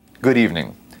Good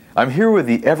evening. I'm here with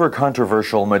the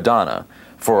ever-controversial Madonna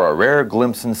for a rare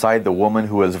glimpse inside the woman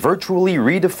who has virtually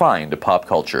redefined pop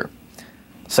culture.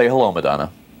 Say hello,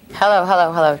 Madonna.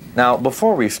 Hello. Now,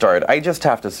 before we start, I just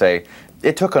have to say,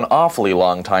 it took an awfully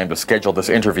long time to schedule this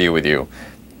interview with you.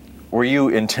 Were you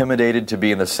intimidated to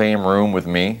be in the same room with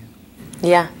me?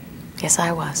 Yeah. Yes,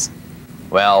 I was.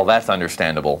 Well, that's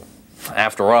understandable.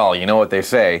 After all, you know what they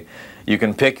say. You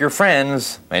can pick your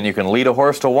friends, and you can lead a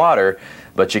horse to water,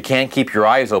 but you can't keep your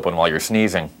eyes open while you're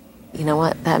sneezing. You know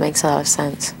what? That makes a lot of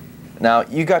sense. Now,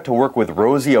 you got to work with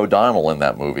Rosie O'Donnell in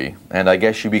that movie, and I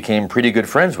guess you became pretty good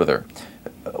friends with her.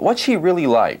 What's she really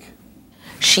like?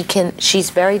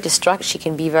 She's very destructive. She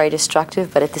can be very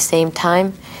destructive, but at the same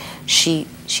time, she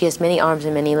has many arms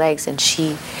and many legs, and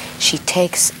she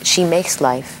makes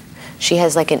life. She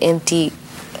has like an empty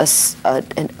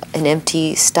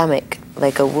stomach,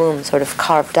 like a womb sort of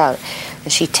carved out,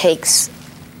 and she takes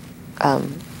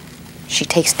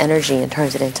energy and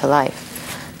turns it into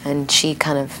life, and she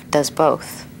kind of does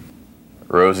both.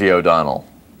 Rosie O'Donnell.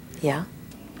 Yeah.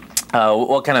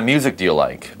 What kind of music do you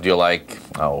like? Do you like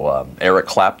Eric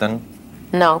Clapton?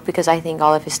 No, because I think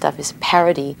all of his stuff is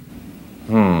parody.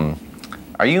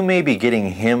 Are you maybe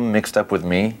getting him mixed up with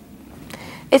me?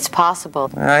 It's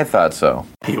possible. I thought so.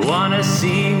 You wanna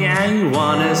sing, yeah, you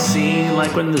wanna sing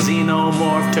like when the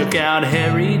Xenomorph took out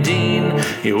Harry Dean.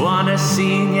 You wanna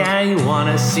sing, yeah, you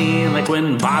wanna sing like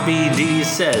when Bobby D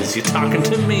says you're talking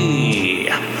to me.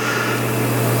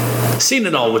 Seen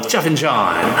It All with Jeff and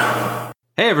John.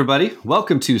 Hey everybody,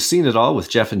 welcome to Seen It All with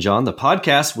Jeff and John, the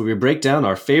podcast where we break down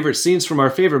our favorite scenes from our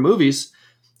favorite movies.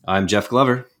 I'm Jeff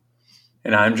Glover.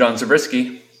 And I'm John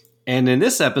Zabriskie. And in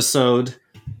this episode,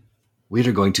 we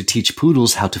are going to teach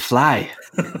poodles how to fly.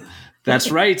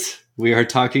 That's right. We are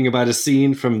talking about a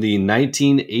scene from the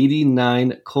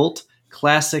 1989 cult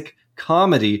classic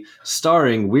comedy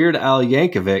starring Weird Al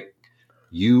Yankovic,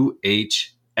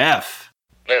 UHF.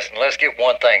 Listen, let's get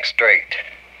one thing straight.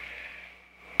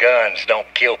 Guns don't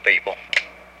kill people.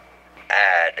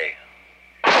 I do.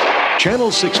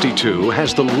 Channel 62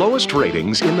 has the lowest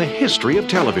ratings in the history of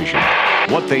television.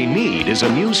 What they need is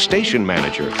a new station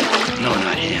manager. No,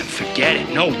 not him. Forget it.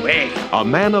 No way. A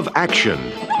man of action.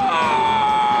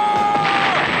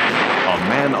 A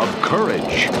man of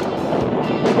courage.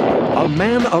 A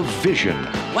man of vision.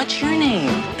 What's your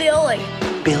name? Billy.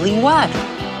 Billy what?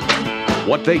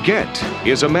 What they get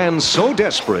is a man so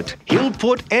desperate, he'll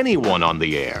put anyone on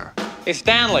the air. Hey,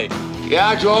 Stanley.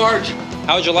 Yeah, George?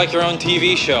 How would you like your own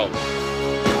TV show?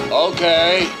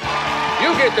 Okay.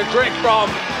 You get the drink from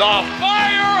the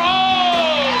fire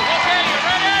hose! Okay, you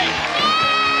ready?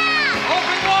 Yeah!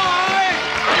 Open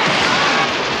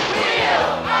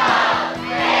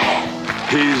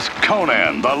wide! He's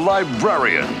Conan, the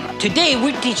librarian. Today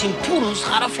we're teaching poodles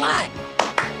how to fly.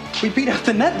 We beat out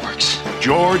the networks.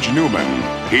 George Newman.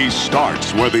 He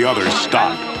starts where the others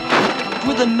stop.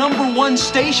 We're the #1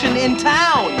 station in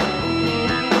town.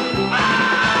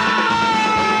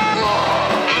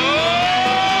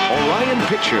 Orion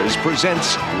Pictures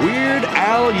presents Weird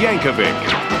Al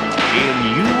Yankovic in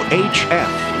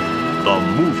UHF, the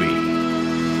movie.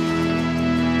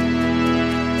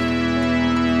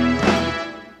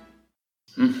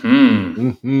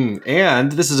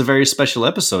 And this is a very special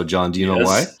episode, John. Do you know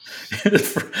why?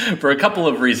 For a couple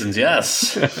of reasons,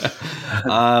 yes.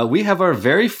 We have our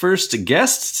very first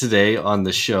guest today on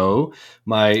the show,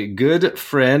 my good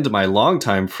friend, my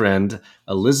longtime friend,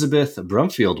 Elizabeth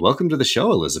Brumfield. Welcome to the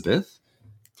show, Elizabeth.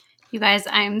 You guys,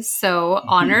 I'm so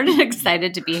honored and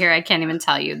excited to be here. I can't even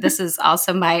tell you. This is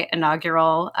also my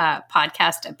inaugural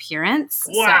podcast appearance.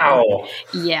 Wow.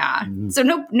 So, yeah. So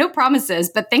no promises,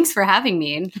 but thanks for having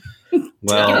me.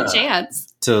 Well, taking a chance.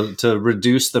 To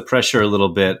reduce the pressure a little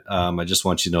bit, I just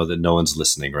want you to know that no one's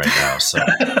listening right now, so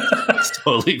it's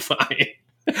totally fine.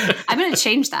 I'm going to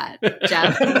change that,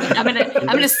 Jeff. I'm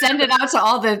going to send it out to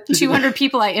all the 200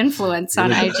 people I influence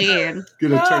on IG.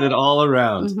 Going to turn it all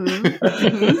around.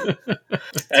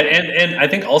 And I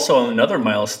think also another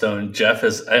milestone, Jeff,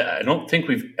 is I don't think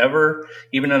we've ever,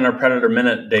 even in our Predator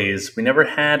Minute days, we never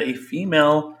had a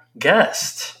female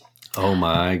guest. Oh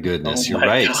my goodness, you're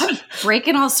right. God,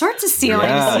 breaking all sorts of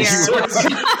ceilings here.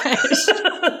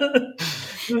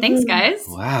 Thanks, guys.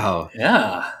 Wow.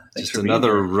 Yeah. Just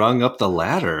another rung up the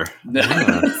ladder.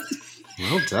 Yeah.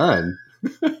 Well done.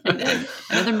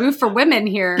 Another move for women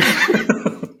here.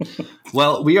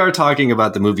 Well, we are talking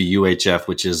about the movie UHF,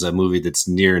 which is a movie that's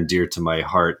near and dear to my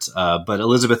heart. But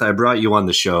Elizabeth, I brought you on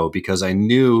the show because I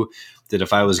knew that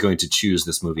if I was going to choose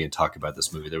this movie and talk about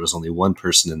this movie, there was only one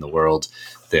person in the world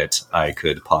that I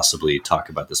could possibly talk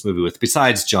about this movie with,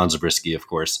 besides John Zabriskie, of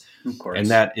course. Of course. And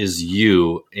that is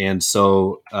you. And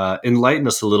so enlighten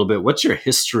us a little bit. What's your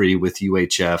history with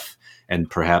UHF and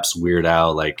perhaps Weird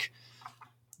Al? Like,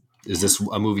 is this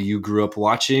a movie you grew up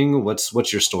watching?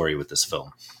 What's your story with this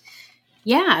film?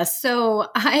 Yeah, so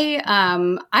I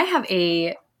have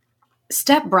a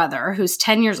stepbrother who's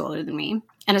 10 years older than me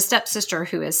and a stepsister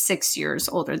who is 6 years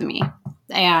older than me.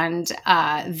 And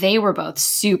they were both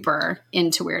super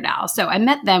into Weird Al. So I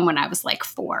met them when I was like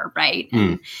 4, right?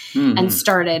 And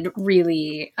started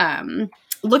really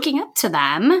looking up to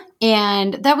them.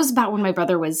 And that was about when my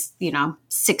brother was,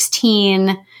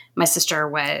 16. My sister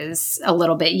was a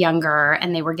little bit younger,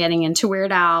 and they were getting into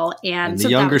Weird Al. And the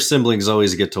younger siblings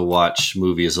always get to watch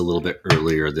movies a little bit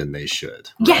earlier than they should.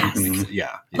 Right? Yes.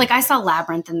 Yeah. Like I saw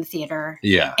Labyrinth in the theater.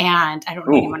 Yeah. And I don't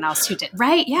know anyone else who did.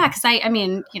 Right. Yeah. Because I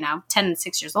mean, 10 and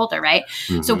 6 years older. Right.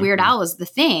 So Weird Al was the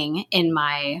thing in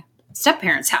my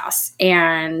step-parents' house.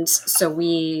 And so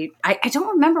I don't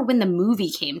remember when the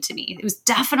movie came to me. It was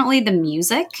definitely the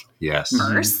music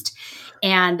first.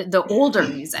 And the older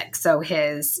music. So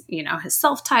his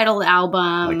self-titled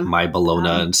album. Like My Bologna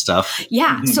and stuff.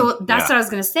 Yeah. So that's what I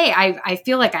was going to say. I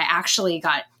feel like I actually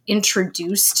got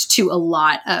introduced to a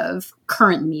lot of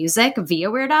current music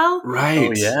via Weird Al. Right.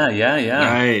 Oh,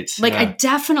 yeah. Right. Like I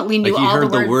definitely knew like you all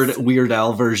heard the words. Weird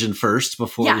Al version first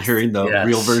before hearing the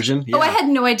real version. Yeah. Oh, I had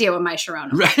no idea what My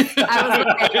Sharona was. Right. I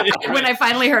was when I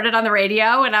finally heard it on the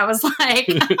radio, and I was like,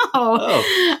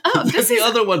 this the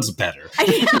other one's better.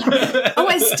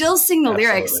 I still sing the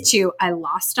lyrics to I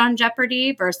Lost on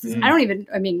Jeopardy versus I don't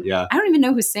even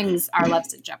know who sings Our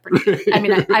Love's in Jeopardy. I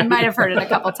mean, I might have heard it a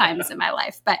couple times in my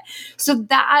life, but so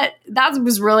that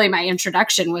was really my introduction.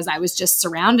 Was I was just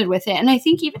surrounded with it. And I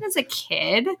think even as a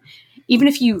kid, even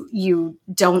if you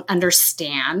don't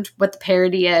understand what the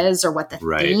parody is or what the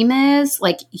theme is,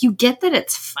 like you get that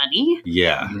it's funny.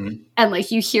 Yeah. And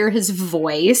like you hear his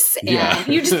voice and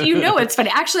you know it's funny.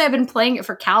 Actually, I've been playing it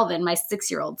for Calvin, my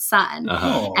 6-year-old son.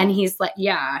 And he's like,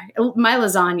 my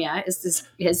lasagna is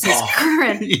his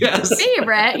current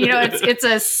favorite. It's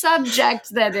a subject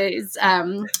that is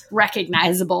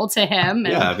recognizable to him.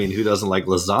 And, I mean, who doesn't like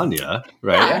lasagna,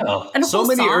 right? Yeah. And so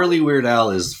many early Weird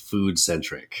Al is food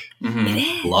centric. It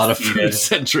is. A lot of food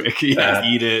centric. Eat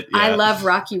it. Yeah. I love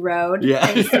Rocky Road. Yeah.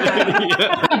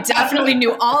 I definitely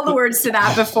knew all the words to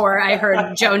that before I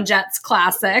heard Joan Jett's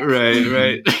classic.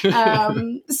 Right.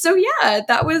 So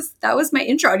that was my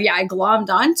intro. Yeah, I glommed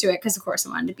onto it because of course I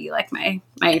wanted to be like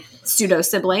my pseudo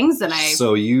siblings, and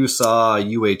So you saw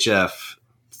UHF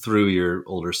through your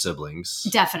older siblings.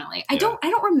 Definitely. I don't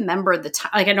remember the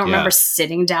time. Like I don't remember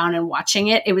sitting down and watching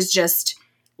it. It was just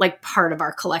like part of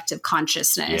our collective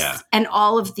consciousness. Yeah. And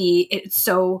all of it's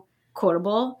so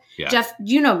quotable. Yeah. Jeff,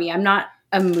 you know me. I'm not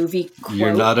a movie quote.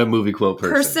 You're not a movie quote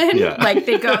person. Yeah. Like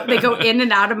they go in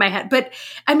and out of my head. But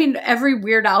I mean, every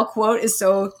Weird Al quote is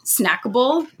so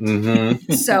snackable.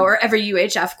 So, or every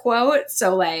UHF quote.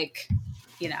 So like,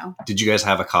 Did you guys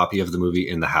have a copy of the movie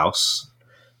in the house?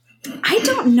 I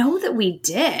don't know that we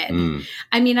did.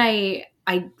 I mean,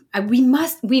 we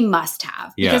must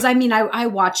have, because I mean, I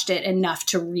watched it enough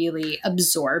to really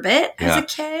absorb it as a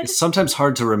kid. It's sometimes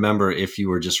hard to remember if you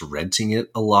were just renting it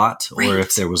a lot or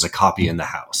if there was a copy in the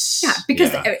house. Yeah,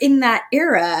 because in that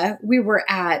era, we were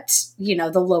at,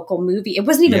 the local movie. It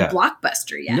wasn't even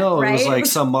Blockbuster yet. No, right? It was like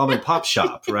some mom and pop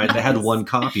shop, right? They had one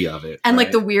copy of it. And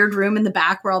like the weird room in the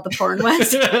back where all the porn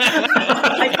was.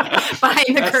 Like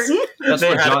behind the curtain.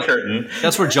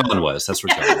 That's where John was. That's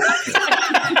where John was.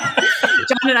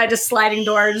 John and I just sliding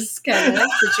doors kind of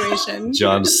situation.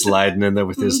 John sliding in there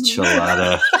with his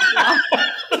chilada.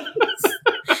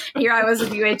 Here I was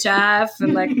with UHF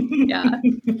and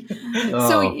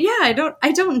So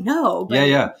I don't know.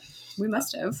 But we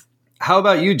must have. How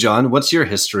about you, John? What's your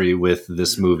history with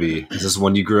this movie? Is this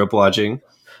one you grew up watching?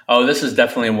 Oh, this is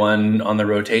definitely one on the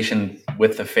rotation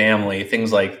with the family.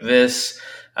 Things like this.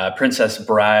 Princess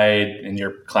Bride, and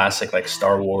your classic like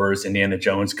Star Wars, Indiana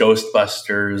Jones,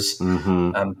 Ghostbusters,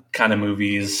 kind of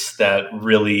movies that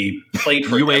really played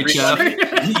for UHF.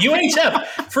 UHF,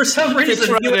 for some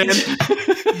reason,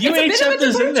 UHF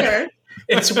is in there.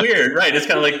 It's weird, right? It's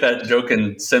kind of like that joke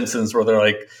in Simpsons where they're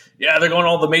like, they're going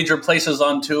all the major places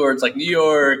on tour. It's like New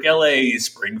York, LA,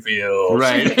 Springfield.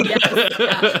 Right.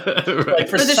 Like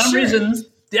for some reason,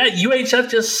 UHF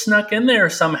just snuck in there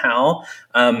somehow.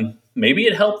 Maybe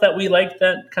it helped that we like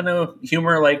that kind of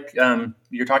humor, like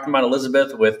you're talking about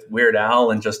Elizabeth with Weird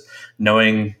Al, and just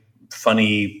knowing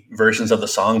funny versions of the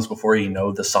songs before you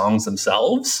know the songs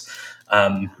themselves.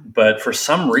 But for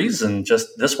some reason,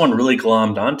 just this one really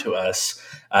glommed onto us.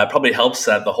 It probably helps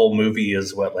that the whole movie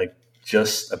is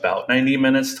just about 90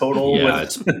 minutes total. Yeah,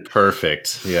 it's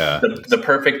perfect. Yeah. The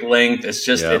perfect length. It's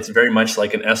just, it's very much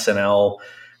like an SNL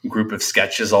group of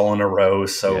sketches all in a row.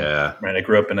 So, right, I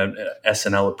grew up in an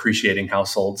SNL appreciating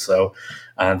household. So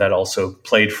that also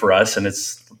played for us. And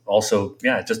it's also,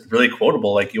 just really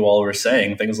quotable, like you all were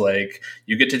saying. Things like,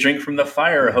 you get to drink from the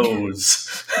fire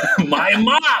hose. My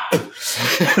mop!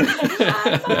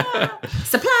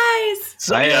 Supplies!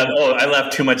 So, I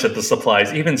laugh too much at the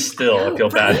supplies. Even still, I feel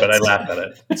bad, but I laugh at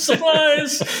it.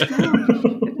 Supplies!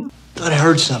 Thought I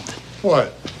heard something.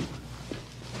 What?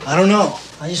 I don't know.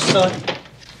 I just thought...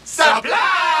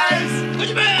 Supplies!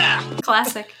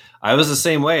 Classic. I was the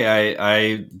same way.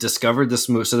 I discovered this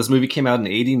movie. So this movie came out in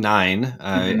 '89.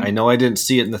 I know I didn't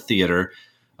see it in the theater,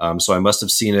 so I must have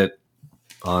seen it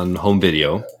on home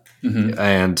video.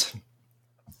 And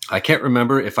I can't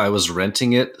remember if I was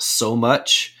renting it so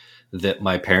much that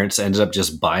my parents ended up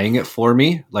just buying it for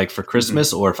me, like for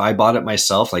Christmas, or if I bought it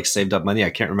myself, like saved up money. I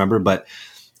can't remember. But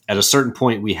at a certain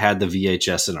point, we had the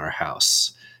VHS in our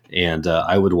house, and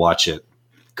I would watch it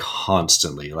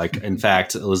constantly. Like, in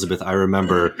fact, Elizabeth, I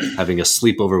remember having a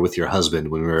sleepover with your husband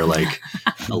when we were like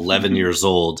 11 years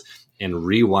old and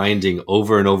rewinding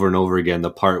over and over and over again the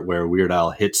part where Weird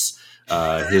Al hits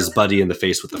his buddy in the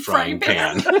face with the frying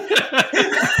pan.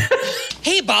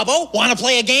 Hey, Bobo, want to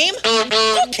play a game?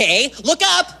 Okay, look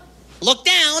up, look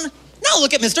down, now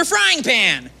look at Mr. Frying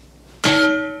Pan.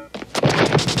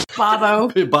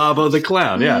 Bobo the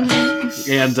clown,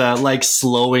 and like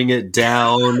slowing it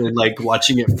down and like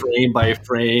watching it frame by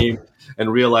frame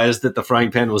and realize that the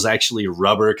frying pan was actually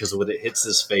rubber because when it hits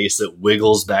his face it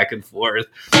wiggles back and forth.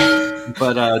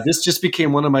 But this just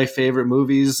became one of my favorite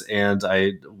movies, and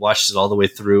I watched it all the way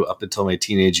through up until my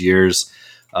teenage years.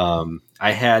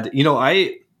 I had,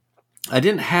 I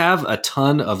didn't have a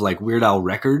ton of like Weird Al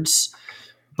records,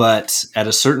 but at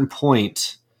a certain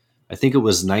point, I think it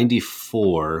was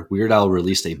 94, Weird Al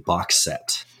released a box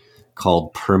set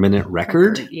called Permanent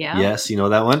Record. Yeah. Yes, you know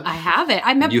that one? I have it.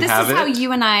 I remember this is how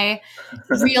you and I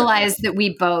realized that we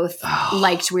both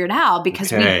liked Weird Al,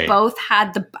 because we both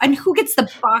had and who gets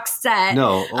the box set?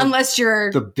 No. Unless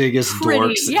you're the biggest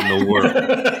dorks in the world.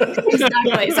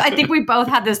 Exactly. So I think we both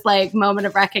had this like moment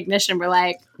of recognition. We're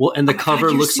like, well, and the cover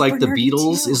looks like the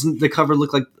Beatles. Too. Isn't the cover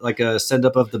look like a send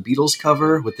up of the Beatles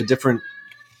cover with the different...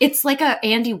 It's like a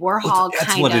Andy Warhol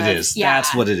That's what it is. Yeah.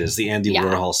 That's what it is. The Andy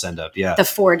Warhol send up. Yeah. The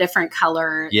 4 different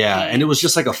color. Yeah. And it was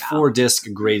just like a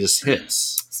 4-disc greatest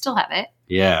hits. Still have it.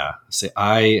 Yeah. So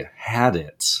I had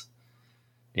it.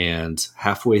 And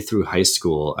halfway through high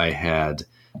school, I had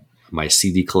my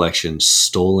CD collection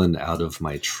stolen out of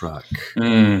my truck.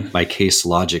 My Case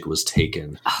Logic was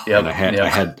taken. And I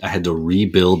had to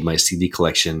rebuild my CD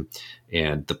collection,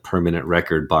 and the Permanent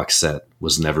Record box set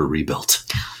was never rebuilt.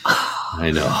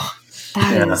 I know.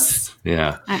 That is.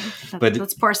 Yeah. But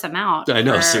let's pour some out. I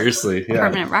know, seriously. Yeah.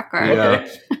 Permanent Record. Yeah.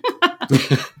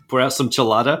 Pour out some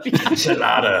chilada.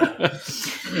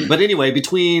 But anyway,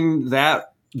 between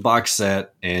that box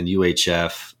set and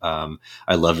UHF,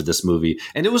 I loved this movie.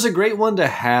 And it was a great one to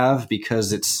have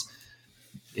because it's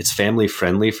family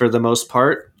friendly for the most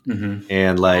part.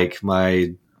 And like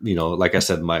like I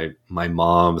said, my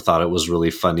mom thought it was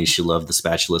really funny. She loved the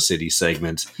Spatula City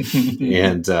segment.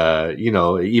 And,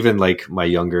 even like my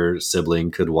younger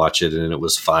sibling could watch it and it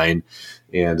was fine.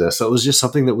 And so it was just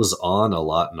something that was on a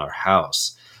lot in our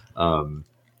house.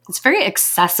 It's very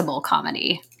accessible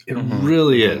comedy. It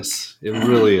really is. It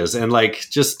really is. And like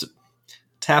just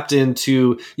tapped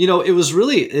into, it was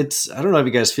really, I don't know how you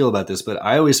guys feel about this, but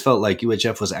I always felt like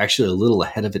UHF was actually a little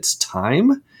ahead of its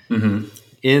time.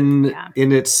 In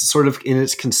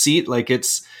its conceit. Like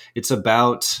it's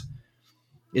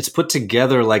put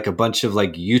together like a bunch of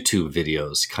like YouTube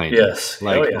videos kind of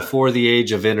before the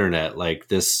age of internet, like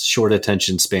this short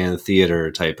attention span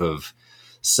theater type of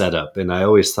setup. And I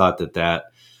always thought that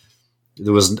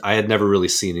I had never really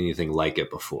seen anything like it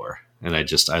before. And I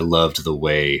loved the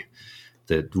way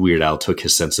that Weird Al took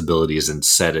his sensibilities and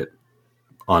set it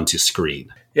onto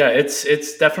screen. Yeah.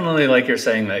 It's definitely like you're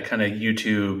saying, that kind of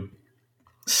YouTube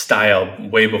style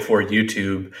way before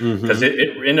YouTube, because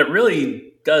it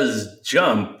really does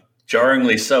jump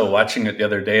jarringly. So watching it the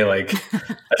other day, like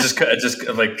I just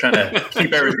like trying to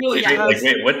keep everything straight. Like,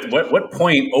 wait, what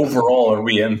point overall are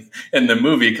we in the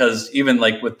movie? Because even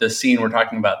like with the scene we're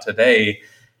talking about today,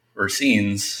 or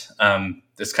scenes,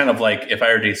 it's kind of like if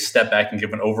I were to step back and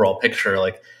give an overall picture,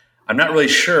 like I'm not really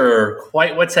sure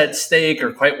quite what's at stake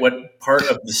or quite what part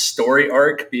of the story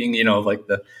arc being, like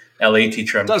the LA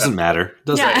teacher. Doesn't matter.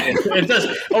 It does.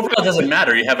 Overall, it doesn't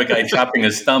matter. You have a guy chopping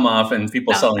his thumb off and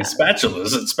people selling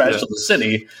spatulas at Spatula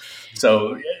City.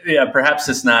 So, yeah, perhaps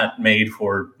it's not made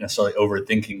for necessarily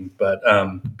overthinking. But,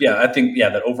 I think,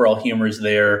 that overall humor is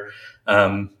there.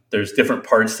 There's different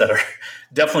parts that are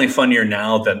definitely funnier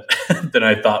now than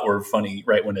I thought were funny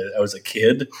right when I was a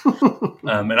kid.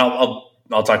 And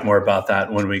I'll talk more about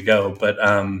that when we go. But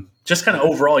just kind of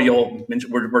overall,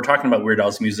 we're talking about Weird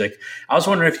Al's music. I was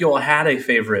wondering if you all had a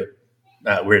favorite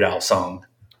Weird Al song.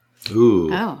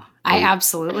 Ooh. Oh, I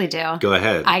absolutely do. Go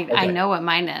ahead. I know what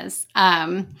mine is.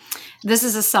 This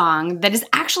is a song that is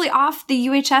actually off the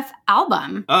UHF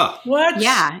album. Oh, what?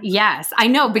 Yeah, yes. I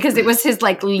know, because it was his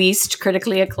least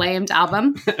critically acclaimed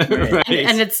album. Right.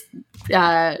 And it's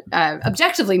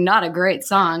objectively not a great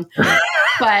song.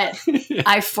 But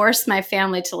I forced my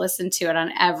family to listen to it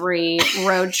on every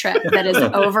road trip that is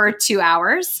over 2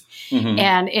 hours. Mm-hmm.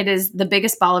 And it is the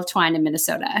biggest ball of twine in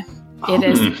Minnesota. It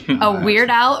is a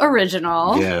Weird Al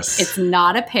original. Yes. It's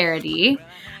not a parody.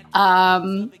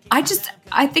 I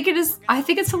think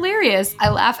it's hilarious. I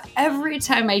laugh every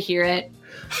time I hear it.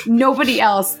 Nobody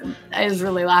else is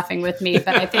really laughing with me,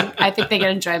 but I think they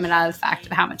get enjoyment out of the fact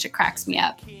of how much it cracks me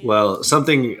up. Well,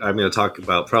 something I'm going to talk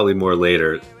about probably more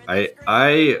later.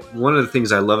 I one of the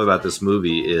things I love about this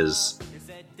movie is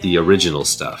the original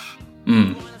stuff.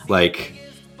 Like,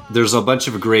 there's a bunch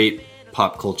of great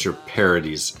pop culture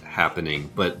parodies happening,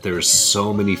 but there's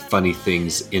so many funny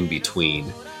things in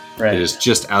between. Right. It is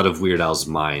just out of Weird Al's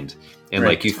mind. And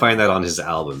Right. you find that on his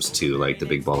albums too. Like the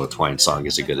Big Ball of Twine song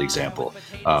is a good example.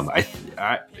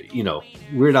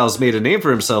 Weird Al's made a name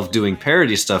for himself doing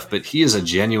parody stuff, but he is a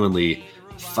genuinely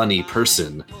funny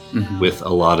person with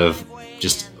a lot of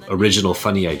just original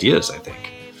funny ideas, I think.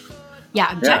 Yeah,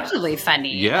 objectively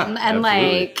funny. Yeah, and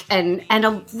absolutely. and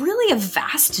a really a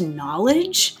vast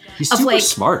knowledge. He's of super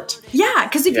smart. Yeah,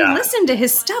 because if you listen to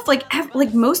his stuff,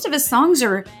 like most of his songs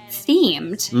are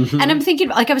themed. And I'm thinking,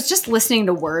 I was just listening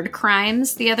to Word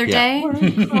Crimes the other day,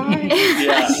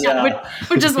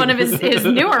 which is one of his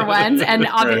newer ones. And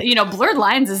Blurred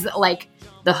Lines is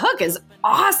the hook is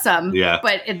awesome,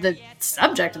 but the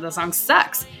subject of the song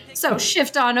sucks. So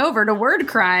shift on over to Word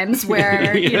Crimes,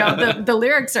 where the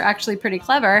lyrics are actually pretty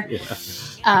clever,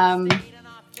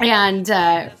 and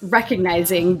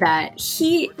recognizing that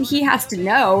he has to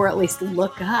know, or at least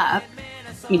look up,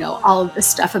 all of the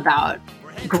stuff about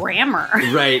grammar,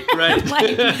 right.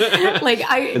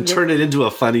 and turn it into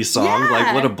a funny song.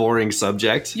 Yeah. What a boring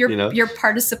subject. Your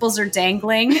participles are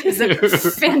dangling is a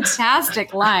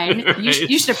fantastic line.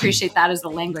 You should appreciate that as the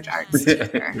language arts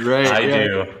teacher. Right, I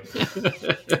do.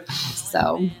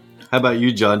 So, how about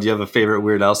you, John? Do you have a favorite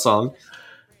Weird Al song?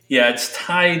 Yeah, it's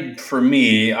tied for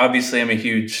me. Obviously, I'm a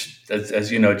huge,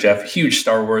 as you know, Jeff, huge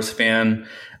Star Wars fan.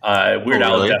 Weird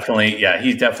Al definitely,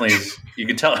 he definitely is. You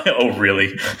can tell. Oh,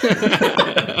 really?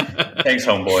 Thanks,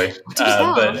 homeboy.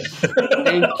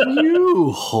 Thank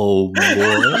you,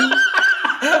 homeboy.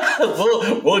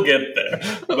 We'll get there.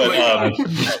 But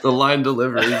the line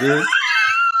delivery, dude.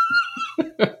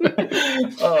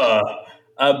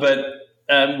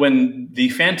 When the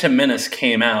Phantom Menace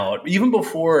came out, even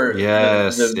before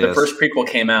the first prequel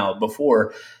came out,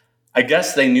 I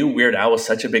guess they knew Weird Al was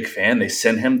such a big fan, they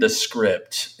sent him the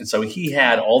script. And so he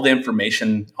had all the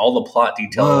information, all the plot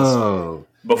details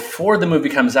before the movie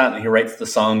comes out, and he writes the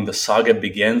song The Saga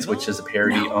Begins, which is a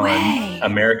parody on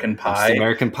American Pie. It's the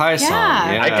American Pie song.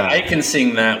 Yeah. I can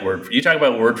sing that word. You talk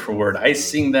about word for word. I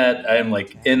sing that. I'm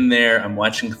in there. I'm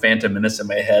watching Phantom Menace in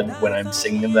my head when I'm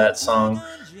singing that song.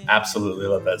 Absolutely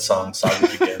love that song, Saga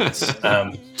Begins.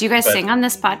 Do you guys sing on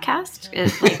this podcast?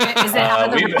 Is it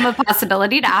out of the realm of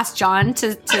possibility to ask John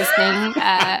to sing?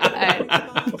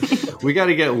 We got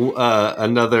to get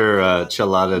another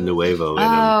Chelada Nuevo in.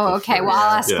 Oh, okay. Well,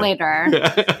 I'll ask later.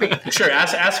 Sure,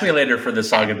 ask me later for the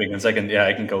Saga Begins. I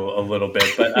can go a little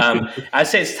bit, but I'd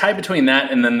say it's tied between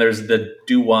that and then there's the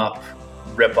doo-wop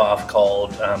ripoff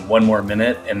called One More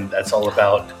Minute, and that's all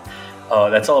about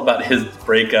his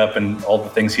breakup and all the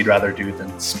things he'd rather do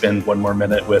than spend one more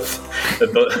minute with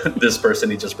this person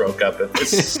he just broke up with.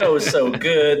 It's so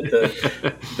good.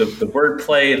 The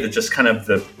wordplay, the just kind of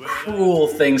the cruel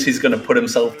things he's going to put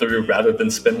himself through rather than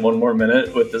spend one more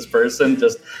minute with this person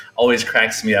just always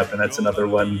cracks me up. And that's another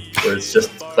one where it's just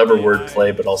clever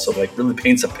wordplay, but also really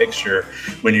paints a picture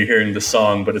when you're hearing the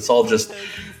song. But it's all just,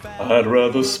 I'd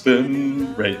rather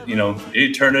spend,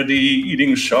 eternity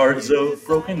eating shards of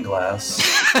broken glass.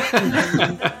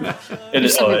 It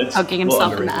is poking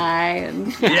himself in the eye.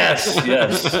 Yes.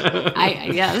 This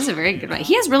is a very good one.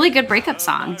 He has really good breakup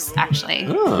songs, actually.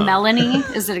 Melanie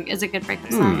is a good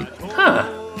breakup song.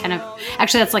 kind of.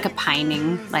 Actually, that's like a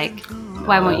pining. Like,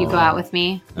 why won't you go out with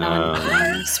me,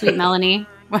 sweet Melanie?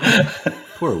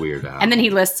 Poor Weird Al. And then he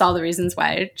lists all the reasons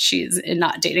why she's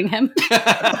not dating him.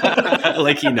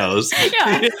 Like he knows.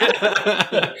 Yeah.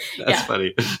 That's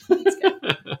funny.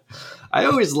 I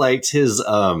always liked his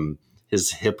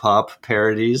hip hop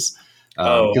parodies.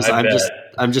 Because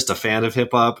I'm just a fan of hip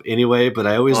hop anyway, but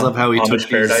I always love how he took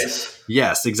Paradise.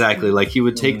 Yes, exactly. Like he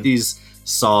would take these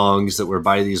songs that were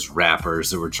by these rappers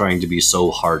that were trying to be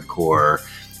so hardcore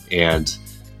and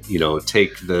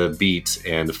take the beat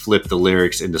and flip the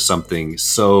lyrics into something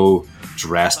so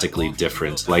drastically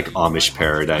different, like Amish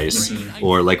Paradise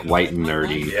or like White and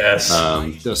Nerdy. Yes.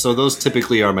 So those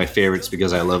typically are my favorites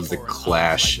because I love the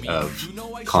clash of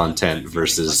content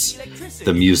versus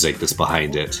the music that's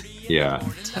behind it. Yeah.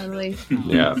 Totally.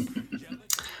 Yeah.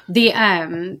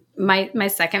 The my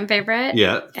second favorite,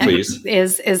 please,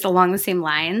 is along the same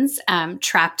lines.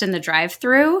 Trapped in the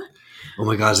drive-thru. Oh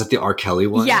my God, is that the R. Kelly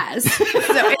one? Yes. So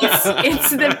it's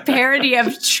the parody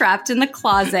of Trapped in the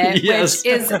Closet, which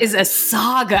is a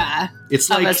saga. It's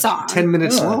of like a song. 10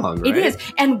 minutes long, right? It is.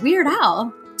 And Weird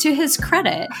Al, to his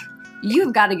credit,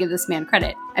 you've got to give this man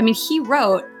credit. I mean, he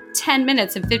wrote 10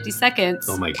 minutes and 50 seconds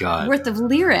oh my God. worth of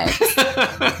lyrics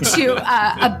to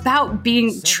about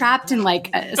being trapped in like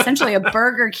essentially a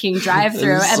Burger King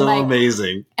drive-thru, and so like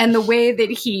amazing. And the way that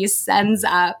he sends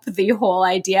up the whole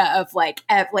idea of like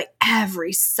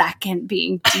every second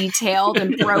being detailed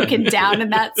and broken down in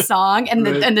that song, and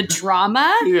the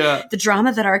drama, the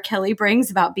drama that R. Kelly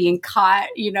brings about being caught,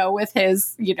 with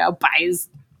his, by his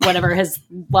whatever, his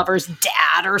lover's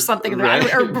dad or something,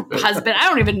 right. or husband. I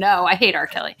don't even know. I hate R.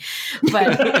 Kelly,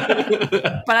 but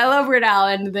I love Weird Al,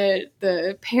 and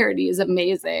the parody is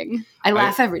amazing. I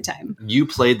laugh every time. You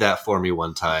played that for me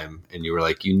one time, and you were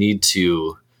like, "You need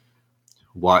to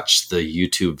watch the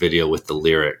YouTube video with the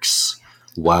lyrics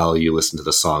while you listen to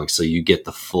the song, so you get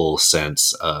the full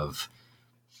sense of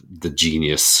the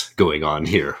genius going on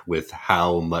here with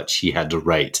how much he had to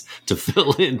write to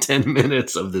fill in 10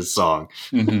 minutes of this song."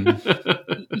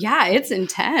 Yeah, it's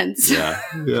intense. Yeah.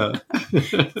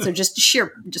 So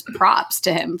just props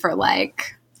to him for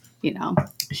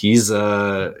he's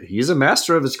a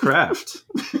master of his craft.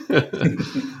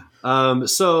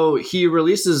 So he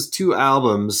releases 2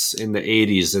 albums in the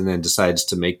 80s and then decides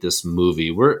to make this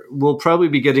movie. We'll probably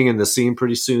be getting in the scene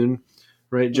pretty soon,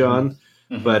 right, John?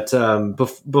 Mm-hmm. But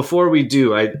before we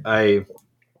do, I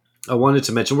wanted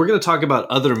to mention we're going to talk about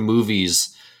other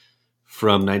movies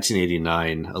from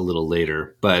 1989 a little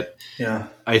later. But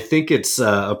I think it's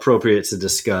appropriate to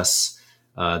discuss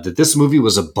that this movie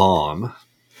was a bomb.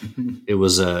 It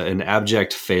was an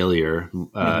abject failure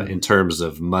in terms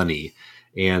of money.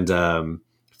 And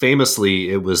famously,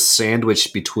 it was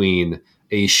sandwiched between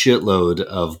a shitload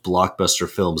of blockbuster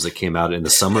films that came out in the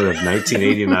summer of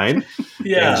 1989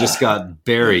 and just got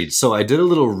buried. So I did a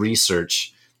little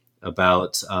research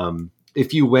about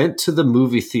if you went to the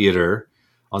movie theater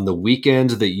on the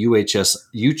weekend that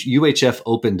UHF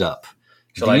opened up.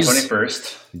 July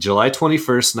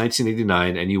 21st,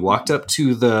 1989, and you walked up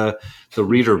to the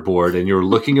reader board and you're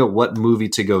looking at what movie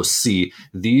to go see.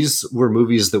 These were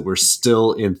movies that were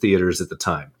still in theaters at the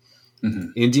time.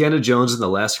 Mm-hmm. Indiana Jones and the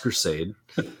Last Crusade,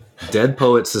 Dead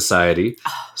Poets Society,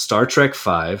 Star Trek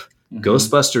V,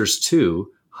 Ghostbusters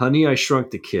 2, Honey, I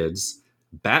Shrunk the Kids,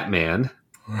 Batman,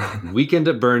 Weekend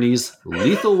at Bernie's,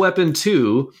 Lethal Weapon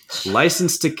 2,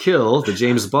 License to Kill, the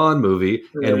James Bond movie,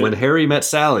 and When Harry Met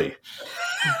Sally.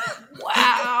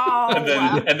 Wow.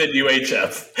 And then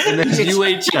UHF. And then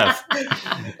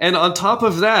UHF. And on top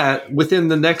of that, within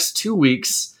the next 2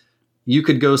 weeks, you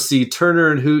could go see Turner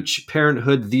and Hooch,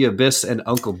 Parenthood, The Abyss, and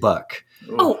Uncle Buck.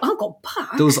 Oh, Uncle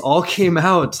Buck. Those all came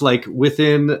out like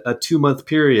within a 2-month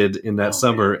period in that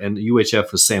summer, and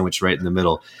UHF was sandwiched right in the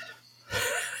middle.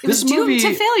 It was doomed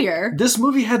to failure. This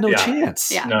movie had no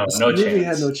chance. Yeah. No chance. Movie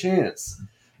had no chance.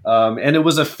 And it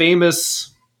was a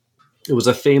famous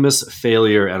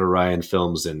failure at Orion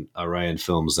Films, and Orion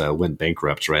Films went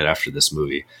bankrupt right after this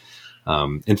movie.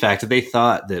 In fact,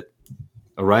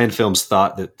 Orion Films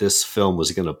thought that this film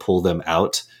was going to pull them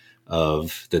out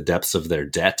of the depths of their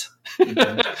debt.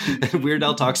 Weird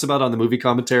Al talks about on the movie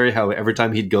commentary how every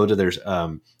time he'd go to their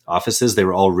offices, they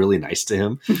were all really nice to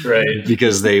him, right?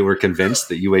 Because they were convinced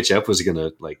that UHF was going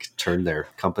to turn their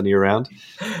company around,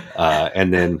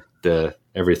 and then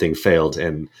everything failed.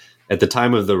 And at the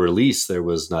time of the release, there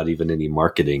was not even any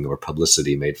marketing or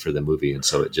publicity made for the movie, and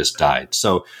so it just died.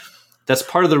 So that's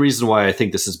part of the reason why I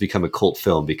think this has become a cult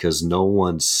film, because no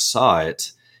one saw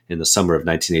it in the summer of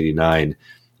 1989,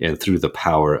 and through the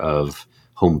power of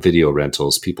home video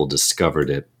rentals, people discovered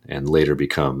it and later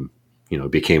become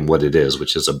became what it is,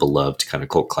 which is a beloved kind of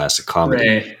cult classic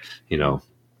comedy. Right.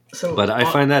 So, but I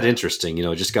find that interesting.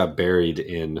 It just got buried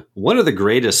in one of the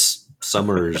greatest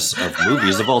summers of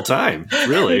movies of all time.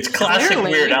 Really, it's classic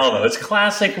Weird Al, though. It's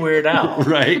classic Weird Al,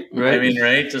 right? I mean,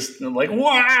 right? Just like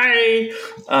why?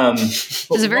 It's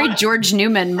a very George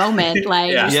Newman moment.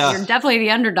 Like you're definitely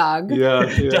the underdog. Yeah.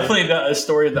 Definitely a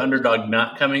story of the underdog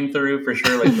not coming through for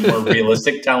sure. Like the more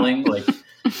realistic telling. Like,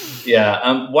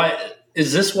 why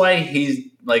is this? Why he's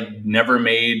like never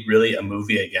made really a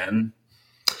movie again?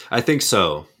 I think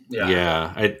so.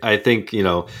 Yeah. I think,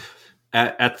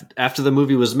 after the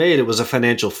movie was made, it was a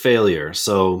financial failure.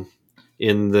 So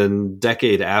in the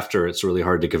decade after, it's really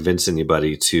hard to convince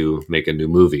anybody to make a new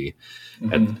movie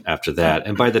after that.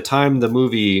 And by the time the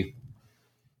movie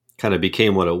kind of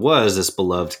became what it was, this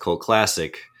beloved cult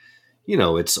classic,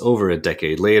 it's over a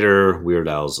decade later. Weird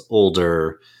Al's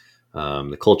older.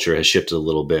 The culture has shifted a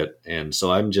little bit. And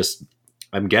so I'm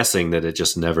guessing that it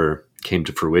just never came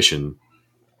to fruition,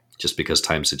 just because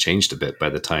times had changed a bit by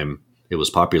the time it was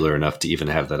popular enough to even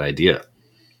have that idea.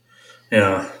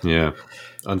 Yeah.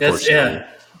 Unfortunately.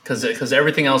 Because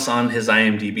everything else on his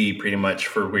IMDb pretty much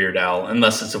for Weird Al,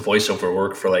 unless it's a voiceover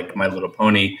work for like My Little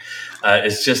Pony,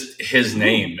 it's just his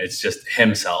name. It's just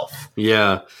himself.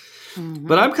 Yeah. Mm-hmm.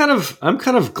 But I'm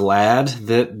kind of glad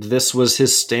that this was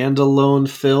his standalone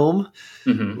film.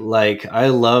 Mm-hmm. Like, I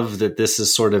love that this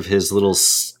is sort of his little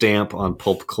stamp on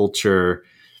pulp culture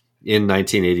in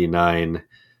 1989,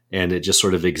 and it just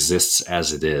sort of exists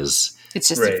as it is. It's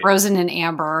just frozen in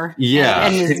amber,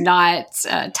 and is not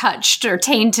touched or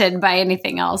tainted by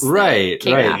anything else. Right,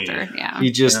 came right. After. Yeah,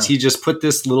 he just put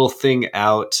this little thing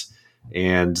out,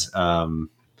 and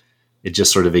it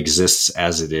just sort of exists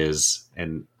as it is.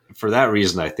 And for that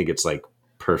reason, I think it's like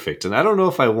perfect. And I don't know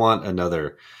if I want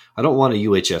I don't want a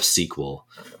UHF sequel.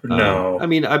 No. I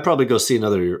mean, I'd probably go see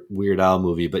another Weird Al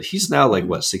movie, but he's now like,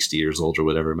 60 years old or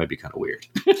whatever. It might be kind of weird.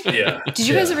 Yeah. Did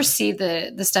you guys ever see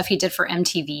the stuff he did for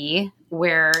MTV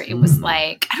where it was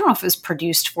like, I don't know if it was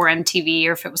produced for MTV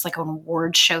or if it was like an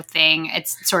award show thing.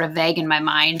 It's sort of vague in my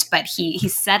mind, but he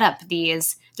set up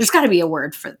these, there's got to be a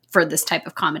word for this type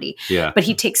of comedy. Yeah. But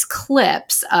he takes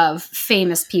clips of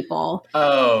famous people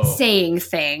saying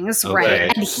things,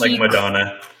 right? And like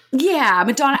Madonna. Yeah,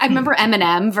 Madonna. I remember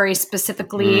Eminem very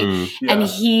specifically, and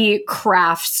he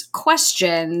crafts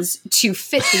questions to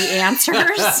fit the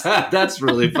answers. That's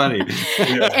really funny.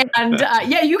 And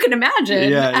you can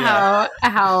imagine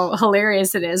how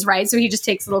hilarious it is, right? So he just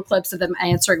takes little clips of them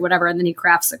answering whatever, and then he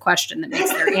crafts a question that makes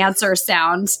their answer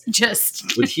sound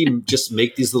just. Would he just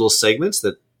make these little segments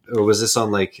that? Or was this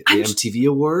on like the MTV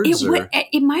Awards?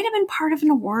 It might have been part of an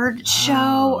award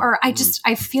show, or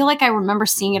I feel like I remember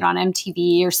seeing it on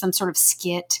MTV or some sort of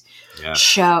sketch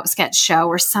show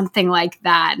or something like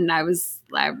that. And I was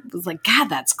like, God,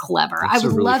 that's clever. I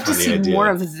would love to see more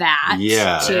of that too.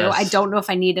 Yes. I don't know if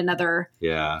I need another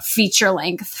feature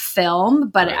length film,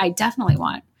 but I definitely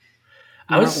want.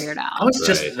 Weird Al.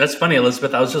 That's funny,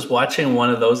 Elizabeth. I was just watching one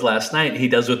of those last night. He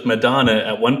does with Madonna.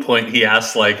 At one point, he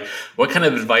asks, like, what kind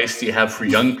of advice do you have for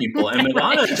young people? And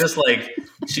Madonna just like,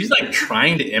 she's like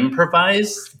trying to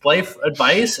improvise life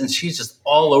advice, and she's just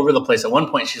all over the place. At one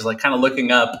point, she's like kind of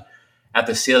looking up at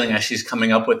the ceiling as she's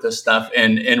coming up with this stuff.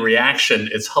 And in reaction,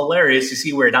 it's hilarious. You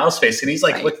see Weird Al's face, and he's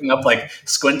like looking up, like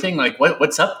squinting, like,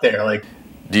 what's up there? Like,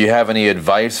 do you have any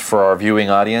advice for our viewing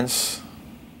audience?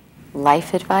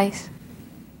 Life advice?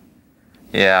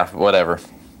 Yeah, whatever.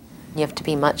 You have to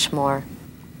be much more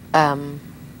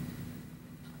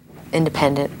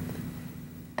independent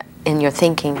in your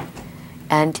thinking,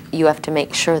 and you have to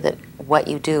make sure that what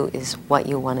you do is what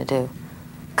you want to do.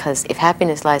 Because if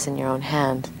happiness lies in your own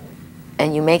hand,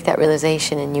 and you make that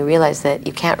realization and you realize that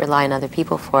you can't rely on other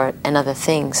people for it and other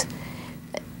things.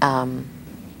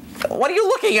 What are you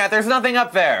looking at? There's nothing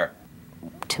up there.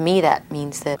 To me, that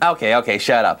means that... Okay,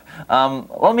 shut up.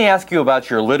 Let me ask you about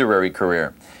your literary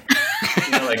career.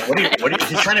 Like, what are you,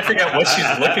 he's trying to figure out what she's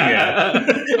looking at.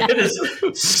 It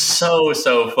is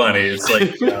so funny. It's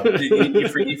like,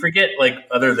 you forget, like,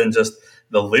 other than just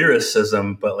the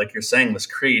lyricism, but like you're saying, this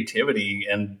creativity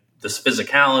and this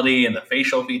physicality and the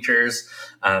facial features.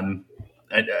 I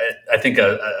think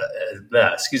a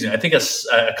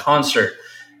concert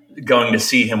going to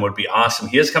see him would be awesome.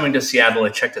 He is coming to Seattle. I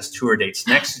checked his tour dates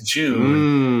next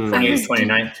June 28th,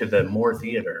 29th to the Moore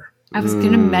Theater. I was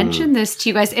going to mention this to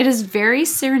you guys. It is very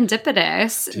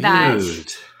serendipitous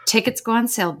that tickets go on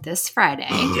sale this Friday.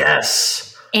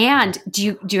 Yes. And do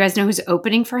you guys know who's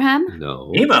opening for him?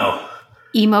 No.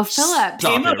 Emo Phillips.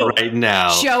 Stop it right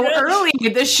now. Joe Early,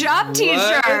 the shop teacher.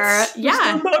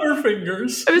 Yeah. Mr.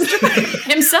 Butterfingers.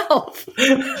 Mr. Himself.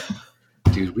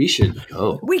 Dude, dude, we should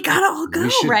go. We gotta all go,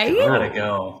 right? Gotta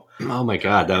go. Oh my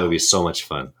God, that would be so much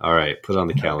fun. All right, put it on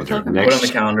the calendar. Put it on the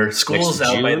calendar. School's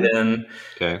out by then.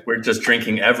 Okay. We're just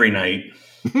drinking every night.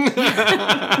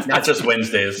 Not just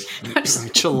Wednesdays.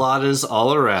 Enchiladas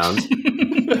all around.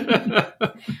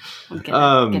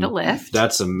 Get a lift.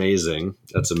 That's amazing.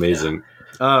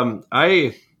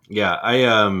 I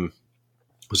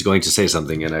was going to say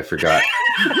something and I forgot.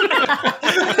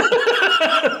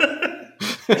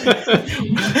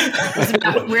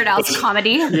 Weird Al's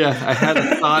comedy. Yeah, I had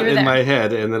a thought in my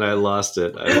head and then I lost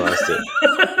it.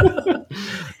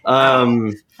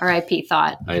 R.I.P.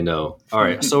 thought. I know. All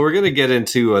right, so we're going to get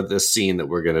into this scene that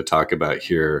we're going to talk about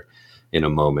here in a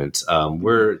moment.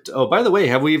 By the way,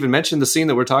 have we even mentioned the scene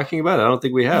that we're talking about? I don't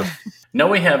think we have. No,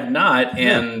 we have not.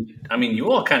 And I mean, you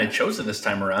all kind of chose it this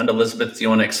time around. Elizabeth, do you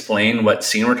want to explain what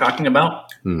scene we're talking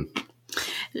about?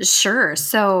 Sure.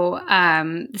 So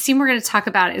the scene we're going to talk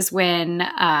about is when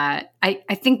I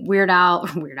think Weird Al,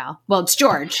 well, it's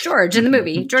George in the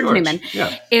movie, George Newman,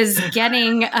 is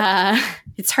getting,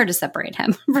 it's hard to separate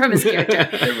him from his character.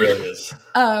 It really is.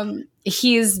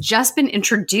 He's just been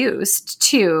introduced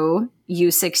to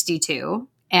U62.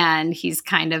 And he's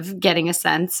kind of getting a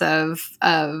sense of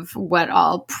what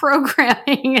all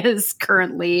programming is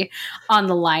currently on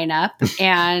the lineup.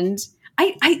 And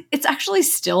it's actually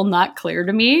still not clear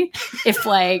to me if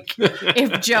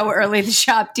Joe Early, the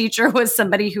shop teacher, was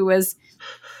somebody who was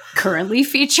currently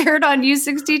featured on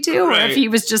U62, or if he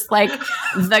was just like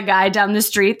the guy down the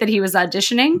street that he was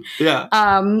auditioning. Yeah.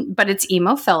 But it's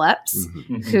Emo Phillips,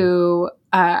 who,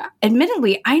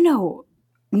 admittedly, I know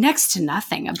next to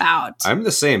nothing about. I'm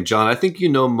the same, John. I think you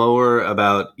know more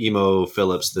about Emo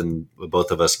Phillips than both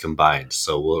of us combined.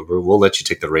 So we'll let you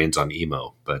take the reins on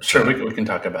Emo. But sure, we can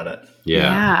talk about it.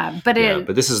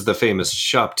 But this is the famous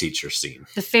shop teacher scene.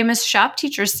 The famous shop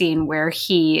teacher scene where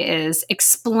he is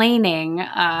explaining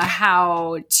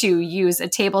how to use a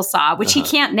table saw, which he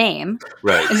can't name.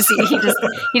 Right.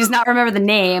 He does not remember the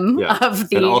name of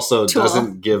the and also tool.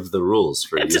 Doesn't give the rules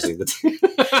for using the.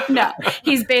 No,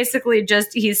 he's basically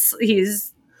just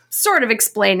he's sort of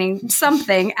explaining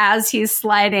something as he's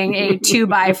sliding a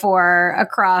 2x4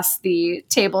 across the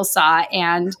table saw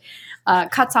and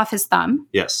cuts off his thumb.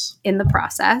 Yes. In the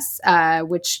process,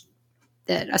 which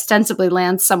ostensibly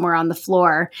lands somewhere on the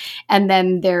floor, and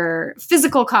then their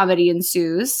physical comedy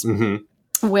ensues.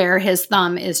 Where his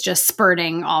thumb is just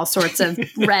spurting all sorts of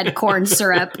red corn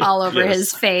syrup all over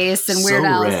his face, and Weird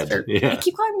Al. I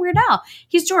keep calling him Weird Al.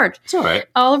 He's George. It's all right.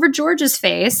 All over George's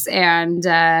face and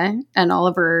all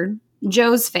over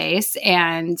Joe's face,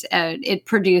 and it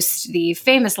produced the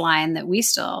famous line that we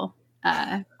still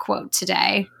quote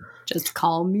today. Just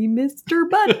call me Mr.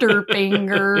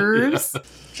 Butterfingers.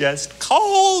 Just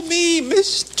call me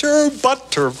Mr.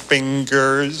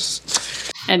 Butterfingers.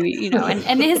 And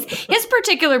and his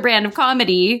particular brand of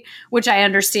comedy, which I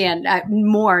understand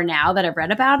more now that I've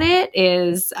read about it,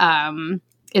 is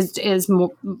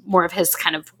more of his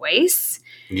kind of voice,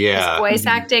 his voice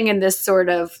acting, and this sort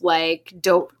of like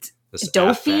dopey,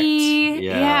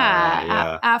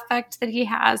 affect that he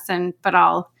has. But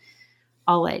I'll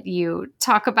let you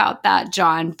talk about that,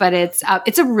 John. But it's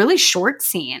a really short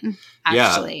scene,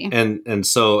 actually. Yeah, and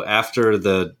so after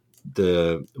the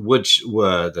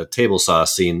table saw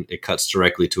scene, it cuts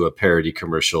directly to a parody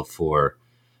commercial for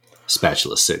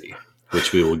Spatula City,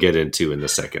 which we will get into in the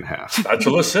second half.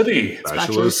 Spatula City.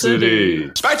 Spatula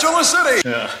City. Spatula City.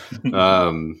 Yeah.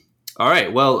 All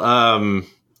right. Well,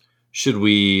 should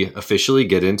we officially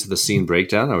get into the scene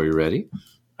breakdown? Are we ready?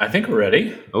 I think we're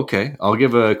ready. Okay. I'll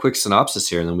give a quick synopsis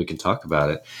here and then we can talk about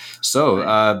it.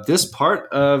 So this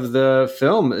part of the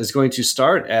film is going to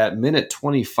start at minute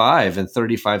 25 and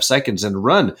 35 seconds and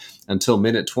run until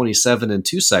minute 27 and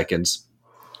 2 seconds.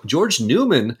 George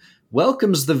Newman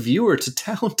welcomes the viewer to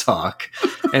Town Talk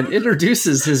and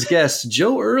introduces his guest,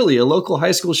 Joe Early, a local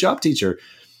high school shop teacher.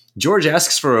 George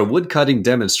asks for a woodcutting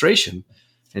demonstration,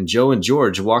 and Joe and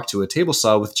George walk to a table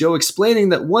saw, with Joe explaining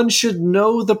that one should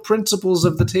know the principles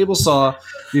of the table saw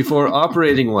before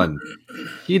operating one.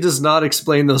 He does not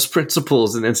explain those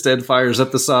principles and instead fires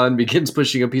up the saw and begins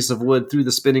pushing a piece of wood through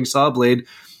the spinning saw blade.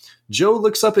 Joe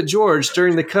looks up at George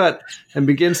during the cut and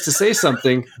begins to say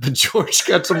something, but George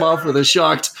cuts him off with a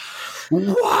shocked,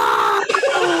 "What?"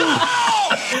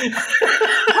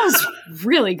 That was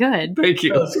really good. Thank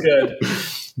you. That was good.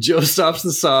 Joe stops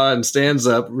the saw and stands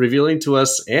up, revealing to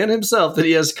us and himself that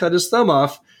he has cut his thumb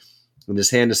off, and his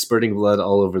hand is spurting blood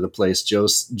all over the place. Joe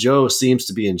seems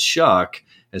to be in shock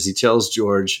as he tells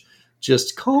George,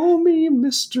 "Just call me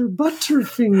Mr.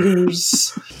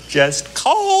 Butterfingers." Just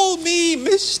call me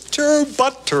Mr.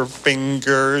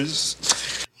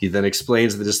 Butterfingers. He then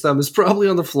explains that his thumb is probably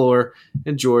on the floor,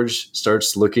 and George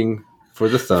starts looking for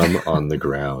the thumb on the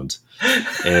ground.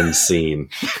 End scene.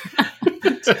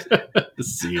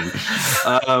 Scene.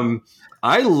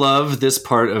 I love this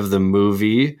part of the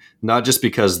movie, not just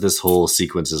because this whole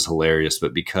sequence is hilarious,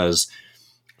 but because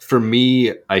for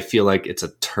me, I feel like it's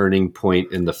a turning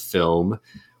point in the film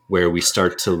where we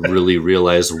start to really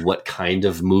realize what kind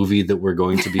of movie that we're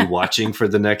going to be watching for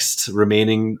the next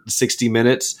remaining 60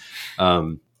 minutes.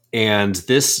 And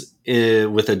this,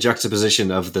 with a juxtaposition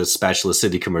of the Spatula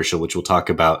City commercial, which we'll talk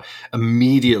about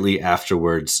immediately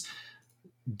afterwards,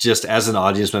 just as an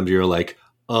audience member, you're like,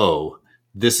 oh,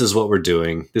 this is what we're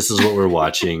doing. This is what we're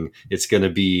watching. It's going to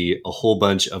be a whole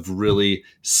bunch of really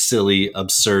silly,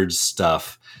 absurd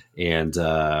stuff. And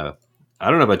I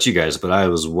don't know about you guys, but I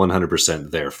was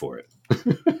 100% there for it.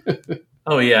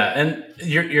 Oh yeah, and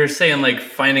you're saying like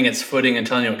finding its footing and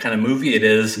telling you what kind of movie it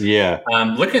is. Yeah.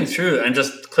 Looking through and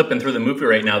just clipping through the movie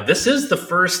right now, this is the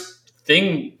first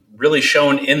thing really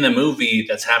shown in the movie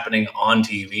that's happening on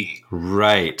TV.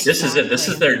 Right. This is it. This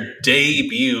is their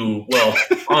debut. Well,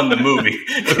 on the movie,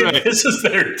 right. This is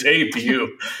their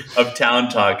debut of Town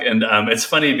Talk, and it's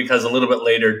funny because a little bit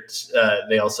later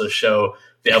they also show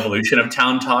the evolution of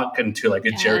Town Talk into like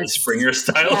a Jerry Springer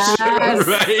style show,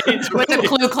 right? With the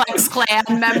Ku Klux Klan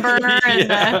member,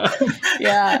 and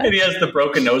and he has the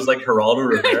broken nose like Geraldo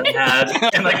Rivera had,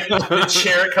 and like the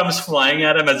chair comes flying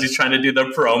at him as he's trying to do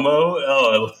the promo.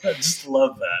 Oh, I just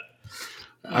love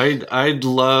that. I'd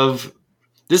love.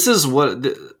 This is what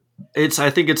it's. I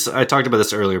think it's. I talked about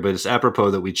this earlier, but it's apropos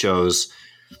that we chose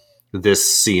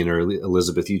this scene, or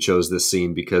Elizabeth, you chose this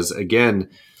scene because again.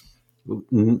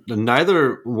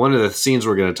 Neither one of the scenes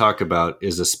we're going to talk about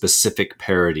is a specific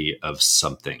parody of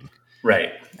something. Right.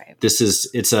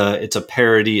 It's a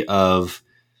parody of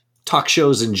talk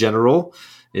shows in general.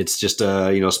 It's just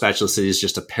Spatula City is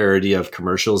just a parody of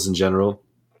commercials in general.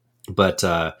 But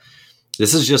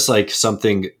this is just like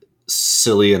something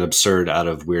silly and absurd out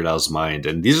of Weird Al's mind.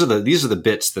 And these are the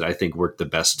bits that I think work the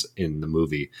best in the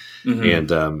movie.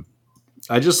 Mm-hmm. And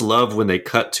I just love when they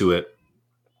cut to it.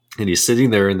 And he's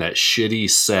sitting there in that shitty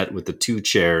set with the two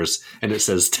chairs, and it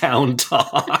says Town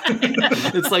Talk.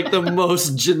 It's like the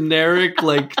most generic,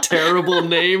 like terrible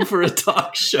name for a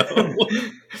talk show.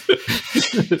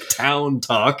 Town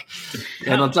Talk.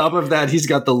 And on top of that, he's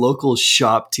got the local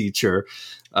shop teacher.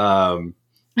 And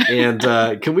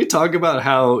can we talk about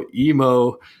how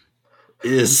emo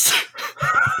is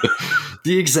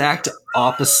the exact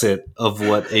opposite of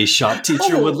what a shop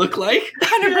teacher would look like?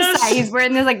 100%. He's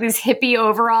wearing these hippie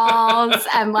overalls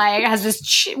and like has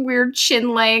this weird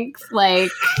chin length like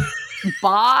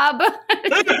bob.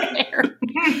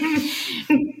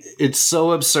 It's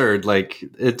so absurd. Like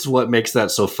it's what makes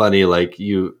that so funny. Like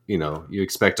you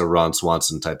expect a Ron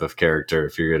Swanson type of character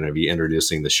if you're going to be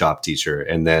introducing the shop teacher,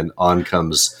 and then on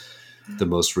comes the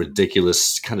most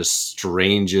ridiculous, kind of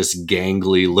strangest,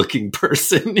 gangly looking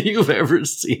person you've ever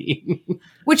seen.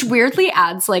 Which weirdly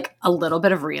adds like a little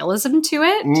bit of realism to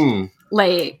it.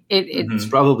 Like it's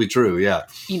probably true. Yeah.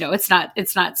 It's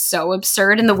not so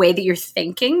absurd in the way that you're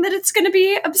thinking that it's going to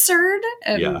be absurd.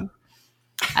 Yeah.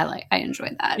 I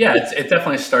enjoyed that. Yeah. It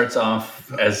definitely starts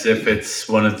off as if it's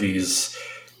one of these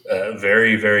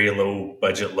very, very low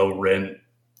budget, low rent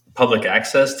public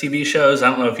access TV shows. I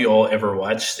don't know if you all ever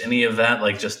watched any of that,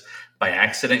 like just by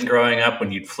accident growing up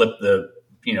when you'd flip the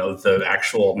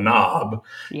actual knob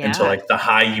into like the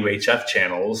high UHF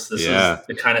channels. This is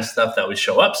the kind of stuff that would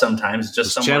show up sometimes.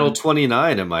 Just someone... Channel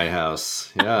 29 at my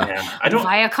house. Yeah. I don't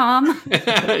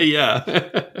Viacom. Yeah.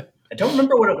 I don't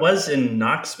remember what it was in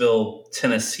Knoxville,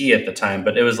 Tennessee at the time,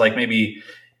 but it was like maybe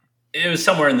it was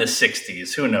somewhere in the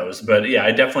 60s. Who knows? But yeah,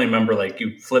 I definitely remember like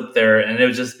you flip there and it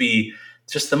would just be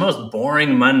just the most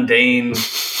boring, mundane,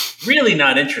 really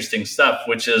not interesting stuff,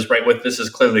 which is right what this is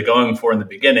clearly going for in the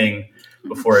beginning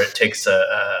before it takes a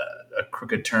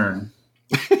crooked turn.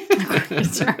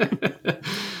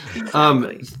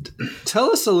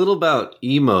 Tell us a little about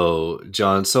Emo,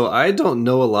 John. So I don't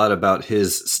know a lot about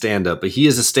his stand-up, but he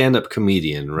is a stand-up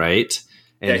comedian, right?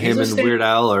 And him and Weird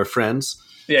Al are friends?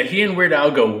 Yeah, he and Weird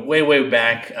Al go way, way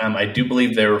back. I do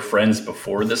believe they were friends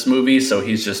before this movie, so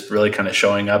he's just really kind of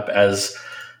showing up as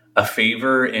a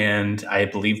favor, and I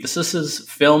believe this is his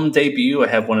film debut. I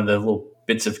have one of the little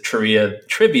bits of trivia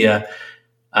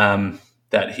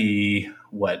that he,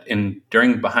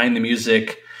 during Behind the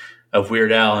Music of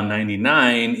Weird Al in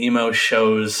 99, Emo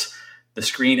shows the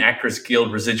Screen Actors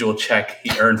Guild residual check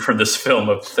he earned from this film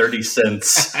of 30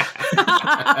 cents.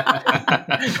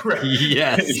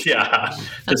 Yes. Yeah.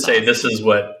 To say this is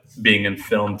what being in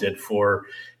film did for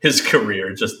his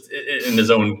career, just in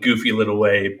his own goofy little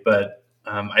way. But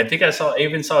I think I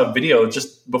even saw a video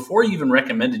just before you even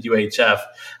recommended UHF.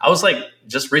 I was like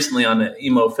just recently on an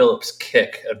Emo Phillips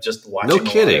kick of just watching a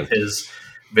lot of his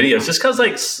videos, just because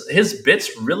like his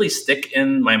bits really stick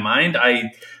in my mind.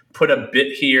 I put a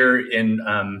bit here in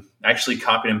actually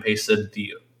copied and pasted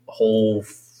the whole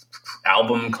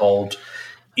album called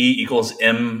E =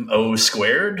 MO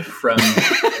squared from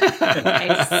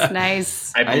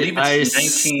nice. I believe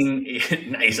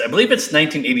it's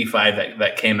 1985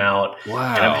 that came out.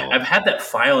 Wow. And I've had that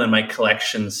file in my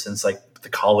collection since like the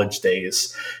college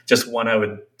days. Just one I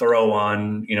would throw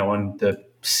on, on the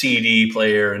CD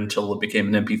player until it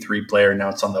became an MP3 player. Now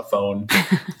it's on the phone.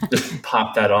 Just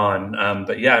pop that on.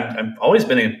 But yeah, I've always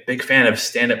been a big fan of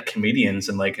stand-up comedians,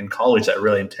 and like in college that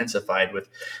really intensified with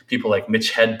people like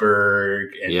Mitch Hedberg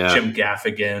and Jim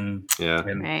Gaffigan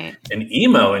and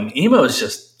Emo. And Emo is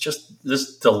just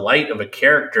this delight of a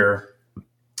character.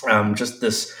 Just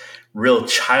this real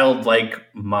childlike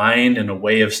mind and a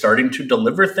way of starting to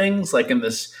deliver things like in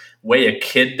this way a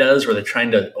kid does, where they're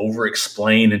trying to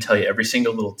over-explain and tell you every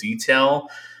single little detail,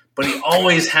 but he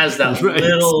always has that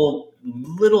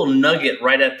little nugget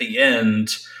right at the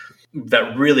end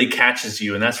that really catches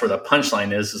you, and that's where the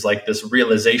punchline is like this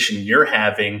realization you're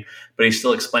having, but he's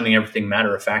still explaining everything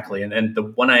matter-of-factly. And the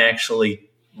one I actually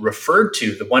referred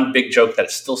to, the one big joke that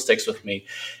still sticks with me,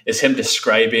 is him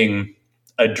describing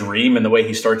a dream, and the way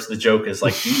he starts the joke is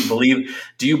like,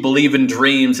 do you believe in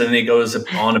dreams? And then he goes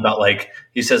on about like,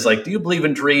 he says like, do you believe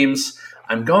in dreams?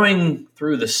 I'm going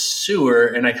through the sewer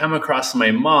and I come across my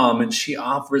mom and she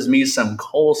offers me some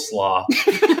coleslaw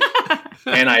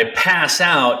and I pass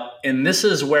out, and this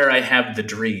is where I have the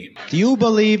dream. Do you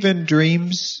believe in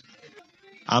dreams?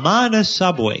 I'm on a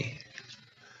subway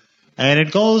and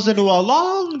it goes into a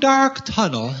long dark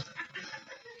tunnel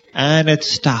and it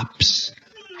stops.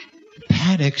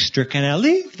 Panic-stricken, I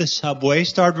leave the subway,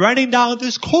 start running down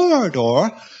this corridor,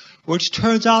 which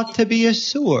turns out to be a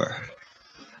sewer.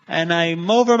 And I'm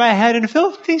over my head in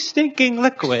filthy, stinking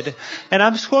liquid, and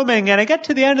I'm swimming, and I get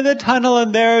to the end of the tunnel,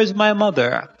 and there's my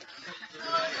mother.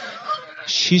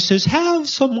 She says, have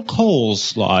some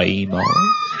coleslaw, Emo.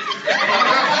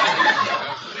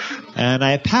 And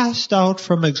I passed out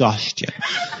from exhaustion.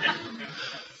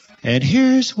 And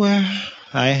here's where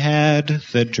I had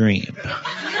the dream.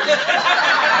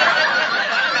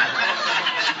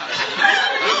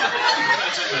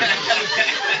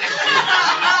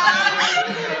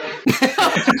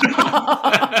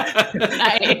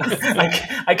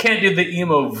 I can't do the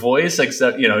Emo voice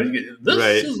except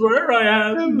this is where I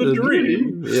have the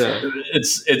dream. Yeah,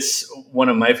 it's one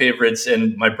of my favorites,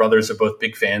 and my brothers are both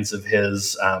big fans of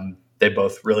his. They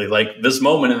both really like this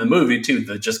moment in the movie too.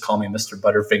 The "Just Call Me Mr.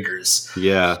 Butterfingers."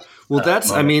 Yeah. Well,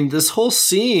 this whole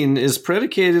scene is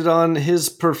predicated on his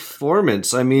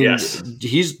performance. I mean,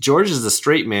 George is the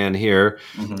straight man here,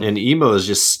 and Emo is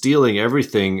just stealing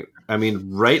everything. I mean,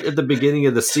 right at the beginning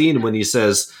of the scene when he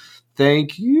says,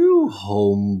 "Thank you,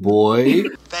 homeboy."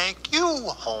 Thank you,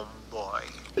 homeboy.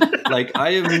 Like I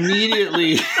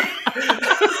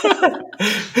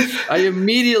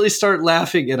immediately start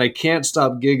laughing, and I can't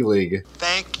stop giggling.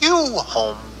 Thank you,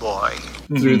 homeboy.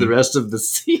 Through the rest of the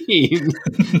scene.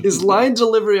 His line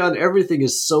delivery on everything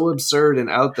is so absurd and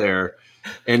out there,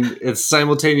 and it's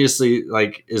simultaneously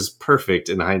like is perfect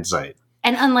in hindsight.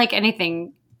 And unlike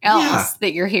anything else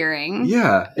that you're hearing.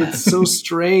 Yeah, it's so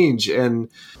strange. And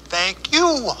thank you,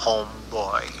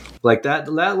 homeboy. Like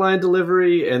that line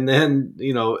delivery, and then,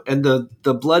 and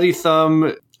the bloody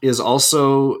thumb is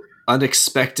also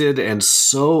unexpected and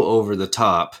so over the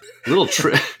top.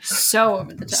 So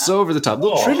over the top. So over the top.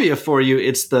 Little trivia for you.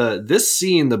 It's this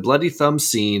scene, the bloody thumb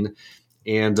scene,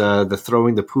 and the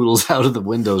throwing the poodles out of the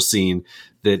window scene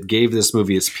that gave this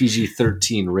movie its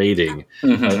PG-13 rating.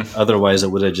 Otherwise,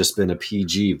 it would have just been a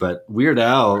PG. But Weird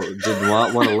Al did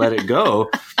not want to let it go.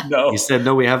 No. He said,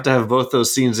 no, we have to have both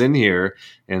those scenes in here.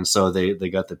 And so they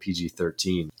got the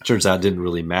PG-13. Turns out it didn't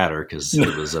really matter because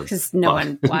it was because no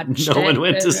one watched it. No one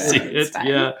went to see it.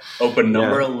 Yeah. Opened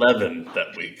number 11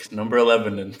 that week. Number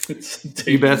 11. And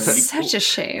it's such a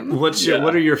shame. What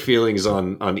are your feelings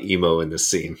on Emo in this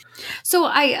scene? So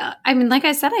I mean, like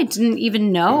I said, I didn't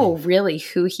even know really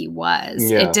who he was.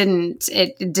 Yeah. It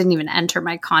didn't even enter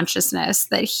my consciousness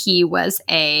that he was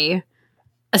a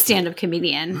stand-up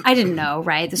comedian. I didn't know,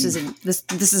 right? This is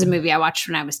a movie I watched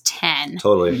when I was 10.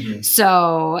 Totally.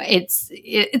 So it's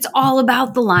all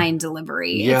about the line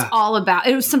delivery. Yeah. It's all about,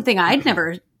 it was something I'd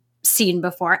never seen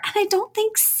before, and I don't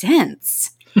think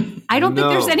since. I don't think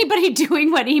there's anybody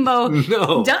doing what Emo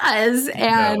does.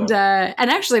 And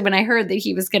actually, when I heard that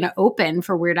he was going to open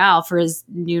for Weird Al for his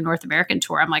new North American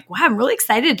tour, I'm like, wow, I'm really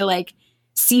excited to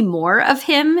see more of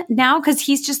him now, because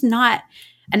he's just not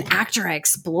an actor I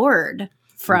explored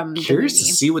from I'm the curious movie.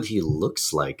 to see what he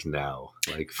looks like now,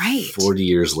 like Right. 40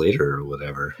 years later or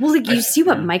whatever. Well, like you see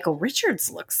what Michael Richards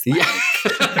looks like.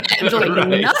 And, like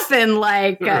Right. nothing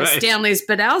like Right. Stanley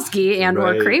Spadowski and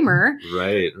Right. or Kramer.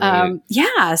 Right.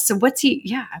 Yeah. So what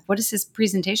is his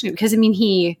presentation? Because I mean,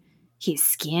 he's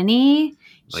skinny.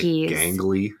 Like he's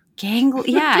gangly.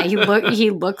 Yeah.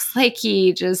 He looks like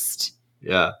he just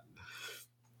Yeah.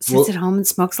 sits at home and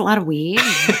smokes a lot of weed.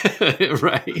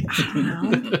 Right.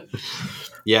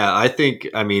 Yeah,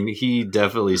 I mean, he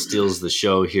definitely steals the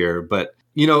show here. But,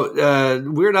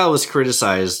 Weird Al was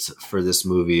criticized for this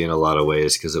movie in a lot of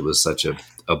ways because it was such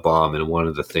a bomb. And one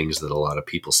of the things that a lot of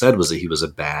people said was that he was a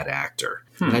bad actor.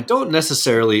 And I don't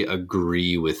necessarily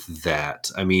agree with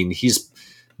that. I mean, he's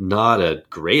not a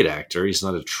great actor. He's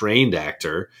not a trained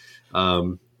actor.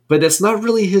 But it's not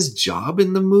really his job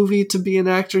in the movie to be an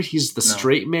actor. He's the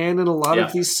straight man in a lot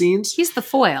of these scenes. He's the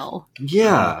foil.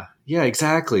 Yeah,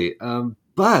 exactly.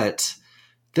 But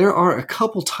there are a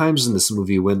couple times in this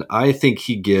movie when I think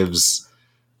he gives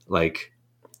like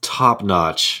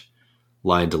top-notch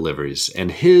line deliveries. And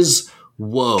his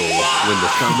whoa when the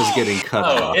thumb is getting cut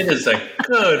off. It is a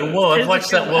good whoa. I've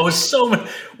watched that whoa so much.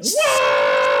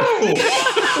 Whoa!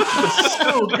 It's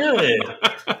so good.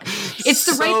 It's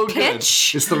the right good.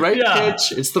 pitch. It's the right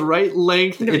pitch. It's the right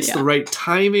length. It's the right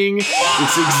timing.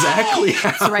 It's exactly how...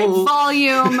 It's the right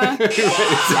volume. It's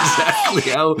exactly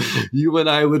how you and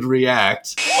I would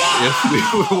react if we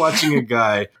were watching a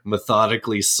guy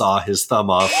methodically saw his thumb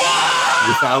off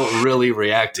without really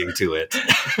reacting to it.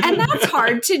 And that's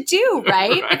hard to do,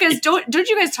 right? Because don't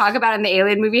you guys talk about in the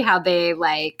Alien movie how they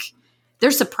they're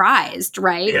surprised,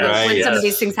 right? When some of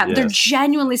these things happen. They're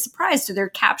genuinely surprised, so they're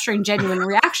capturing genuine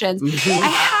reactions. I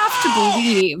have to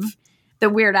believe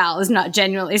that Weird Al is not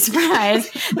genuinely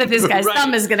surprised that this guy's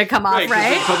thumb is going to come off,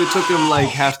 right? It probably took him like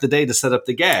half the day to set up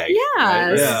the gag. Yeah.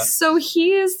 Right? Yeah. So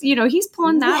he's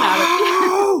pulling that out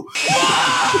of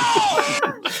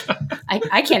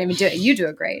I can't even do it. You do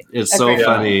it great. It's so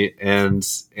funny. And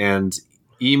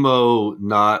Emo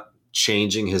not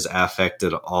changing his affect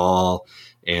at all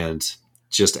and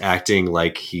just acting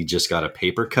like he just got a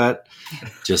paper cut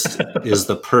just is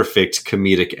the perfect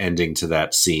comedic ending to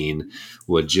that scene.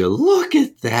 Would you look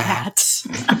at that?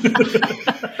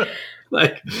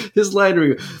 Like his line where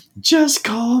he goes, just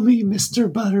call me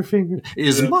Mr. Butterfinger.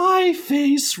 Is my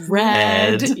face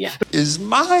red? Yeah. Is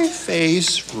my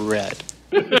face red?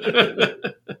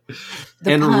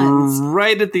 And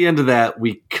right at the end of that,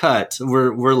 we cut.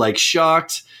 We're like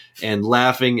shocked and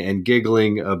laughing and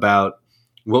giggling about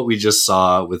what we just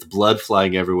saw with blood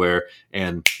flying everywhere.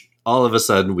 And all of a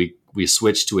sudden we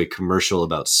switch to a commercial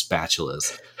about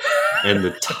spatulas. And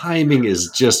the timing is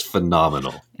just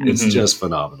phenomenal. It's just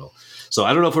phenomenal. So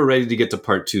I don't know if we're ready to get to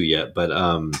part 2 yet, but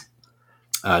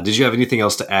did you have anything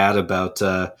else to add about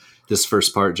this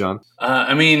first part, John?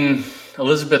 I mean,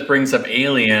 Elizabeth brings up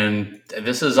Alien.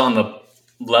 This is on the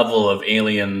level of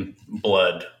Alien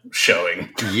blood showing.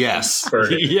 Yes.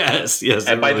 yes.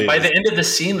 And by the end of the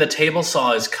scene, the table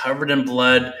saw is covered in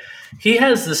blood. He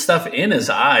has this stuff in his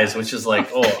eyes, which is like,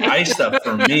 eye stuff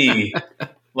for me.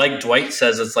 Like Dwight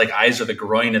says, it's like eyes are the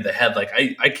groin of the head. Like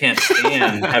I can't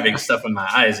stand having stuff in my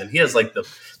eyes. And he has like the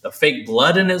fake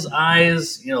blood in his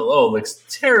eyes. It looks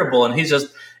terrible. And he's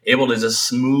just able to just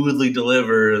smoothly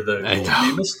deliver the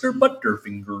Mr.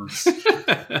 Butterfingers.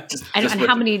 And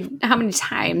how many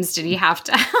times did he have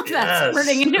to have that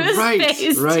spurting into his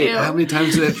face? Right. Too? How many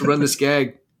times did they have to run this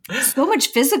gag? So much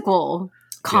physical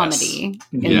comedy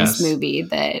in this movie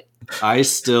that I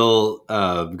still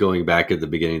going back at the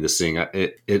beginning of the scene.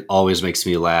 It always makes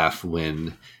me laugh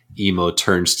when Emo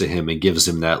turns to him and gives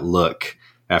him that look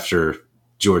after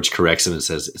George corrects him and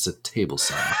says it's a table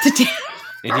saw.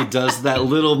 And he does that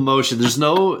little motion. There's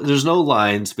no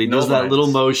lines, but he does that little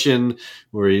motion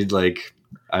where he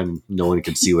no one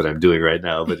can see what I'm doing right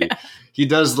now, but he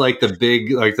does like the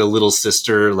big, like the little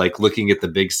sister, like looking at the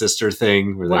big sister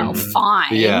thing. Where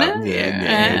fine. Yeah.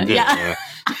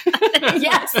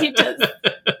 Yes, he does.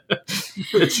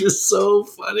 It's just so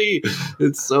funny.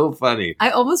 It's so funny.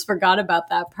 I almost forgot about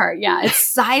that part. Yeah, it's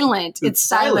silent. It's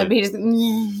silent. But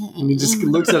he just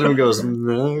looks at him and goes,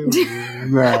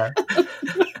 nah.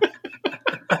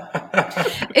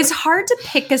 It's hard to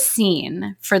pick a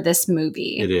scene for this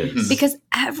movie. It is. Because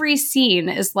every scene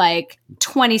is like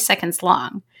 20 seconds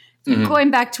long. Mm-hmm.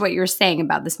 Going back to what you were saying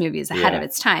about this movie is ahead of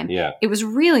its time. Yeah. It was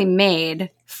really made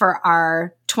for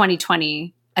our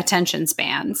 2020 attention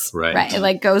spans. Right. It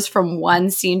like goes from one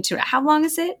scene to how long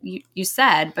is it? You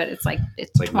said, but it's like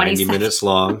 90 seconds. minutes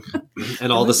long,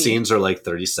 and all the scenes are like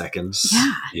 30 seconds.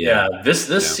 Yeah.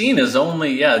 This scene is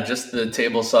only just the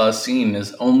table saw scene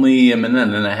is only a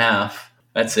minute and a half.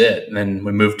 That's it. And then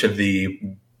we move to the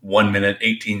 1 minute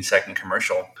 18-second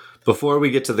commercial. Before we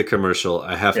get to the commercial,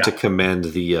 I have to commend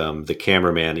the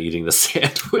cameraman eating the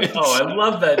sandwich. Oh, I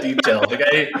love that detail. The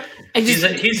guy, he's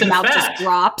in mouth fact. just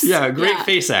drops. Yeah, great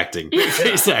face acting. Great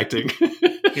face acting.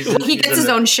 He gets his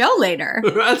own show later.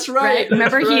 That's right.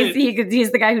 Remember, that's right.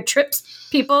 he's the guy who trips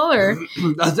people, or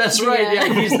that's right.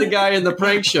 Yeah, he's the guy in the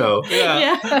prank show.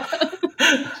 Yeah.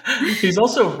 He's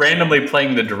also randomly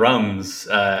playing the drums.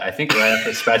 I think right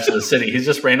after Spatula City, he's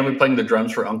just randomly playing the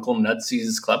drums for Uncle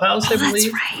Nutsy's clubhouse. I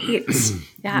believe. That's right.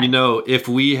 Yeah. You know, if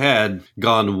we had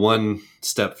gone one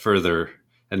step further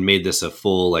and made this a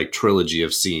full like trilogy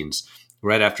of scenes,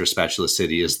 right after Spatula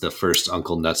City is the first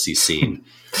Uncle Nutsy scene,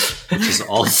 which is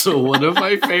also one of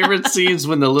my favorite scenes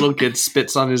when the little kid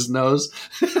spits on his nose.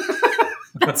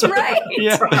 That's right.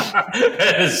 Yeah.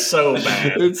 That is so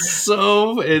bad. It's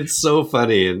so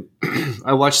funny. And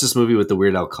I watched this movie with the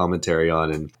Weird Al commentary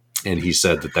on, and he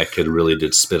said that kid really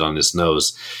did spit on his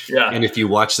nose. Yeah. And if you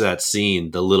watch that scene,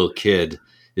 the little kid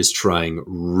is trying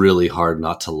really hard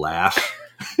not to laugh.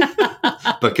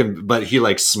 but he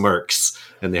like smirks,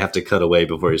 and they have to cut away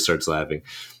before he starts laughing.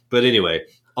 But anyway,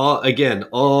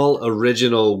 all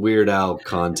original Weird Al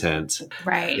content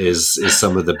is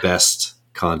some of the best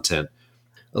content.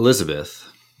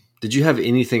 Elizabeth, did you have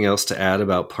anything else to add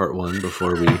about part 1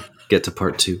 before we get to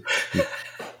part 2?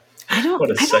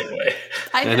 What a segue.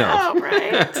 I know,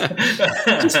 right?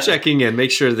 Just checking in,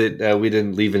 make sure that we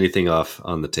didn't leave anything off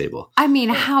on the table. I mean,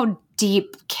 how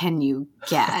deep can you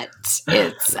get?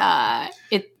 It's a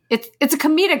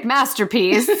comedic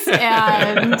masterpiece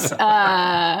and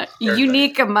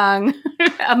unique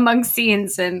among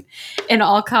scenes in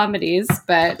all comedies,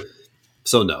 but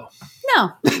so no.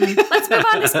 Let's move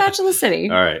on to Spatula City.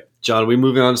 All right, John, we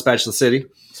moving on to Spatula City?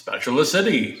 Spatula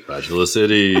City. Spatula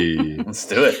City. Let's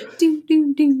do it.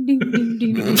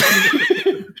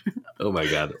 Oh my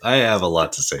God. I have a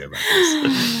lot to say about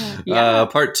this.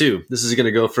 Part 2. This is going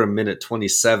to go from minute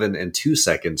 27 and 2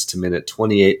 seconds to minute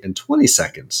 28 and 20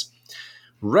 seconds.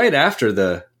 Right after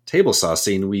the table saw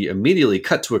scene, we immediately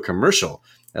cut to a commercial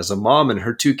as a mom and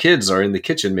her 2 kids are in the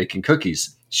kitchen making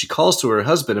cookies. She calls to her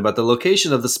husband about the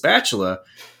location of the spatula.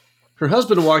 Her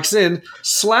husband walks in,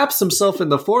 slaps himself in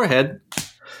the forehead,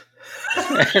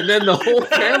 and then the whole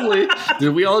family...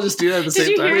 Did we all just do that at the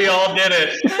same time? We all did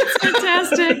it. That's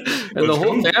fantastic. And the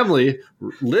whole family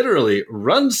literally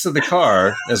runs to the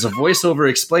car as a voiceover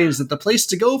explains that the place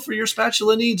to go for your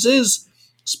spatula needs is...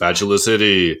 Spatula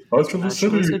City. Spatula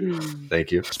City.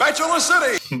 Thank you. Spatula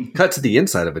City. Cut to the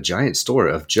inside of a giant store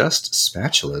of just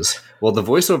spatulas, while the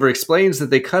voiceover explains that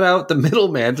they cut out the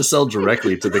middleman to sell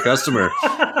directly to the customer.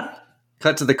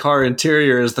 Cut to the car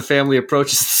interior as the family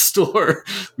approaches the store.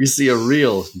 We see a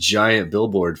real giant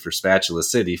billboard for Spatula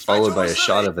City, followed by a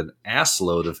shot of an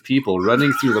assload of people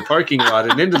running through the parking lot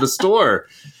and into the store.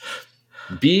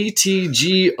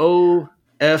 BTGOFOP,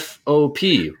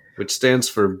 which stands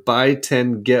for buy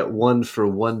 10, get 1 for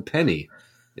 1 penny,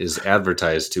 is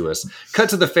advertised to us. Cut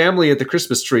to the family at the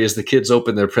Christmas tree as the kids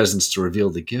open their presents to reveal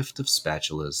the gift of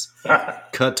spatulas.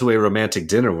 Cut to a romantic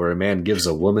dinner where a man gives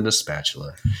a woman a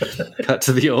spatula. Cut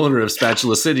to the owner of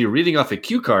Spatula City reading off a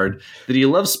cue card that he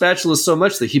loves spatulas so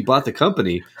much that he bought the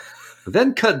company.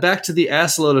 Then cut back to the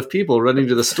assload of people running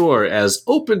to the store as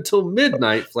open till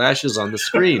midnight flashes on the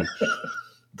screen.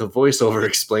 The voiceover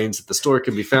explains that the store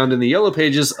can be found in the yellow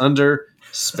pages under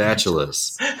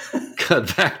spatulas.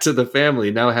 Cut back to the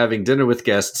family now having dinner with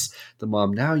guests. The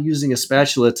mom now using a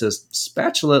spatula to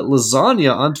spatula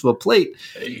lasagna onto a plate.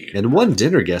 And one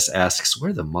dinner guest asks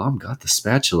where the mom got the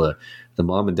spatula. The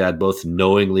mom and dad both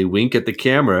knowingly wink at the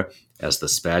camera as the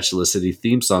Spatula City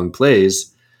theme song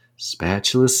plays.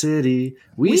 Spatula City,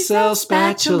 we sell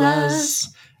spatulas.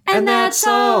 And that's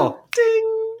all. Ding!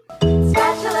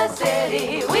 Spatula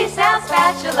City, we sell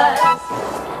spatulas,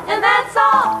 and that's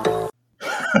all.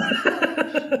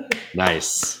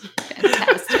 Nice.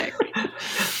 Fantastic.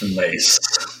 Nice.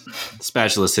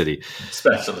 Spatula City.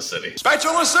 Spatula City.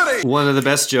 Spatula City. One of the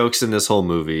best jokes in this whole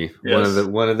movie. Yes.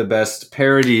 One of the best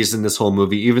parodies in this whole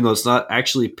movie, even though it's not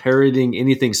actually parodying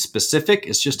anything specific.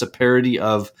 It's just a parody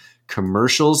of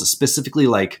commercials, specifically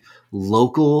like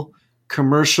local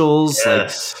commercials.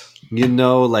 Yes.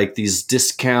 Like these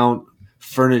discount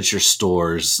furniture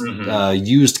stores,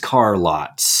 used car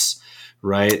lots,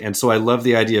 right? And so I love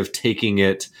the idea of taking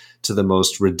it to the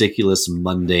most ridiculous,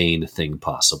 mundane thing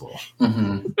possible.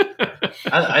 Mm-hmm.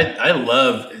 I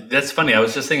love, that's funny. I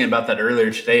was just thinking about that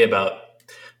earlier today about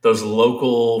those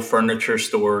local furniture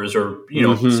stores or,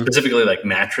 specifically like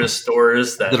mattress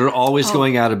stores that are always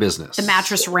going out of business. The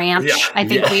Mattress Ranch, I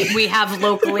think we have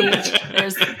locally. It's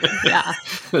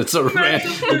a ranch.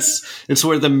 It's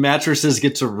where the mattresses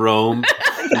get to roam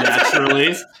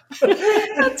naturally.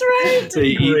 That's right.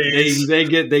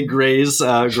 They graze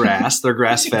grass. They're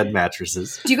grass-fed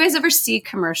mattresses. Do you guys ever see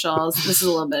commercials? This is a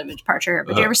little bit of a departure here,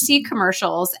 but do you ever see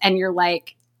commercials and you're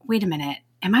like, wait a minute,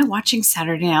 am I watching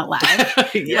Saturday Night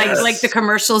Live? Yes. Like the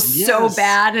commercial's so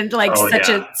bad and such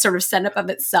a sort of send up of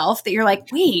itself that you're like,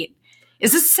 wait,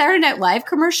 is this a Saturday Night Live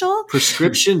commercial?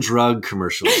 Prescription drug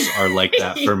commercials are like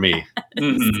that for me.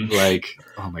 Like,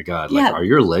 oh my God, are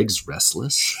your legs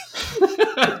restless?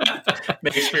 May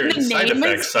experience side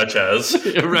effects such as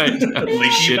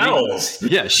leaky bowels.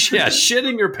 Yeah,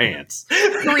 shitting your pants.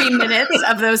 3 minutes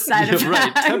of those side effects.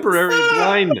 Right, temporary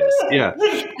blindness. Yeah.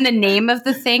 And the name of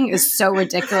the thing is so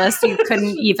ridiculous. You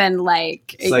couldn't even you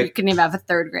couldn't even have a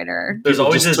third grader. There's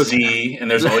always a Z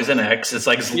and there's always an X. It's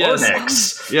like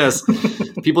Zlornex. Yes.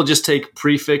 People just take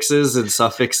prefixes and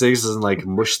suffixes and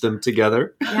mush them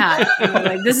together. Yeah.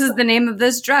 Like, this is the name of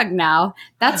this drug now.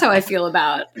 That's how I feel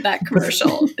about that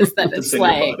commercial, is that it's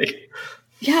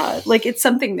it's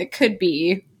something that could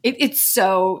be, it's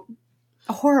so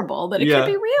horrible that it could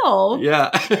be real. Yeah.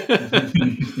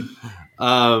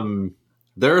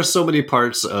 There are so many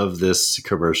parts of this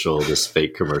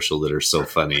fake commercial that are so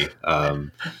funny.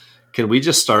 Can we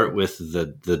just start with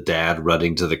the dad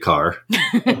running to the car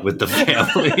with the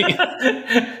family?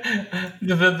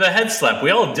 The head slap. We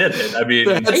all did it. I mean,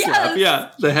 the head slap.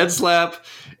 Yeah, the head slap.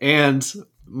 And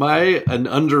an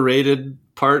underrated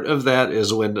part of that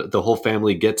is when the whole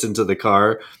family gets into the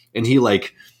car and he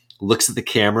looks at the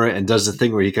camera and does the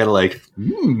thing where he kind of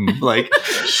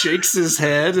shakes his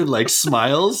head and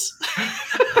smiles.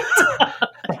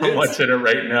 I'm watching it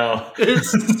right now.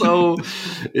 It's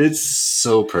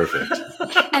so perfect.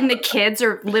 And the kids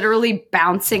are literally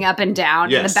bouncing up and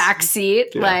down in the back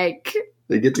seat,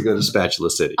 they get to go to Spatula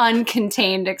City.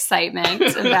 Uncontained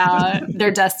excitement about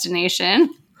their destination.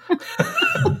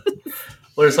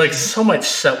 Well, there's so much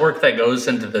set work that goes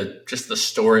into the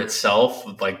store itself,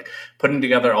 putting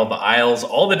together all the aisles,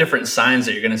 all the different signs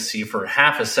that you're going to see for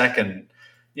half a second.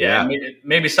 Yeah.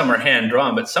 Maybe some are hand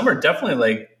drawn, but some are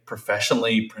definitely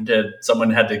professionally printed. Someone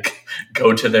had to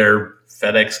go to their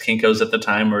FedEx Kinkos at the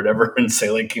time or whatever and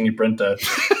say, can you print a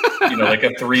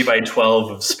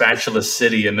 3x12 of Spatula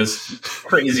City in this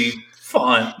crazy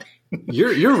font?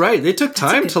 You're right. They took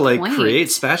time to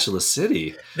create Spatula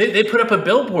City. They put up a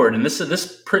billboard, and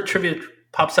this trivia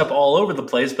pops up all over the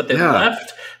place. But they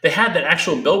had that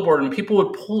actual billboard, and people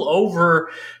would pull over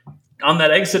on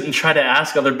that exit and try to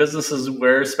ask other businesses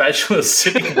where Spatula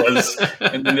City was,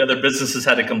 and then the other businesses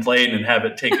had to complain and have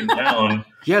it taken down.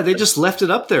 Yeah, they just left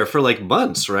it up there for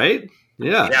months, right?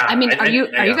 Yeah. I mean, are you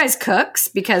guys cooks?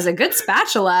 Because a good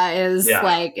spatula is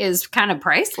is kind of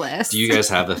priceless. Do you guys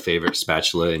have a favorite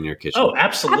spatula in your kitchen? Oh,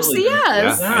 absolutely.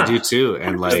 Yes. Yeah, I do too.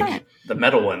 And 100%. The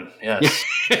metal one. Yes.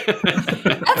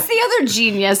 That's the other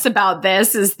genius about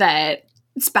this is that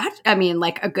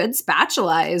a good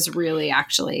spatula is really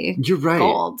actually You're right.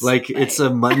 gold. It's a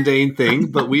mundane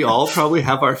thing, but we all probably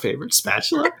have our favorite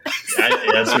spatula.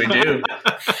 Yes, we do.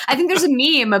 I think there's a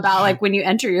meme about when you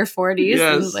enter your 40s,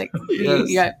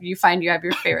 and you find you have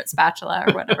your favorite spatula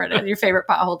or whatever it is, your favorite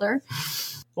pot holder.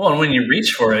 Well, and when you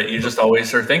reach for it, you just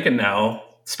always are thinking now,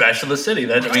 Spatula City.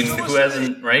 Who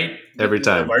hasn't, right? Every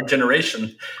time. Of our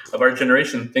generation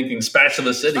thinking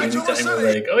Spatula City. Anytime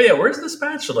we're like, oh yeah, where's the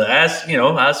spatula? Ask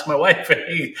my wife,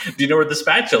 hey, do you know where the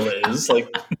spatula is?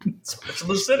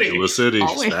 Spatula City.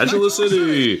 Spatula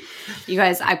City. You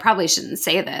guys, I probably shouldn't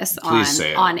say this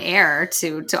on air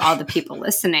to all the people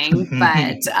listening,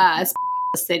 but Spatula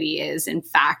City is in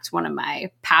fact one of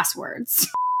my passwords.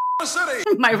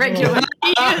 My regular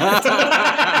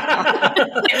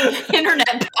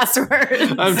internet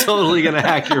password. I'm totally going to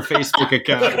hack your Facebook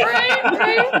account.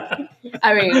 Right.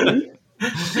 I mean,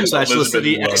 Spatula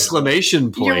City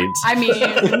exclamation point.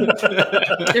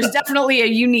 There's definitely a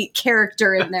unique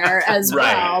character in there as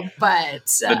well. But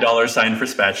the $sign for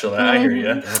spatula. I hear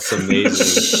you. That's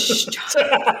amazing.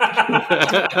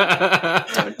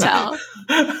 Don't tell.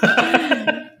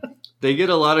 They get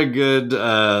a lot of good,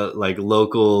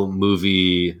 local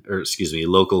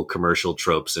local commercial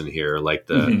tropes in here,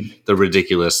 the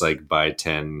ridiculous, buy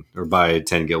 10 or buy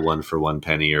 10 get one for 1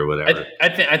 penny or whatever. I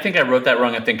think I wrote that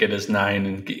wrong. I think it is 9,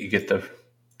 and you get the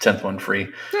 10th one free.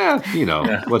 Yeah,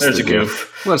 what's the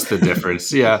goof? What's the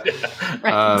difference? Yeah.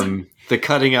 Right. The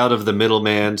cutting out of the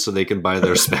middleman so they can buy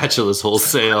their spatulas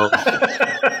wholesale.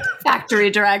 Fact Factory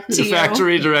direct to you.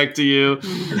 Factory direct to you.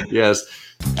 Yes.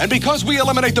 And because we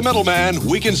eliminate the middleman,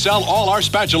 we can sell all our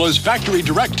spatulas factory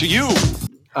direct to you.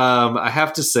 I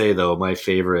have to say, though,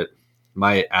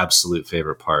 my absolute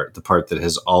favorite part, the part that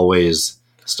has always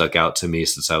stuck out to me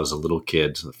since I was a little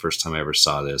kid, the first time I ever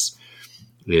saw this,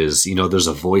 is, there's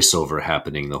a voiceover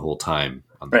happening the whole time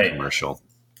on the commercial.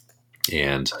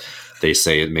 And they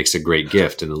say it makes a great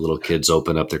gift, and the little kids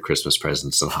open up their Christmas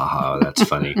presents, and haha, that's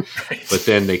funny. But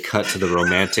then they cut to the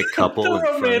romantic couple. The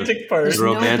romantic part. The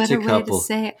romantic no better couple. way to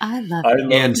say I love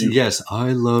you. And yes,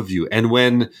 I love you. And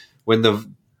when the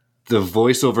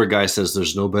voiceover guy says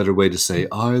there's no better way to say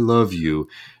I love you,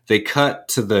 they cut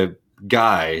to the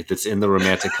guy that's in the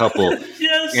romantic couple.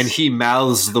 Yes. And he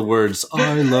mouths the words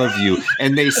I love you,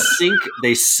 and they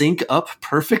sync up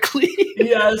perfectly.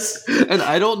 Yes. And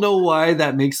I don't know why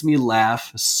that makes me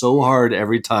laugh so hard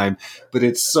every time, but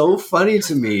it's so funny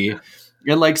to me.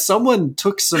 And like someone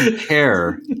took some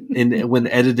care when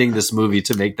editing this movie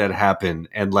to make that happen.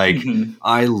 And like,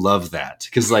 I love that,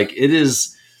 because like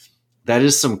that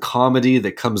is some comedy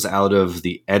that comes out of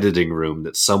the editing room,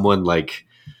 that someone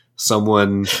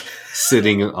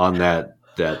sitting on that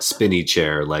spinny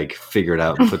chair like figured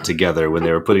out and put together when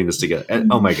they were putting this together.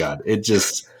 And oh my God, it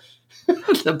just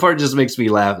that part just makes me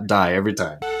die every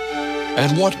time.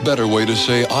 And what better way to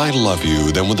say I love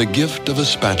you than with the gift of a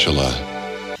spatula?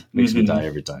 Makes me die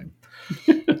every time.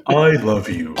 I love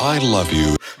you. I love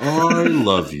you. I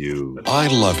love you. I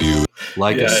love you.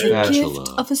 Like a spatula.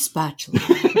 Gift of a spatula.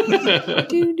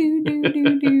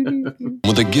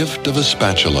 With the gift of a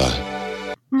spatula.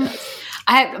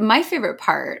 My favorite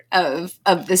part of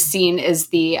the scene is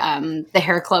the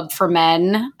hair club for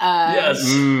men.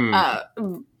 Yes.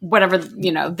 Whatever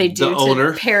they do The to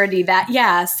owner. parody that.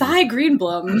 Yeah, Cy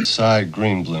Greenblum. Cy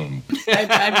Greenblum.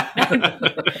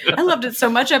 I loved it so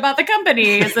much. I bought the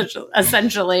company.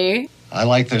 Essentially, I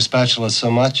like their spatulas so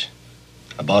much,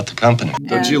 I bought the company.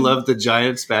 Don't you love the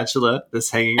giant spatula that's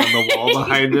hanging on the wall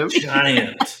behind him?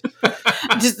 Giant.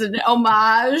 just an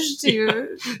homage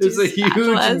to. There's a huge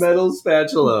metal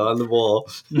spatula on the wall.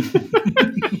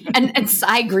 and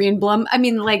Cy Greenblum. I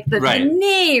mean, like the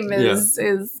name is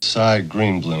Cy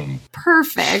Greenblum.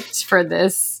 Perfect for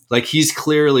this. Like he's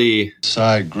clearly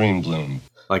Cy Greenblum.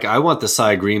 Like I want the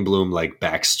Cy Greenblum like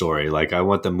backstory. Like I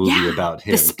want the movie about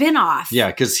him. The spinoff. Yeah,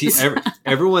 because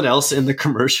everyone else in the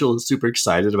commercial is super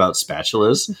excited about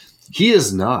spatulas. He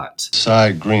is not.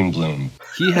 Cy Greenblum.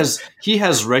 He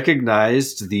has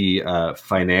recognized the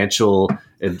financial.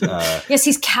 Yes,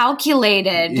 he's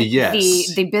calculated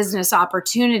the business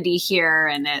opportunity here,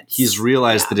 and he's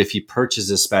realized that if he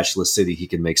purchases Spatula City, he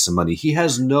can make some money. He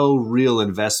has no real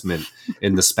investment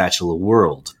in the spatula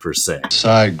world per se.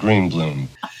 Cy Greenblum.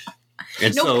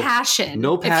 And no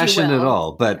passion at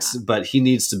all. But he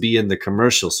needs to be in the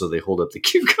commercial, so they hold up the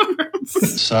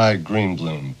cucumbers. Cy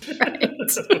Greenblum.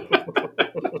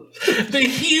 The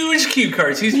huge cue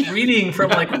cards. He's reading from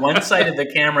like one side of the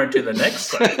camera to the next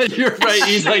side. You're right.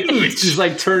 He's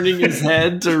like turning his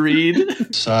head to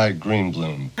read. Cy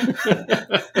Greenblum.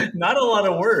 Not a lot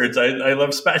of words. I love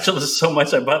spatulas so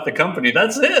much I bought the company.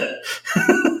 That's it.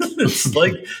 It's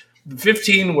like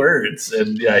 15 words,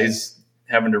 and he's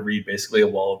having to read basically a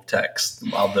wall of text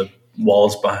while the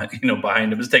walls behind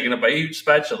him is taken up by a huge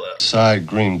spatula. Cy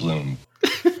Greenblum.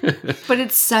 But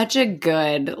it's such a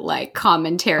good like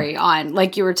commentary on,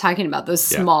 like you were talking about, those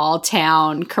small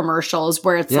town commercials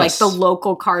where it's like the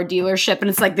local car dealership, and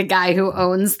it's like the guy who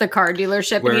owns the car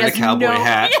dealership wearing and he has a cowboy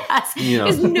hat.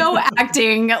 Yes, there's no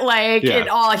acting like at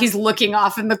all. He's looking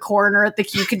off in the corner at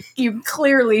you can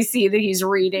clearly see that he's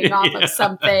reading off of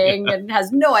something and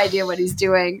has no idea what he's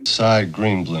doing. Cy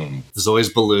Greenblum. There's always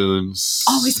balloons.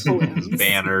 Always balloons.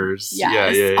 Banners.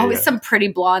 Yes. Yeah. Always some pretty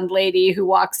blonde lady who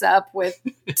walks up with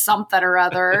something or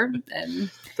other. And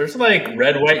there's like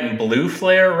red, white, and blue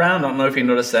flair around. I don't know if you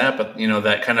noticed that, but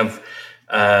that kind of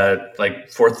like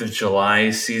 4th of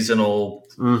July seasonal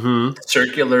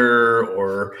circular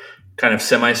or kind of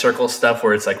semicircle stuff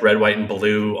where it's like red, white, and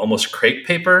blue, almost crepe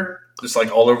paper, just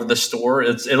like all over the store.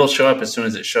 It'll show up as soon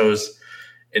as it shows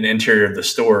an interior of the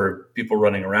store, people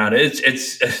running around. It's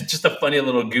just a funny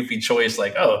little goofy choice.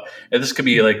 Like, oh, this could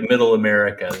be like middle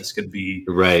America. This could be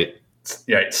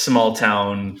small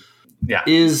town. Yeah.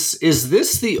 Is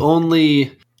this the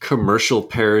only commercial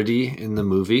parody in the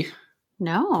movie?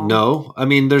 No. I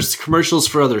mean, there's commercials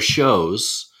for other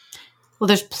shows. Well,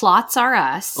 there's Plots R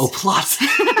Us. Oh, Plots.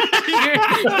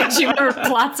 Did you remember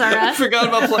Plots R Us? I forgot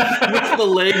about Plots. With the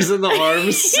legs and the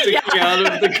arms sticking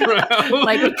out of the ground.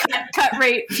 Like cut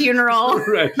rate funeral.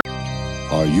 Right.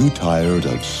 Are you tired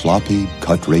of sloppy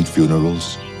cut rate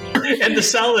funerals? And the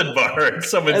salad bar.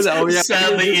 Someone's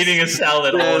sadly eating a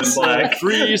salad all in black.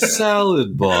 Free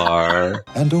salad bar.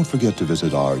 And don't forget to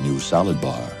visit our new salad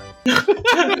bar.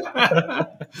 That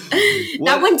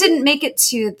one didn't make it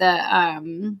to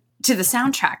the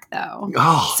soundtrack though.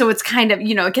 Oh. So it's kind of,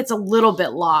 it gets a little bit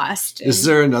lost. Is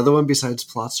there another one besides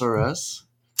Plots R Us?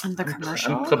 And the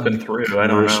commercial. I'm flipping through. I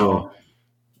don't know.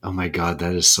 Oh my God,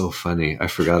 that is so funny. I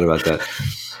forgot about that.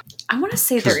 I want to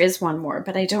say there is one more,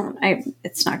 but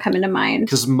it's not coming to mind.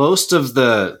 Because most of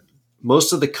the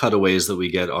cutaways that we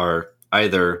get are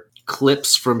either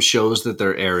clips from shows that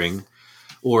they're airing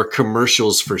or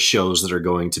commercials for shows that are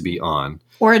going to be on.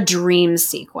 Or a dream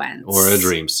sequence.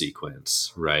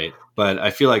 Right? But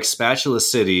I feel like Spatula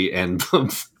City and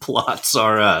Plots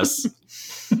R Us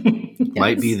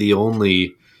might be the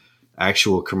only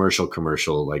actual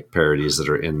commercial like parodies that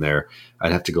are in there.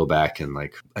 I'd have to go back and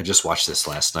I just watched this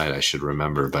last night. I should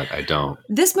remember, but I don't.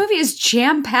 This movie is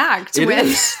jam-packed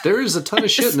with There is a ton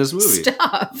of shit in this movie.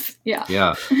 Stuff.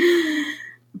 Yeah.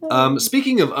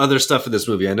 Speaking of other stuff in this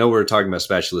movie, I know we're talking about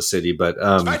Spatula City, but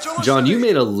John, you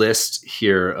made a list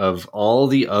here of all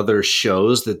the other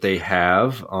shows that they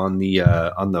have on the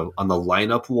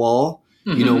lineup wall.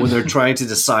 When they're trying to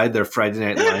decide their Friday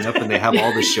night lineup and they have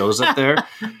all the shows up there.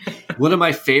 One of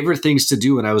my favorite things to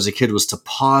do when I was a kid was to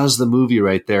pause the movie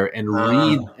right there and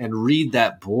read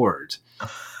that board.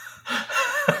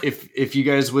 If you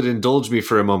guys would indulge me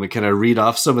for a moment, can I read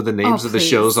off some of the names of the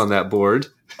shows on that board?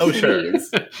 Oh, sure.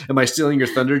 Am I stealing your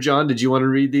thunder, John? Did you want to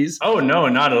read these? Oh, no,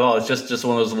 not at all. It's just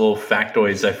one of those little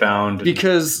factoids I found.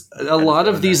 Because a lot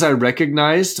of these I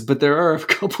recognized, but there are a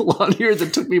couple on here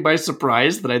that took me by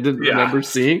surprise that I didn't remember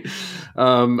seeing.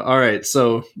 All right,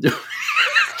 so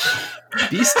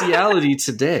Bestiality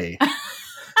Today.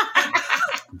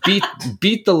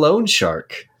 Beat the Loan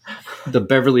Shark. The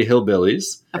Beverly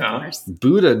Hillbillies. Of course.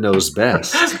 Buddha Knows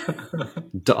Best.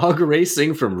 Dog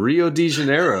Racing from Rio de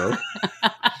Janeiro.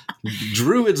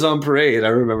 Druids on Parade. I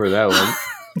remember that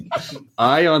one.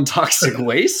 Eye on Toxic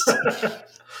Waste.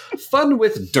 Fun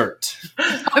with Dirt.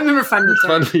 I remember Fun with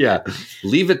Dirt. Yeah.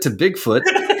 Leave It to Bigfoot.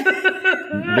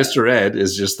 Mr. Ed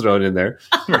is just thrown in there.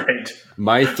 Right.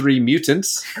 My Three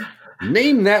Mutants.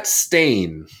 Name That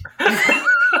Stain.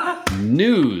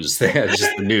 News. They had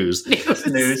just the news.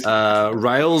 News.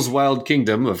 Ryle's Wild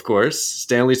Kingdom, of course.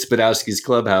 Stanley Spadowski's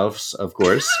Clubhouse, of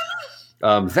course.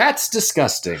 That's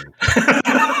Disgusting.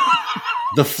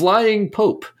 The Flying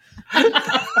Pope.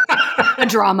 A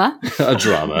drama. A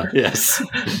drama, yes.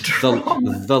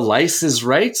 The Lice is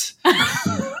Right.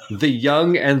 The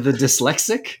Young and the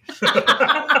Dyslexic.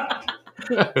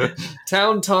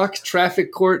 Town Talk,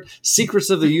 Traffic Court, Secrets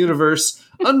of the Universe,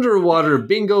 Underwater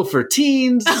Bingo for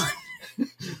Teens,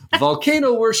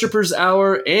 Volcano Worshippers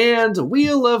Hour, and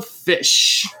Wheel of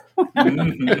Fish.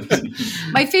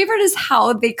 My favorite is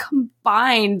how they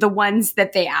combine the ones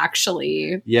that they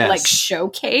actually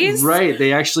showcase. Right,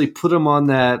 they actually put them on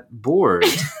that board.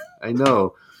 I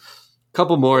know. A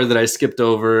couple more that I skipped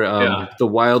over. The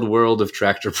Wild World of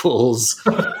Tractor Pulls,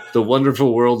 The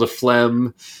Wonderful World of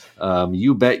Phlegm,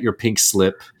 You Bet Your Pink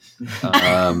Slip.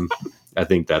 I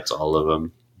think that's all of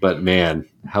them. But man,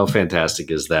 how fantastic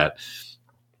is that?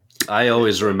 I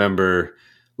always remember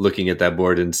looking at that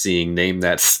board and seeing Name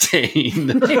That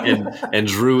Stain and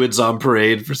Druids on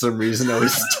Parade for some reason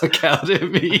always stuck out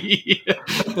at me.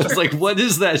 I was like, what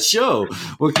is that show?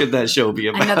 What could that show be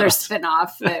about? Another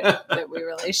spinoff that we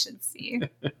really should see.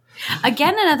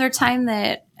 Again, another time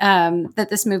that that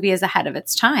this movie is ahead of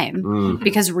its time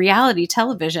because reality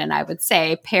television, I would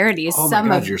say, parodies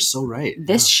some of you're so right.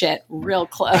 This shit real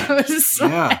close.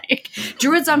 Yeah.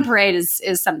 Druids on Parade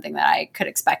is something that I could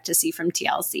expect to see from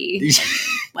TLC.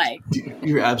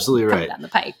 You're absolutely right. Down the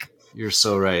pike. You're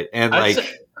so right. And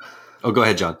oh, go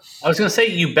ahead, John. I was going to say,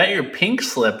 You Bet Your Pink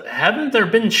Slip. Haven't there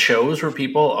been shows where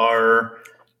people are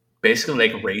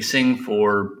basically racing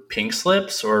for pink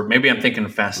slips? Or maybe I'm thinking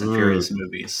of Fast and Furious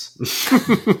movies.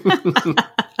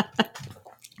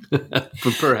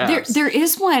 Perhaps. There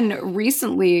is one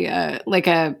recently, like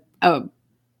a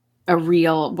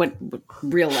real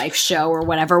real life show or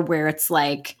whatever, where it's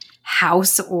like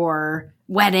House or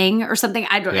Wedding or something.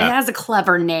 It has a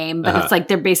clever name, but it's like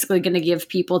they're basically going to give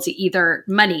people to either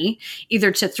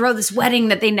to throw this wedding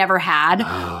that they never had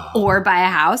or buy a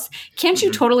house. Can't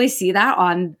you totally see that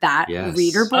on that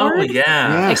reader board? Oh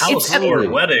yeah, House or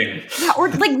Wedding. Yeah, or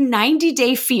like 90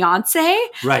 Day Fiance.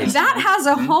 Right. That has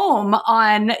a home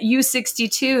on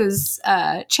U62's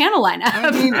channel lineup.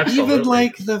 I mean, even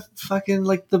like the fucking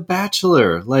The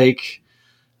Bachelor,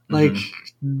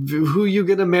 who you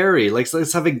gonna marry?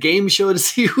 Let's have a game show to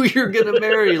see who you're gonna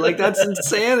marry. That's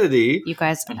insanity. You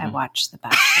guys, I watched The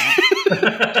Bachelor.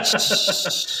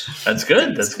 That's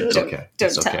good. That's good. It's okay. Don't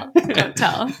It's tell. okay. Don't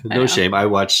tell. I No know. shame. I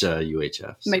watch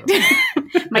UHF. So.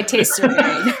 My tastes are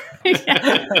varied.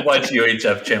 I watch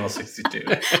UHF Channel 62.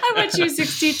 I watch you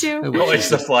 62. I watch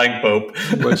The Flying Pope.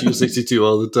 I watch U62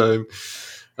 all the time.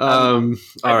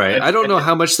 All right. I don't know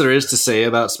how much there is to say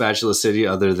about Spatula City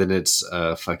other than it's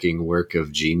a fucking work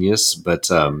of genius. But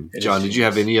John, did you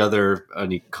have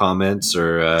any comments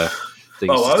or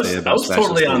things to say about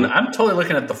Spatula City? I'm totally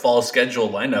looking at the fall schedule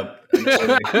lineup.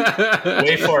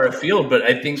 Way far afield, but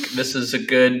I think this is a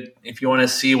good, if you want to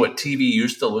see what TV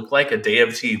used to look like, a day of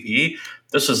TV,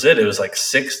 this was it. It was like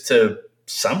 6 to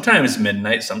sometimes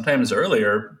midnight, sometimes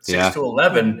earlier, 6 to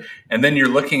 11. And then you're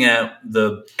looking at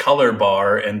the color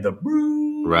bar and the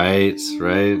right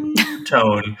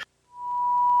tone.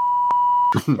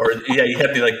 Or you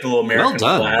had the little American well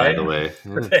done, flag. by the way.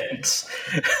 Thanks.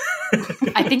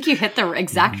 I think you hit the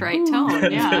exact right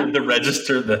tone. Yeah. The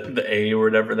register, the A or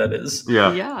whatever that is.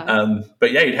 Yeah.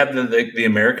 But yeah, you'd have the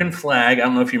American flag. I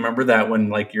don't know if you remember that when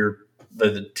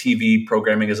the TV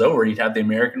programming is over, you'd have the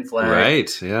American flag.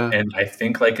 Right. Yeah. And I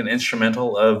think like an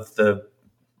instrumental of the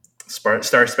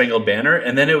Star Spangled Banner,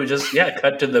 and then it would just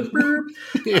cut to the for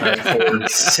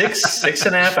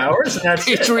 6.5 hours, and that's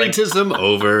patriotism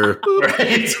over.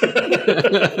 Right.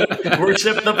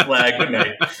 Worship the flag. Good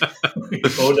night. We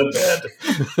go to bed,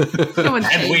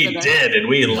 and we did, and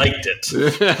we liked it.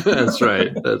 That's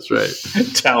right.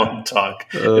 Talent talk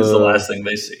is the last thing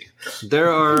they see. There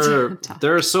are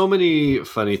so many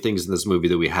funny things in this movie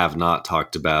that we have not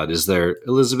talked about. Is there,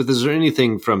 Elizabeth? Is there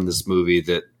anything from this movie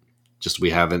that just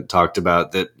we haven't talked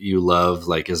about that you love?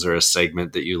 Like, is there a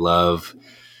segment that you love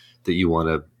that you want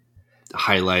to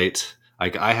highlight?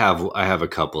 Like, I have a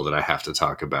couple that I have to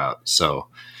talk about. So,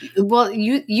 well,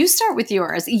 you start with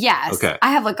yours. Yes. Okay.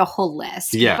 I have like a whole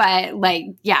list. Yeah. But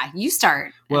you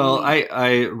start. Well,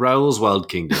 I Raoul's Wild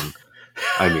Kingdom,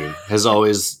 I mean, has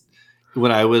always,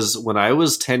 when I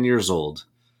was 10 years old,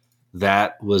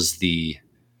 that was the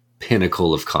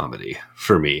pinnacle of comedy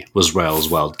for me, was Raoul's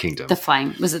Wild Kingdom.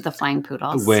 Was it the flying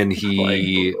poodles? When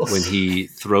he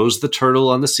throws the turtle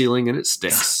on the ceiling and it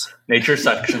sticks. Nature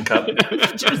suction cup.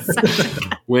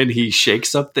 When he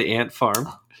shakes up the ant farm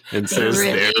and says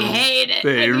they really hate it.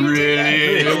 They really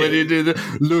hate it when you do that.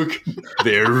 Look,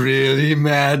 they're really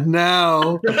mad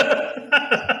now.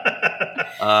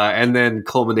 And then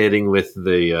culminating with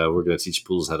the we're going to teach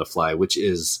poodles how to fly, which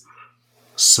is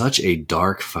such a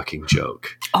dark fucking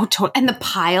joke. Oh, totally. And the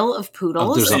pile of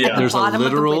poodles at the bottom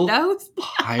of the window.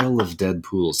 Pile of dead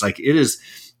poodles. Like it is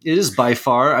by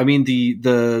far. I mean,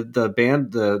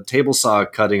 the table saw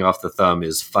cutting off the thumb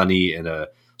is funny in a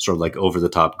sort of like over the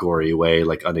top gory way,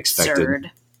 like unexpected.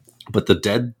 Absurd. But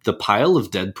the pile of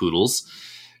dead poodles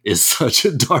is such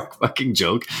a dark fucking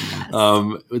joke. Yes.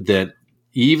 That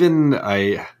even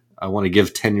I want to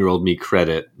give 10-year-old me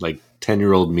credit. Like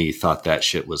 10-year-old me thought that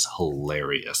shit was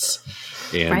hilarious.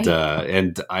 And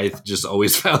and I just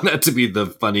always found that to be the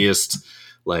funniest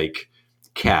like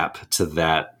cap to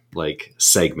that like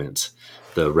segment,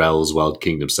 the Raoul's Wild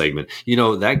Kingdom segment. You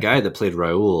know, that guy that played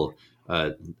Raoul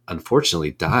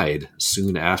unfortunately died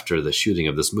soon after the shooting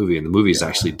of this movie, and the movie is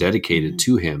actually dedicated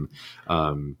to him.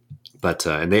 But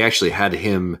they actually had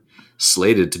him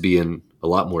slated to be in a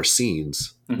lot more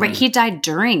scenes. Right, he died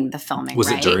during the filming. Was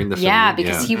it during the filming? Yeah,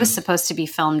 because he was supposed to be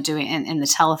filmed doing in the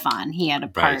telethon. He had a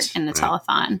part in the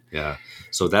telethon. Yeah,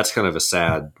 so that's kind of a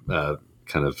sad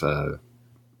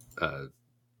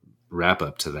wrap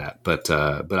up to that. But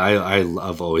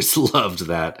I've always loved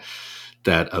that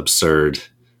absurd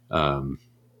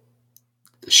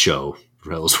show,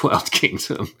 Raoul's Wild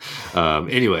Kingdom.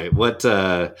 Anyway, what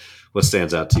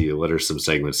stands out to you? What are some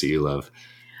segments that you love?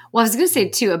 Well, I was going to say,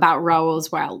 too, about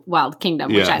Raoul's Wild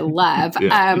Kingdom, which I love.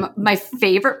 My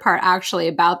favorite part, actually,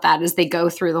 about that is they go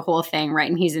through the whole thing, right?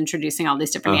 And he's introducing all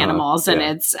these different animals, and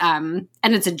it's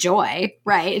a joy,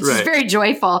 right? It's just very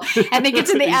joyful. And they get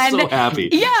to the end. So happy.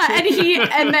 Yeah,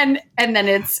 and then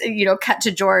it's, cut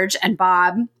to George and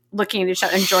Bob looking at each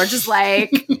other, and George is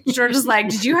like,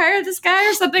 did you hire this guy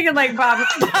or something? And like Bob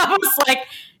was like,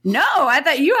 no, I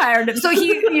thought you hired him. So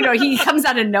he comes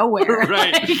out of nowhere.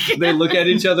 Right. They look at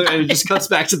each other and it just cuts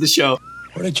back to the show.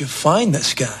 Where did you find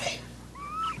this guy?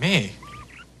 Me?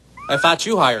 I thought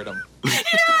you hired him.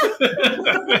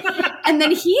 And then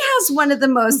he has one of the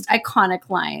most iconic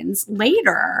lines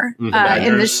later in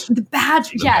the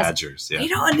Badgers. Yes. Badgers, yeah. We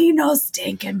don't need no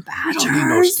stinking badgers. We don't need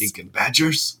no stinking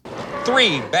badgers.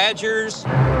 3 badgers.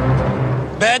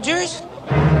 Badgers?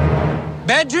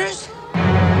 Badgers?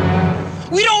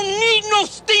 We don't need no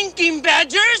stinking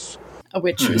badgers.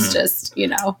 which was just,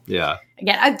 Yeah.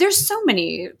 Again, there's so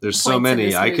many. There's so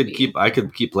many. I could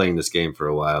keep playing this game for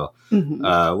a while.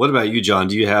 What about you, John?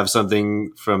 Do you have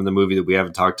something from the movie that we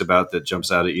haven't talked about that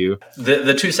jumps out at you?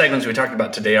 The two segments we talked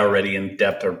about today already in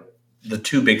depth are the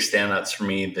two big standouts for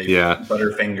me, the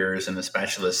Butterfingers and the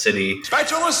Spatula City.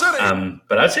 Spatula City!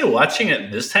 But I'd say watching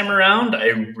it this time around, I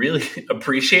really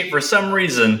appreciate, for some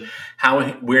reason,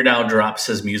 how Weird Al drops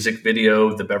his music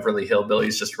video, the Beverly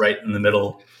Hillbillies, just right in the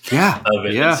middle of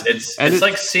it. Yeah. It's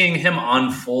like seeing him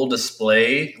on full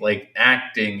display, like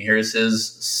acting. Here's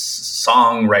his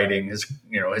songwriting, his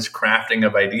crafting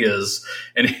of ideas.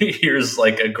 And here's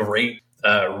like a great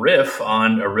riff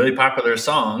on a really popular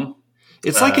song.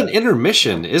 It's like an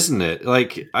intermission, isn't it?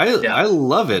 Like I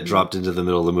love it dropped into the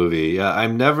middle of the movie. Yeah,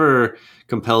 I'm never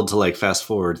compelled to like fast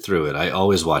forward through it. I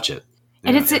always watch it.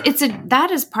 And that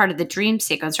is part of the dream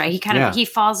sequence, right? He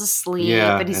falls asleep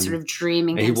and he's sort of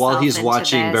dreaming while he's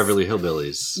watching this. Beverly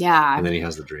Hillbillies. Yeah. And then he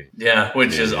has the dream. Yeah,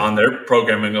 which is on their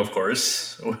programming, of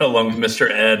course, along with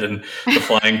Mr. Ed and the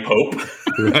Flying Pope.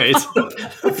 Right.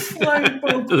 The Flying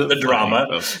Pope. The drama.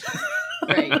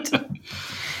 Right.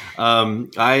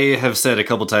 I have said a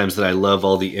couple times that I love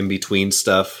all the in-between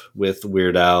stuff with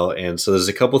Weird Al. And so there's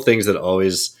a couple things that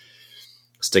always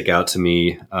stick out to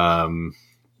me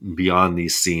beyond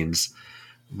these scenes.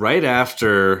 Right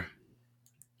after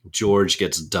George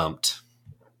gets dumped,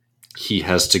 he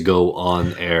has to go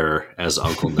on air as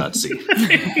Uncle Nutsy.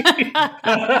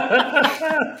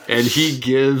 And he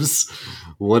gives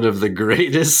one of the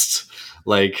greatest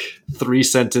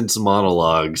 3-sentence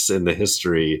monologues in the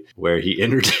history where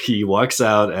he walks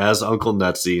out as Uncle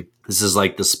Nutsy. This is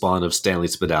like the spawn of Stanley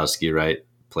Spadowski, right?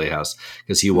 Playhouse.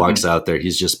 Because he walks out there,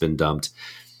 he's just been dumped.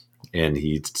 And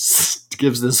he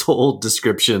gives this whole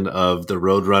description of the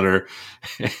Roadrunner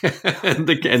and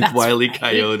Wile E.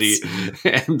 Coyote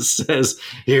and says,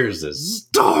 here's a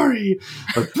story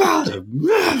about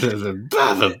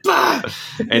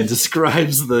and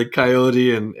describes the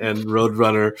Coyote and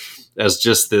Roadrunner as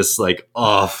just this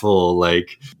awful,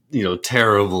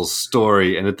 terrible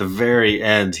story. And at the very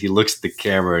end, he looks at the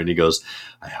camera and he goes,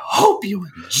 I hope you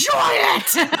enjoy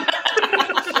it.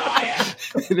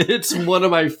 And it's one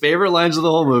of my favorite lines of the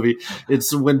whole movie.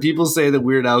 It's when people say that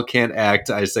Weird Al can't act,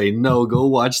 I say, no, go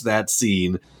watch that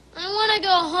scene. I want to go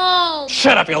home.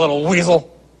 Shut up, you little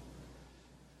weasel.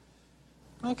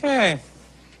 Okay.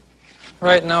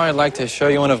 Right now I'd like to show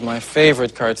you one of my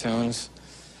favorite cartoons.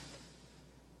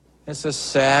 It's a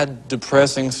sad,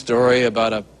 depressing story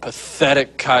about a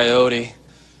pathetic coyote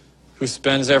who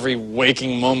spends every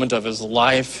waking moment of his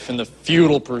life in the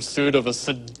futile pursuit of a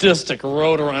sadistic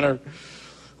roadrunner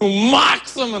who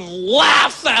mocks him and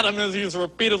laughs at him as he's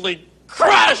repeatedly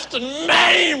crushed and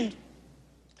maimed.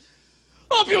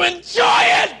 Hope you enjoy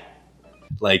it!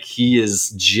 He is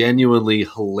genuinely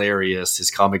hilarious. His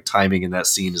comic timing in that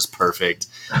scene is perfect.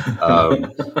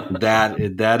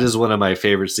 That is one of my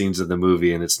favorite scenes in the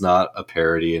movie, and it's not a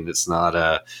parody, and it's not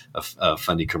a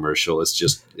funny commercial. It's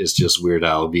just Weird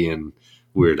Al being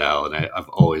Weird Al, and I've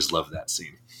always loved that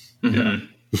scene. Mm-hmm. Yeah.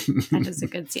 That is a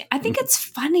good scene. I think it's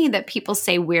funny that people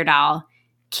say Weird Al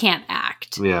can't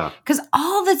act. Yeah. Because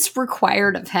all that's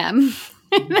required of him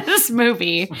in this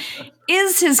movie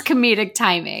is his comedic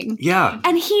timing. Yeah.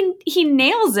 And he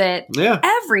nails it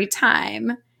every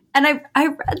time. And I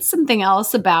read something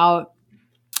else about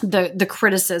the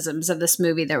criticisms of this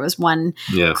movie. There was one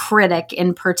critic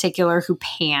in particular who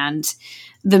panned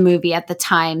the movie at the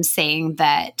time, saying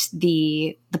that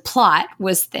the plot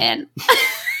was thin.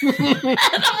 And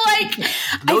I'm like,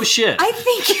 no shit. I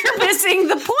think you're missing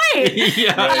the point.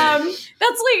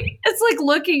 It's like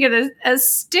looking at a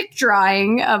stick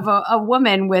drawing of a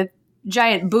woman with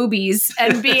giant boobies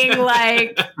and being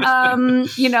like, I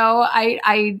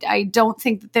don't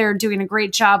think that they're doing a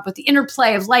great job with the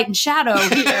interplay of light and shadow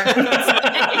here.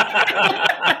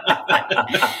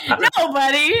 No,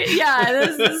 buddy. Yeah,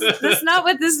 this is not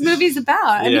what this movie's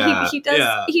about. And he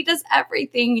does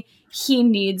everything he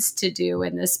needs to do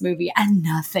in this movie and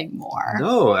nothing more.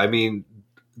 No, I mean,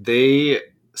 they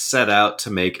set out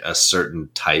to make a certain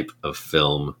type of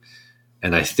film,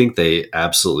 and I think they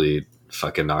absolutely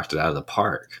fucking knocked it out of the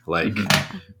park. Like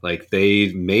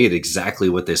they made exactly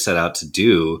what they set out to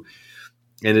do,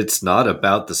 and it's not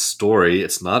about the story.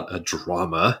 It's not a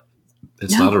drama.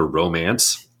 It's not a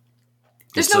romance.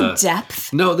 There's no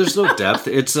depth. No, there's no depth.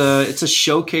 It's a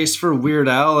showcase for Weird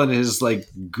Al and his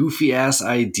goofy ass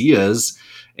ideas,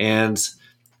 and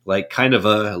kind of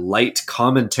a light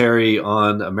commentary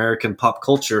on American pop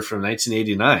culture from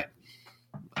 1989.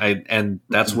 And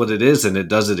that's what it is, and it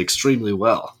does it extremely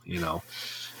well.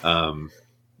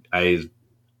 I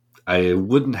I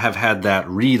wouldn't have had that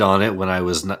read on it when I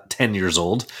was 10 years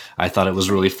old. I thought it was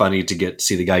really funny to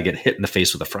see the guy get hit in the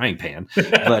face with a frying pan.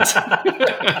 But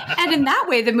and in that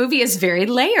way, the movie is very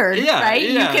layered, right?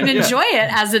 You can enjoy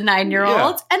it as a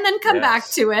 9-year-old and then come back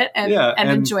to it and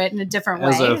enjoy it in a different way.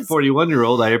 As a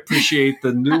 41-year-old, I appreciate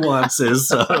the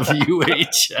nuances of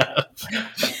UHF.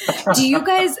 Do you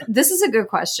guys, this is a good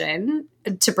question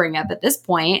to bring up at this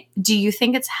point. Do you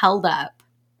think it's held up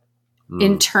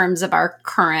in terms of our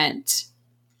current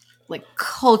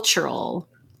cultural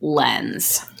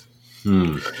lens?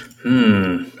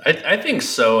 I think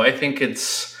so. I think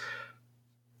it's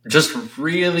just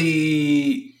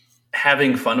really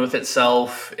having fun with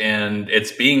itself, and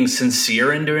it's being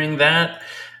sincere in doing that.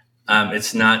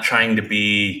 It's not trying to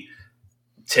be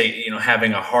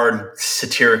having a hard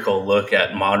satirical look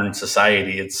at modern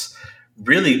society. It's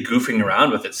really goofing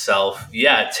around with itself.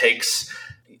 Yeah,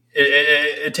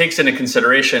 it takes into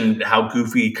consideration how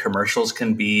goofy commercials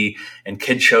can be and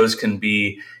kid shows can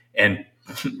be, and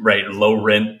low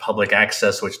rent public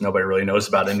access, which nobody really knows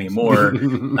about anymore.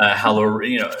 How low,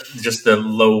 just the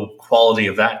low quality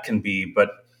of that can be. But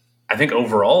I think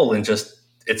overall, in just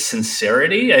its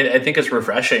sincerity, I think it's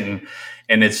refreshing,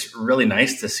 and it's really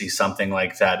nice to see something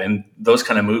like that. And those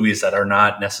kind of movies that are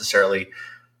not necessarily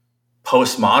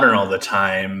postmodern all the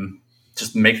time,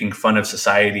 just making fun of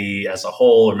society as a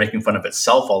whole or making fun of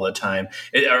itself all the time,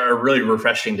 are really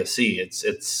refreshing to see.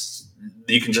 It's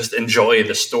you can just enjoy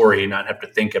the story and not have to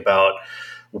think about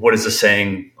what is this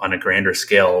saying on a grander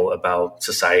scale about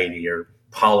society or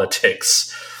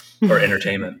politics or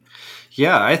entertainment.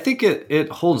 Yeah, I think it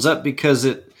holds up because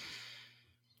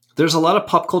there's a lot of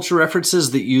pop culture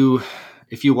references that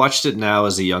if you watched it now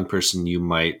as a young person,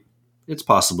 it's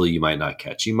possible you might not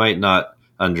catch. You might not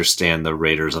understand the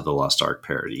Raiders of the Lost Ark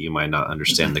parody. You might not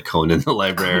understand the Conan the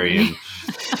Librarian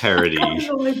parody.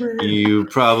 You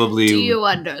probably... Do you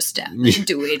understand that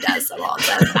Dewey does all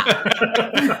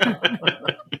that?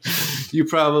 You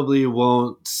probably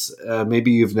won't. Maybe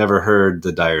you've never heard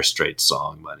the Dire Straits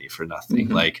song "Money for Nothing."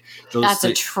 Mm-hmm. That's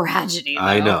a tragedy, though.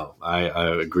 I know. I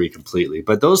agree completely.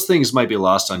 But those things might be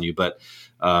lost on you. But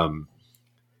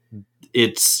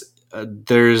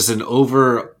there's an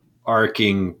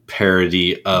overarching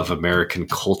parody of American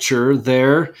culture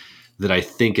there that I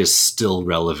think is still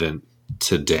relevant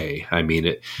today. I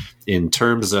mean, in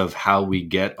terms of how we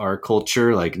get our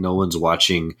culture, no one's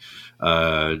watching,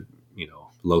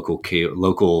 local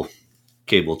cable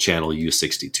channel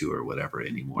U62 or whatever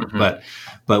anymore. Mm-hmm.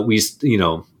 But we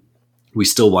still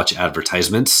watch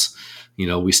advertisements.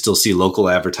 We still see local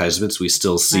advertisements. We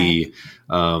still see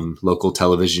local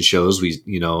television shows.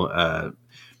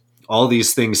 All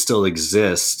these things still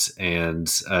exist. And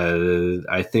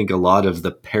I think a lot of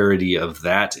the parody of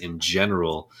that in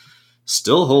general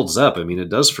still holds up. I mean, it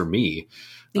does for me.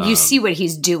 You see what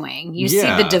he's doing. You see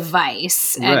the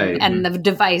device, and the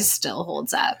device still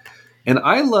holds up. And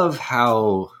I love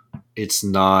how it's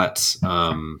not,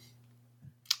 I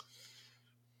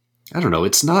don't know,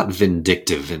 it's not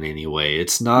vindictive in any way.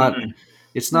 It's not,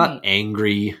 it's not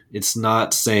angry. It's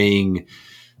not saying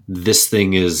this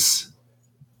thing is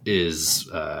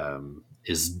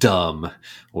dumb,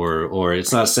 or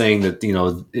it's not saying that,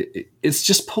 it's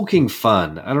just poking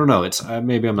fun. I don't know.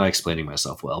 Maybe I'm not explaining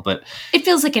myself well, but it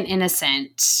feels like an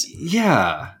innocent.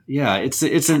 Yeah.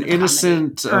 It's an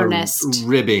innocent, earnest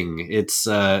ribbing. It's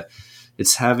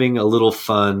having a little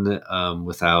fun,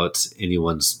 without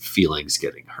anyone's feelings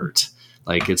getting hurt.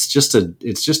 It's just a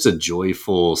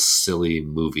joyful, silly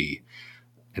movie.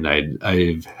 And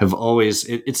I have always,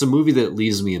 it's a movie that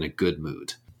leaves me in a good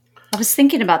mood. I was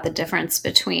thinking about the difference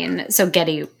between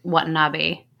Getty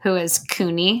Watanabe, who is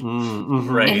Cooney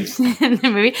right. in the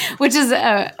movie, which is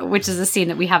a scene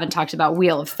that we haven't talked about.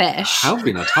 Wheel of Fish. How have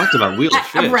we not talked about Wheel of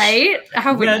Fish? Right?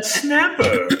 That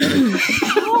snapper.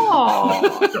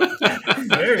 Oh,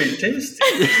 very tasty.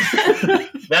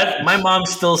 That my mom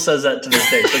still says that to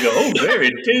this day. She'll go, "Oh,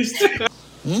 very tasty."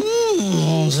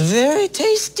 It's very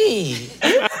tasty.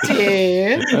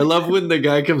 I love when the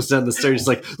guy comes down the stairs. He's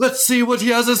like, "Let's see what he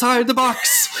has inside the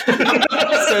box."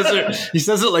 He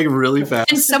says it really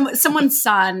fast. And someone's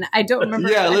son, I don't remember.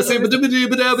 Yeah, let's see inside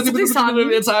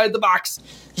the box.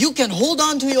 You can hold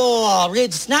on to your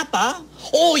red snapper,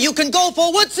 or you can go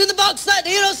for what's in the box that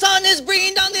Hiro-san is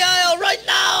bringing down the aisle right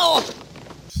now.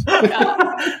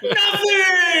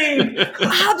 Nothing.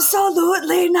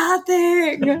 Absolutely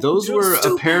nothing. Those were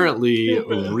apparently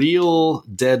real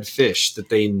dead fish that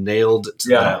they nailed to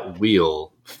that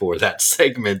wheel for that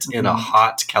segment in a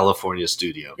hot California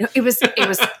studio. It was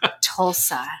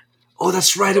Tulsa. Oh,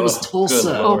 that's right. It was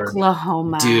Tulsa.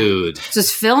 Oklahoma. Dude. So it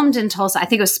was filmed in Tulsa. I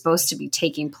think it was supposed to be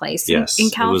taking place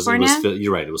in California.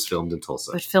 You're right. It was filmed in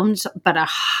Tulsa. But a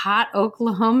hot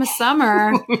Oklahoma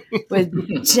summer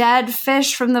with dead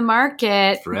fish from the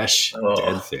market. Fresh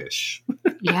dead fish.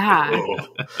 Yeah.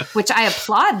 Which I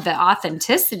applaud the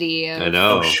authenticity of. I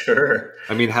know. Oh, sure.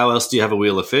 I mean, how else do you have a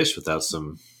wheel of fish without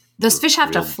some... Those fish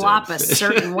have to flop a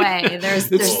certain way.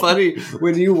 It's funny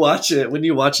when you watch it. When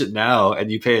you watch it now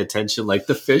and you pay attention, like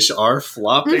the fish are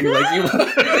flopping. Like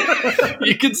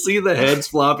you can see the heads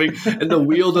flopping, and the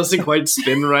wheel doesn't quite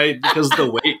spin right because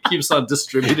the weight keeps on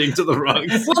distributing to the wrong.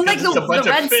 Well, like the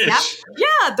red snap.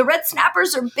 Yeah, the red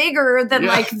snappers are bigger than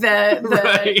like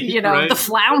the the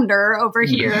flounder over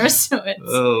here. So it's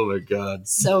oh my god,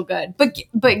 so good.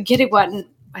 But Getty Watanabe,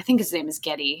 I think his name is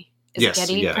Getty. Is it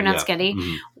Getty? Pronounced Getty?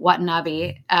 Mm-hmm.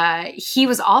 Watanabe. He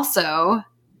was also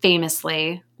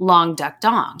famously Long Duck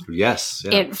Dong. Yes.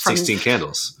 Yeah. From 16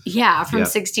 Candles. Yeah, from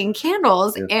 16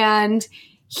 Candles. Yeah. And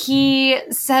he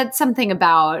said something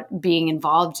about being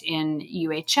involved in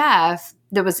UHF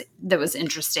that was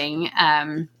interesting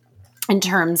in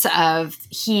terms of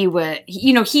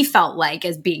he felt like,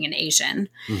 as being an Asian,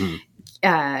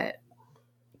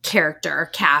 character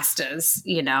cast as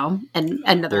and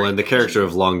another and the character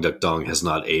of Long Duck Dong has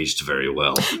not aged very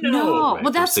well. No, right?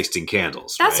 Well, that's 16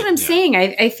 Candles. That's what I'm saying.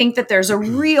 I think that there's a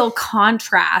real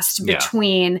contrast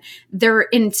between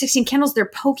in 16 Candles they're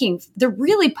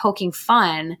really poking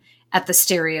fun at the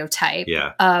stereotype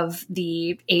of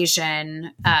the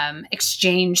Asian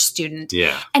exchange student,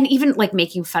 and even like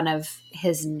making fun of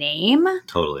his name,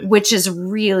 totally, which is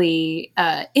really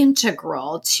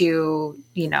integral to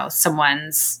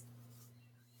someone's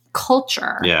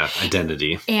culture,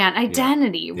 identity,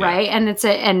 right? And it's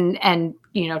and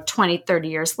 20, 30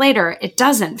 years later, it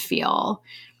doesn't feel.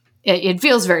 It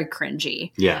feels very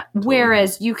cringy. Yeah.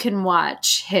 Whereas you can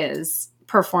watch his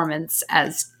performance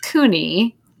as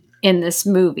Cooney in this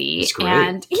movie,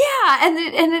 and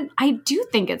I do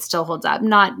think it still holds up.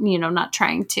 Not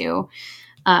trying to,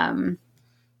 of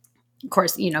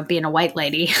course, being a white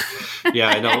lady. Yeah,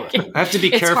 I know. I have to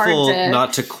be careful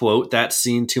not to quote that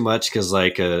scene too much because,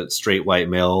 like, a straight white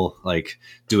male, like,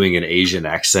 doing an Asian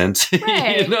accent,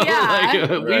 right.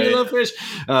 We love fish.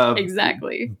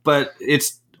 Exactly. But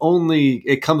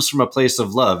it comes from a place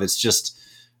of love. It's just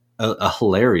a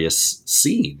hilarious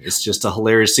scene. It's just a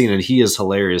hilarious scene, and he is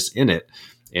hilarious in it.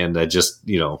 And I just,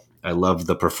 I love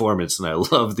the performance, and I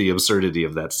love the absurdity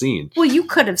of that scene. Well, you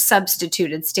could have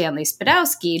substituted Stanley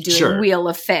Spadowski doing Wheel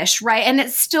of Fish, right? And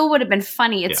it still would have been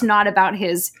funny. It's not about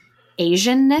his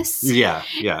Asianness. Yeah.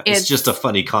 It's just a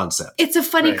funny concept. It's a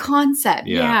funny concept.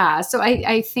 Yeah. So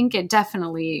I think it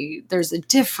definitely, there's a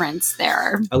difference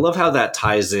there. I love how that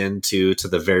ties into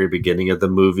the very beginning of the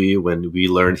movie when we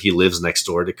learn he lives next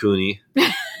door to Cooney.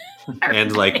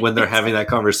 And like when they're having that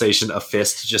conversation, a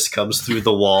fist just comes through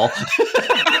the wall.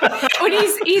 When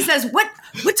he says, what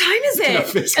time is it? A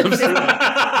fist comes through. He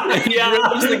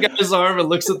grabs the guy's arm and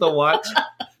looks at the watch.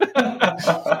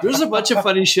 There's a bunch of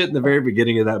funny shit in the very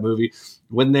beginning of that movie.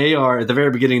 When they are at the very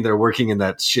beginning, they're working in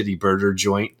that shitty burger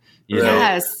joint.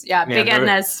 Yes. Yeah. Big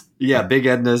Edna's. Yeah. Big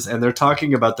Edna's. And they're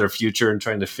talking about their future and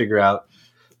trying to figure out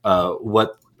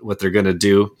what they're going to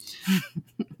do.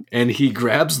 And he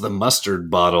grabs the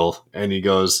mustard bottle and he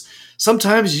goes,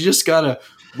 sometimes you just got to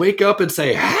wake up and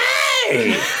say,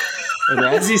 hey. And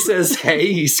as he says,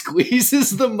 hey, he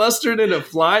squeezes the mustard and it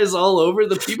flies all over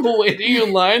the people waiting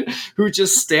in line who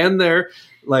just stand there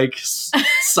like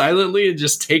silently and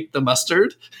just take the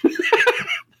mustard.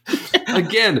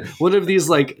 Again, one of these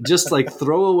just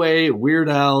throwaway Weird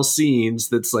Al scenes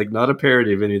that's like not a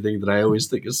parody of anything that I always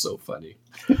think is so funny.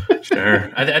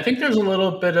 Sure. I think there's a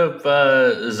little bit of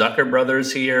Zucker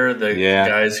Brothers here, the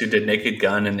guys who did Naked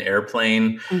Gun and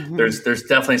Airplane. Mm-hmm. There's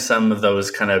definitely some of those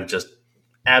kind of just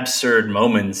absurd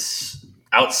moments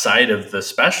outside of the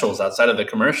specials, outside of the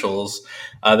commercials.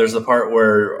 There's the part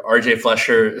where R.J.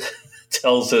 Fleischer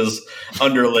tells his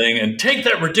underling, and take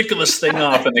that ridiculous thing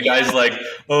off, and the guy's like,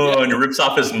 oh, and he rips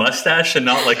off his mustache and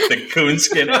not like the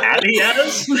coonskin hat he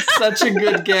has. Such a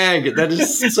good gag. That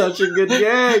is such a good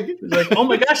gag. Like, oh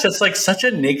my gosh, that's like such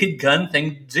a Naked Gun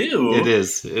thing to do. It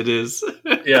is.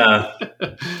 Yeah.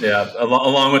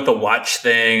 Along with the watch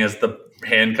thing as the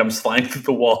hand comes flying through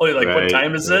the wall. You're like, what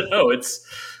time is it? Oh, it's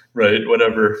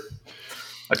whatever.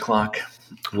 A clock.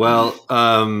 Well,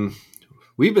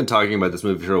 we've been talking about this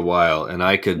movie for a while, and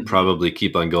I could probably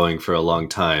keep on going for a long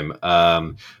time.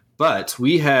 But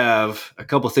we have a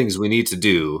couple things we need to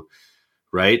do,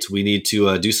 right? We need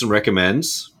to do some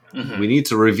recommends. Mm-hmm. We need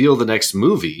to reveal the next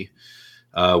movie.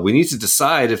 We need to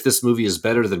decide if this movie is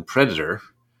better than Predator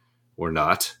or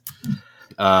not.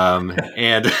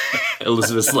 And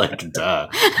Elizabeth's like, duh.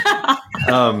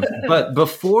 But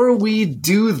before we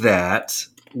do that,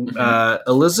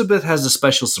 Elizabeth has a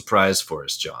special surprise for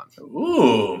us, John.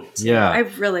 Ooh. Yeah. I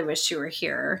really wish you were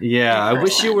here. Yeah, I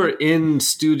wish you were in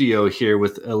studio here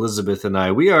with Elizabeth and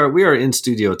I. We are in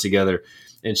studio together,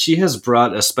 and she has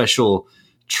brought a special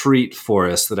treat for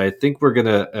us that I think we're going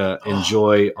to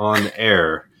enjoy on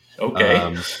air.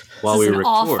 Okay. While we record.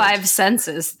 All five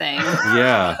senses thing.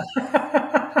 Yeah.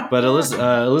 But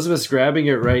Elizabeth's grabbing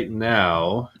it right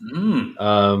now.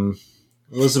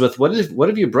 Elizabeth, what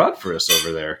have you brought for us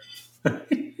over there?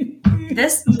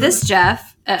 This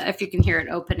Jeff, if you can hear it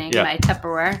opening my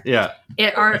Tupperware. Yeah.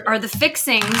 It are the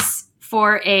fixings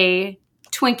for a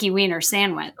Twinkie Wiener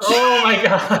sandwich. Oh my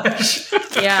gosh.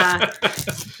 Yeah.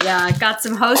 Got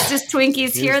some Hostess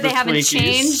Twinkies here. They haven't Twinkies.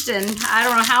 changed in I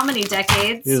don't know how many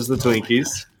decades. Here's the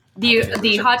Twinkies.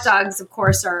 The hot dogs, of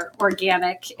course, are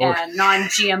organic and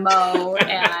non-GMO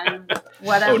and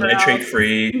whatever. Oh, nitrate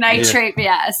free. Nitrate,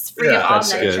 yes, free of all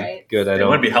That's nitrate. good. I I don't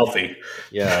want to be healthy.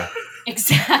 Yeah.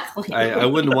 Exactly. I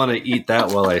wouldn't want to eat that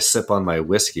while I sip on my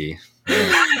whiskey.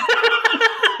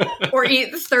 Or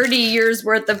eat 30 years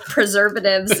worth of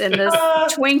preservatives in this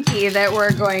Twinkie that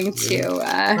we're going to.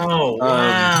 Oh,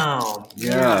 wow.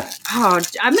 Yeah. Oh,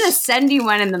 I'm going to send you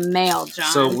one in the mail,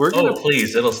 John. So we're gonna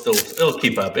please. It'll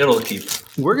keep up. It'll keep.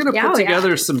 We're gonna put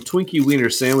together some Twinkie Wiener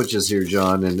sandwiches here,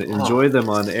 John, and enjoy them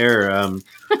on air.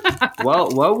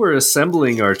 While we're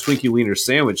assembling our Twinkie Wiener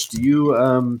sandwich, do you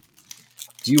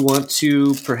want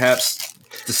to perhaps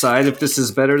decide if this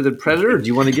is better than Predator? Or do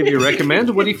you want to give your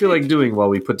recommend? What do you feel like doing while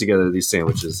we put together these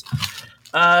sandwiches?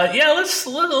 Let's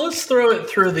throw it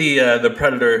through the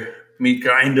Predator meat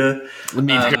grinder.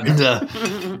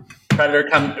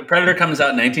 Predator comes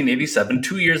out in 1987,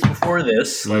 2 years before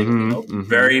this.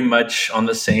 Very much on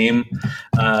the same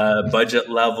budget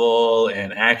level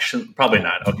and action. Probably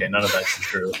not. Okay, none of that's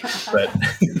true. But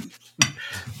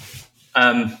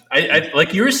I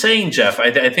like you were saying, Jeff.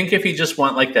 I think if you just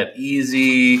want like that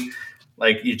easy,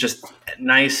 like you just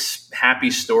nice,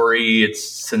 happy story, it's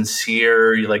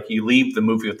sincere. You leave the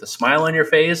movie with a smile on your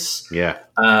face. Yeah.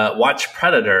 Watch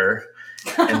Predator.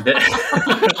 And then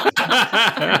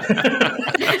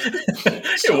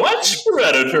you watch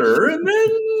Predator, and then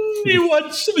you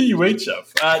watch the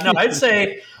UHF. No, I'd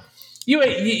say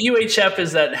UHF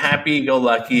is that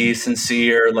happy-go-lucky,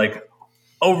 sincere, like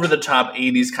over-the-top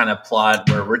 80s kind of plot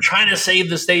where we're trying to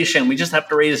save the station. We just have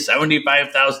to raise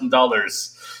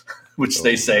 $75,000. Which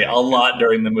they say a lot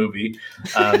during the movie.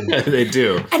 They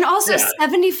do. And also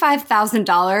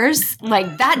 $75,000,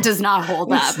 like that does not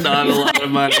hold up. It's not a lot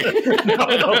of money.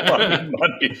 Not a lot of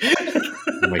money.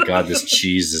 Oh my God, this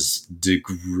cheese is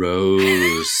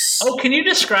gross. Oh, can you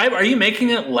describe? Are you making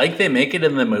it like they make it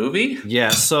in the movie? Yeah,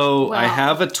 so I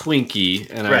have a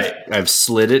Twinkie, and I've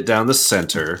slid it down the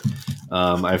center.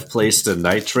 I've placed a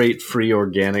nitrate-free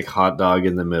organic hot dog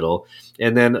in the middle.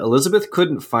 And then Elizabeth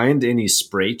couldn't find any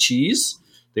spray cheese.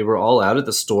 They were all out at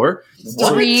the store.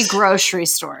 Three grocery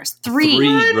stores. Three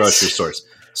grocery stores.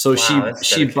 So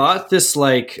she bought this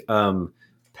like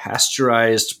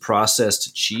pasteurized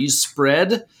processed cheese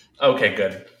spread. Okay,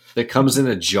 good. That comes in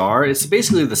a jar. It's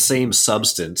basically the same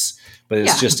substance, but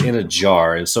it's just in a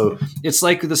jar. And so it's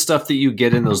like the stuff that you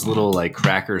get in those little like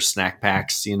cracker snack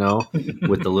packs, you know,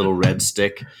 with the little red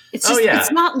stick. It's just,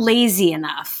 it's not lazy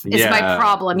enough is my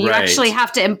problem. You actually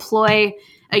have to employ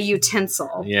a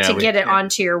utensil to get it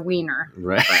onto your wiener.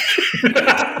 Right.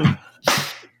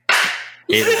 Hate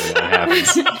it when that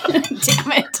happens.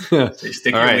 Damn it. So you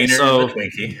stick your wiener in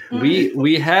the Twinkie.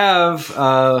 We have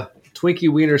Twinkie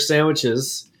Wiener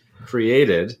sandwiches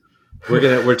created.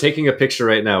 We're taking a picture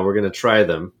right now. We're gonna try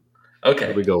them. Okay.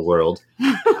 Here we go, world.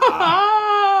 I'm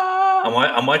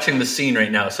watching the scene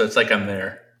right now, so it's like I'm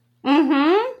there.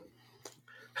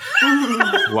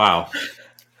 Wow.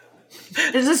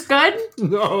 Is this good?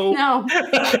 No. No.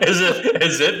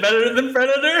 Is it better than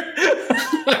Predator?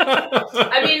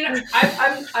 I mean,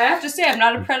 I have to say I'm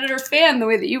not a Predator fan the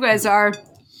way that you guys are,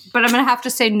 but I'm gonna have to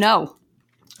say no.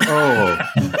 Oh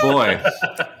boy.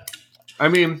 I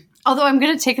mean, although I'm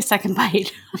gonna take a second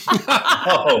bite.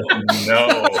 Oh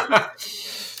no.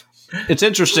 It's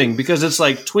interesting because it's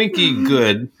like Twinkie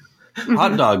good,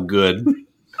 hot dog good,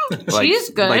 cheese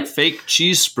good, like fake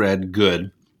cheese spread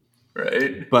good,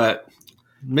 right? But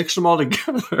mix them all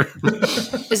together.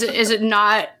 Is it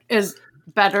not as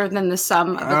better than the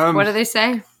sum? Of what do they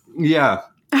say? Yeah.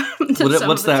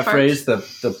 What's that phrase?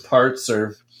 The parts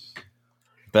are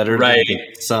better than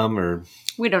the sum, or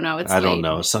we don't know. I don't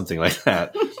know, something like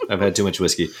that. I've had too much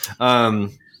whiskey.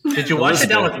 Did you wash it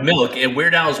down with milk? And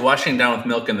Weird Al is washing down with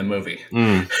milk in the movie.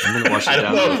 I'm going to wash it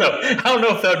down. I don't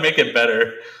know if that would make it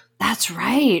better. That's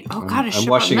right. Oh, God, I'm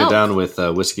washing it down with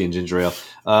whiskey and ginger ale.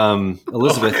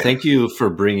 Elizabeth, thank you for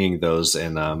bringing those,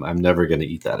 and I'm never going to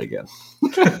eat that again.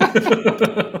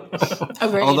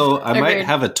 Although I might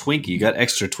have a Twinkie. You got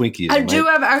extra Twinkies. I do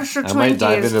have extra Twinkies. I might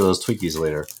dive into those Twinkies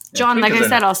later. John, like I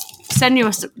said, I'll send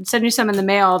you some in the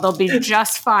mail. They'll be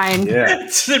just fine. Yeah.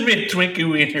 Send me a Twinkie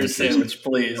wiener sandwich,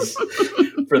 please,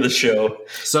 for the show.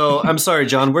 So I'm sorry,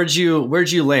 John. Where'd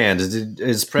you land?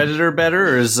 Is Predator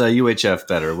better or is UHF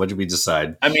better? What did we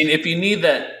decide? I mean, if you need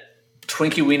that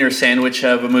Twinkie wiener sandwich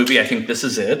of a movie, I think this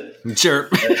is it. Sure.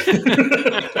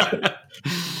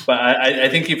 But I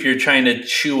think if you're trying to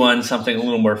chew on something a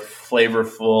little more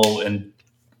flavorful and,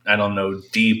 I don't know,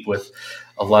 deep with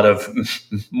a lot of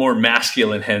more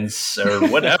masculine hints or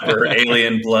whatever,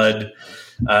 alien blood,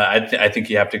 I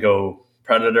think you have to go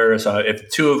Predator. So if the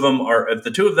two of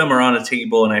them are on a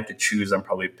table and I have to choose, I'm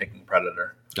probably picking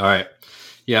Predator. All right.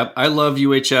 Yeah, I love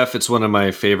UHF. It's one of my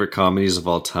favorite comedies of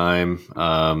all time.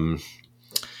 But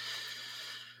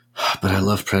I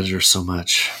love Predator so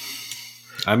much.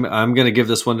 I'm going to give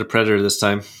this one to Predator this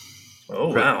time.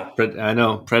 Oh, wow. I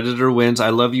know. Predator wins. I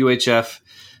love UHF.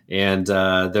 And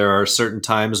there are certain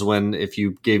times when if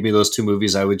you gave me those two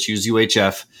movies, I would choose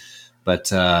UHF.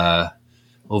 But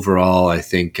overall, I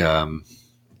think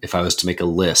if I was to make a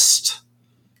list,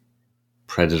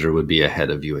 Predator would be ahead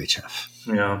of UHF.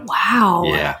 Yeah. Wow.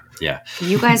 Yeah.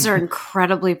 You guys are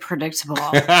incredibly predictable.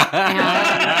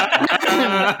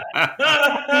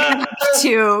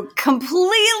 To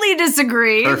completely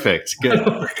disagree. Perfect. Good.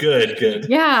 Good.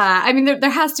 Yeah. I mean,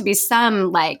 there has to be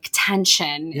some like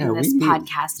tension in this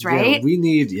podcast, right?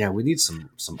 Yeah, we need some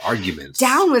arguments.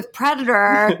 Down with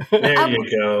Predator. There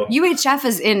you go. UHF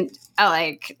is in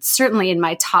certainly in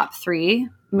my top 3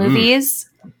 movies.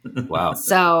 Wow.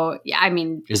 So yeah, I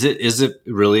mean, is it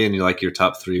really in your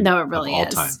top 3? No, it really of all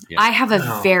is. Time? Yeah. I have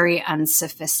a very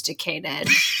unsophisticated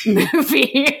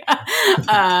movie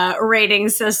rating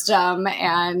system,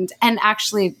 and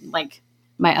actually, like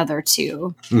my other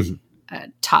 2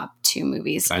 top 2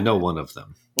 movies. I know one of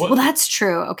them. Well, that's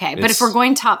true. Okay, but if we're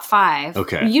going top 5,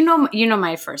 okay, you know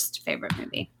my first favorite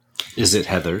movie. Is it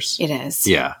Heathers? It is.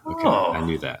 Yeah. Okay, I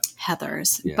knew that.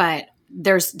 Heathers, yeah. But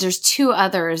there's 2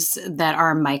 others that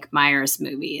are Mike Myers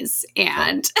movies,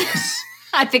 and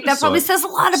I think that probably says a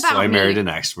lot about So I me. Married an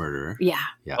Axe Murderer. Yeah.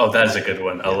 Oh, that is a good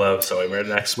one. I love So I Married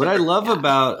an Axe Murderer. What I love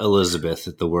about Elizabeth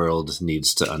that the world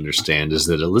needs to understand is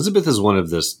that Elizabeth is one of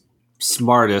the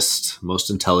smartest, most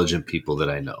intelligent people that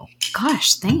I know.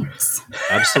 Gosh, thanks.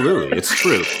 Absolutely. It's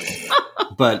true.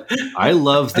 But I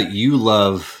love that you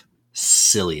love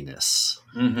silliness.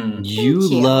 Mm-hmm. You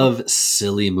love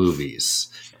silly movies.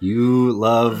 You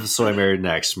love So I Married an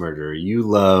Axe Murderer. You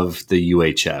love the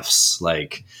UHFs.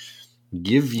 Like,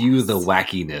 give you the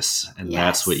wackiness, and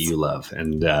that's what you love.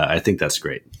 And I think that's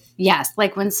great. Yes,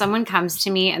 like when someone comes to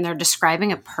me and they're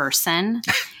describing a person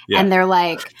and they're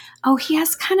like, oh, he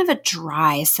has kind of a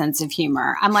dry sense of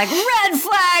humor. I'm like, red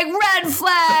flag, red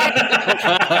flag.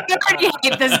 I already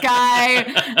hate this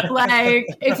guy. Like,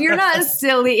 if you're not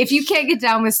silly, if you can't get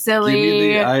down with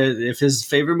silly. If his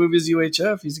favorite movie is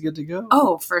UHF, he's good to go.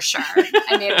 Oh, for sure.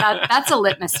 I mean, that's a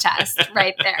litmus test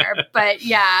right there. But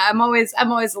yeah, I'm always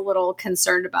a little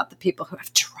concerned about the people who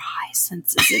have dry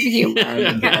senses of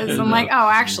humor because I'm like, oh,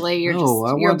 actually, you're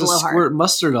want to blowhard. squirt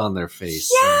mustard on their face.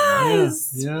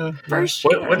 Yes, yeah. for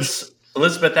sure. What's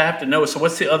Elizabeth? I have to know. So,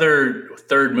 what's the other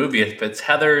third movie? If it's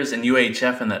Heathers and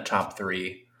UHF in that top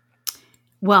 3,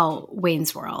 Well,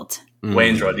 Wayne's World.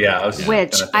 Wayne's World, yeah.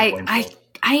 Which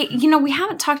we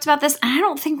haven't talked about this, and I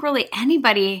don't think really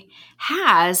anybody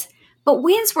has. But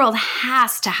Wayne's World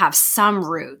has to have some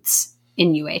roots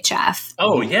in UHF.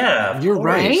 Oh yeah, you're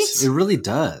right. It really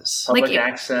does. Public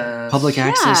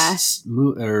access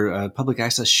or public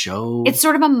access show. It's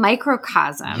sort of a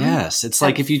microcosm. Yes, it's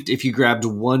like if you grabbed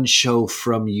one show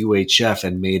from UHF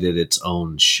and made it its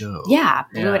own show. Yeah,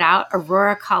 blew it out.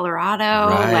 Aurora, Colorado.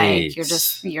 Right.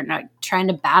 Like you're not trying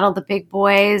to battle the big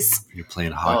boys. You're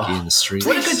playing hockey in the streets.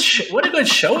 What a good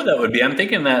show that would be. I'm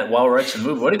thinking that while we're watching the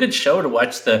movie, what a good show to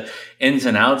watch the ins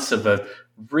and outs of a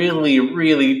really,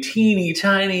 really teeny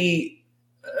tiny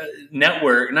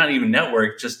network, not even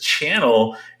network, just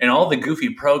channel, and all the goofy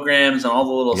programs and all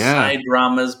the little side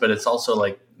dramas, but it's also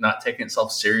like not taking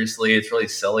itself seriously. It's really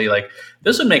silly. Like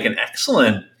this would make an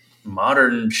excellent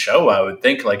modern show, I would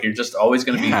think. Like you're just always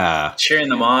going to be cheering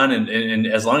them on, and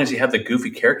as long as you have the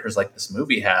goofy characters like this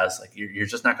movie has, like you're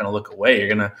just not going to look away. You're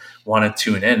going to want to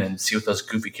tune in and see what those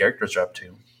goofy characters are up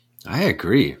to. I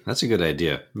agree. That's a good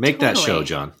idea. Make that show,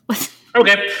 John.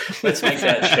 Okay, let's make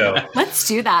that show. Let's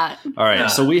do that. All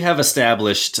right, so we have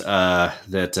established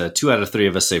that 2 out of 3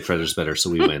 of us say Predator's better, so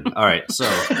we win. All right, so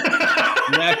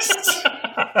next.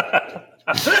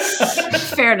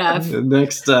 Fair enough.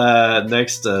 Next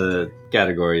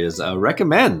category is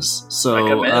recommends.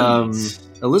 So,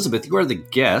 Elizabeth, you are the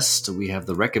guest. We have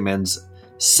the recommends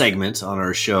segment on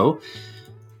our show.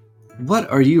 What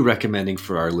are you recommending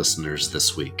for our listeners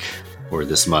this week, or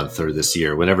this month, or this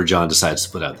year, whenever John decides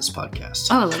to put out this podcast?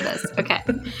 Oh, I love this. Okay.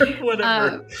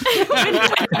 Whatever.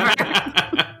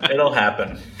 It'll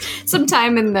happen.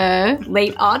 Sometime in the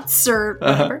late aughts or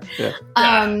whatever.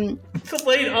 The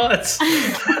late aughts.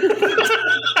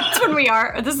 That's when we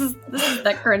are. This is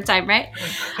the current time, right?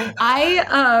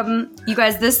 You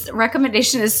guys, this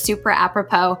recommendation is super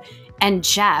apropos. And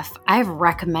Jeff, I've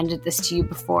recommended this to you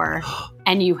before,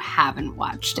 and you haven't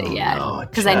watched it yet,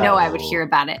 because I know I would hear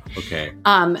about it. Okay.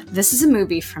 This is a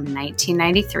movie from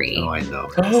 1993. Oh, I know.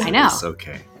 I know. It's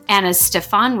okay. And as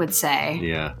Stefan would say,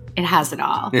 it has it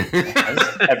all.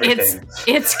 Everything.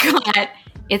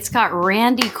 It's got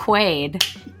Randy Quaid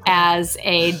as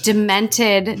a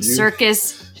demented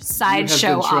circus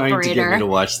sideshow operator. Trying to get me to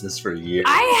watch this for years.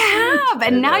 I have,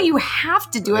 and now you have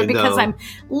to do it because I'm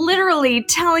literally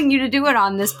telling you to do it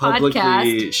on this Publicly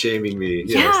podcast. shaming me.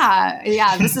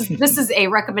 Yeah. This is a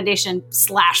recommendation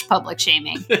 / public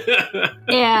shaming.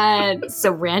 And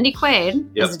so Randy Quaid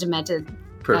is a demented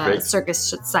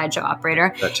circus sideshow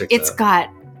operator. It's got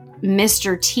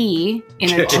Mr. T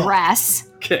in a dress.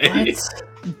 Okay.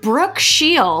 Brooke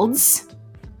Shields.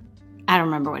 I don't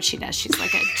remember what she does. She's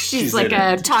like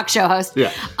a talk show host.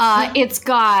 Yeah. It's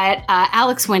got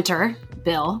Alex Winter,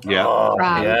 Bill.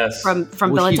 Yeah. From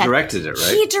Bill and he Ted. directed it,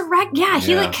 right?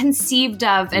 He like conceived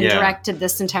of and directed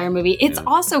this entire movie. It's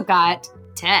also got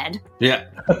Ted. Yeah.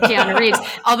 Keanu Reeves.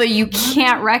 Although you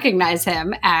can't recognize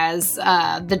him as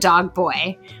the dog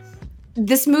boy.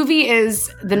 This movie is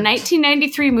the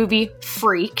 1993 movie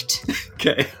Freaked.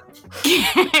 Okay.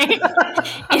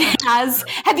 It has.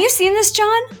 Have you seen this,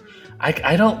 John?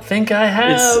 I don't think I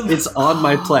have. It's on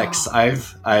my Plex.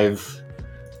 I've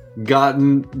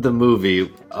gotten the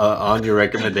movie on your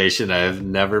recommendation. I have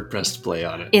never pressed play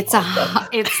on it. It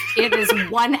is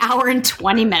 1 hour and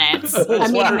 20 minutes. I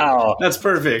mean, wow, that's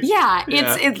perfect. Yeah,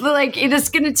 it's like it is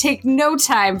going to take no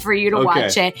time for you to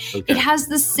watch it. Okay. It has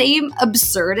the same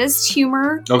absurdist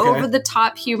humor, over the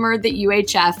top humor that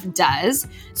UHF does.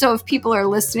 So if people are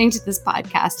listening to this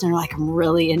podcast and are like, I'm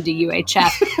really into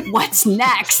UHF, what's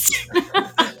next?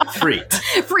 Freaked.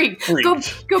 Go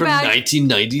From back.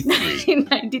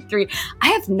 1993. I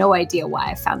have no idea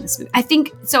why I found this movie. I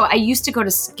think so. I used to go to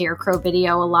Scarecrow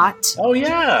Video a lot. Oh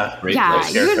yeah, Great yeah.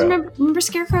 place. You guys remember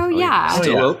Scarecrow?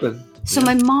 Still open. So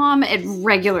my mom at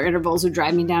regular intervals would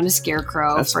drive me down to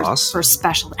Scarecrow That's awesome. for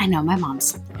special. I know my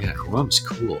mom's. Yeah, your mom's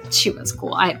cool. She was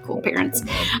cool. I had cool parents.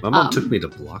 My mom took me to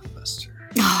Blockbuster.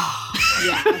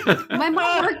 Yeah, my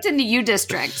mom worked in the U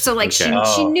District, so like she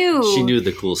knew She knew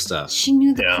the cool stuff. She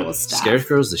knew the cool stuff.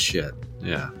 Scarecrow's the shit.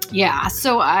 Yeah. Yeah.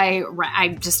 So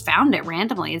I just found it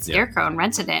randomly at Scarecrow and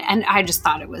rented it, and I just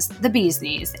thought it was the bee's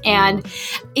knees. And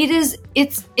it's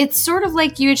sort of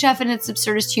like UHF in its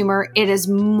absurdist humor. It is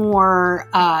more.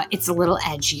 It's a little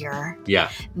edgier. Yeah.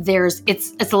 It's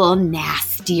a little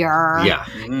nastier. Yeah.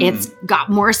 It's got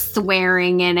more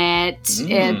swearing in it.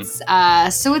 It's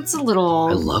so it's a little.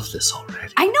 I love this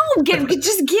already. I know.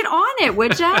 Just get on it,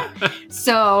 would ya?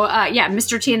 So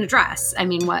Mr. T in a dress. I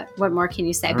mean, what more can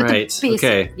you say? But right.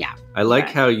 Okay. Yeah. I like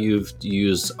how you've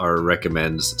used our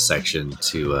recommends section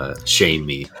to shame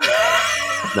me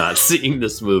not seeing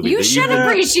this movie. You should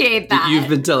appreciate that. You've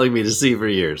been telling me to see for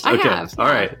years. I okay. have. All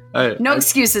right. No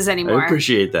excuses anymore. I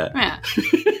appreciate that. Yeah.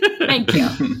 Thank you.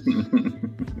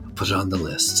 Put it on the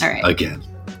list. All right. Again.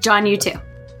 John, you too.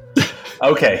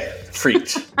 Okay.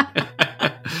 Freaked.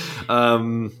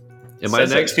 Am I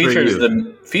next for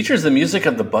you? Features the music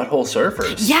of the Butthole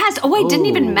Surfers. Yes. Oh, I didn't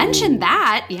even mention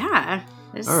that. Yeah.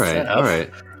 All right.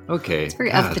 Okay. It's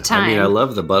very of the time. I mean, I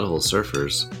love the Butthole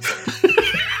Surfers.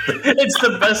 It's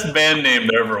the best band name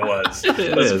there ever was.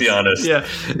 Let's be honest. Yeah,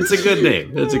 it's a good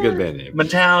name. It's a good band name.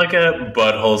 Metallica,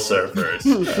 Butthole Surfers.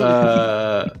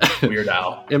 Weird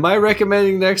Al. Am I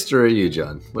recommending next, or are you,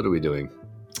 John? What are we doing?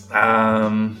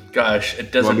 Gosh,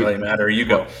 it doesn't really matter. You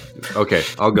go. Okay,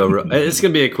 I'll go. It's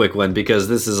going to be a quick one because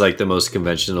this is like the most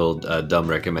conventional dumb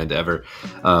recommend ever.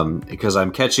 Because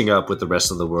I'm catching up with the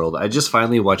rest of the world. I just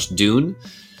finally watched Dune.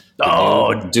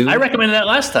 Dune. I recommended that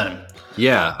last time.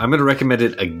 Yeah, I'm going to recommend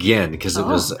it again because it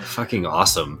was fucking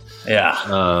awesome. Yeah.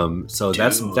 So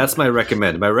that's my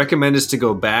recommend. My recommend is to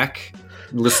go back,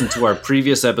 listen to our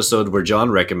previous episode where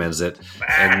John recommends it,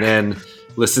 and then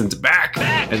listen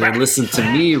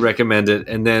to me recommend it,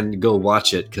 and then go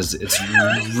watch it, because it's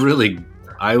really,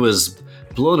 I was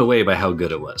blown away by how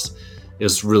good it was. It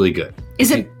was really good.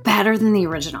 Is it better than the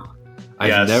original?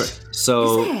 I've never.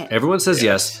 So everyone says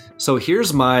yes. So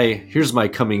here's my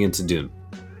coming into Dune.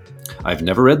 I've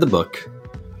never read the book.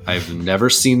 I've never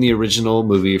seen the original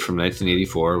movie from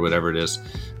 1984 or whatever it is.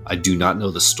 I do not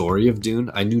know the story of Dune.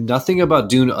 I knew nothing about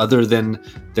Dune other than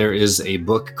there is a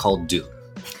book called Dune.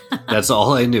 That's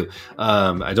all I knew.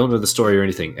 I don't know the story or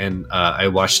anything. And I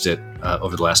watched it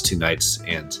over the last 2 nights,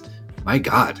 and my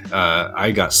God, I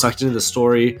got sucked into the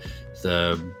story.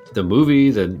 The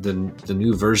movie, the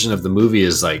new version of the movie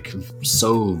is like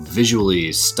so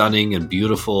visually stunning and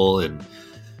beautiful, and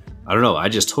I don't know, I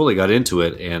just totally got into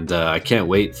it, and I can't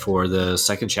wait for the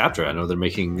second chapter. I know they're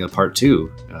making a part 2.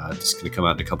 It's going to come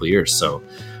out in a couple of years. So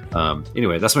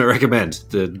anyway, that's my recommend.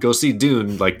 Go see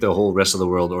Dune like the whole rest of the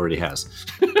world already has.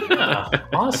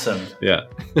 Awesome. Yeah.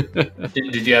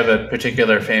 Did you have a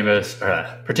particular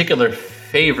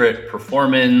favorite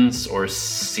performance or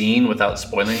scene without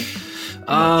spoiling?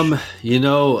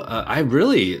 I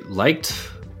really liked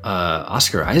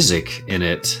Oscar Isaac in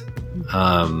it.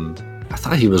 I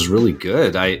thought he was really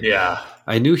good.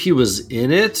 I knew he was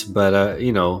in it, but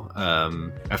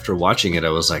after watching it, I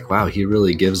was like, wow, he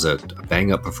really gives a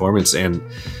bang up performance. And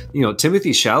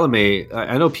Timothée Chalamet,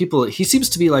 I know he seems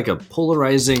to be like a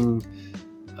polarizing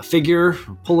figure,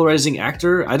 polarizing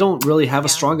actor. I don't really have a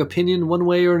strong opinion one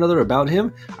way or another about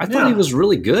him. I thought he was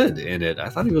really good in it. I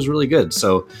thought he was really good.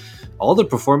 So all the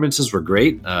performances were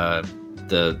great.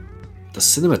 The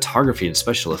cinematography and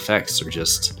special effects are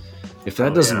just, if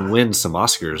that doesn't win some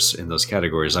Oscars in those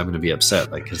categories, I'm going to be upset,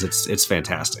 because it's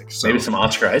fantastic. So maybe some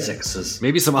Oscar Isaacs.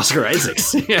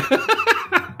 Yeah.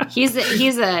 He's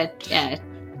a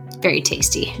very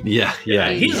tasty. Yeah.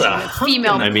 He's a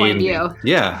female point of view.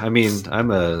 Yeah, I mean, I'm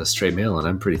a straight male, and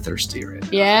I'm pretty thirsty right now.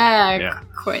 Yeah.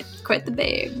 Quite the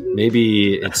babe.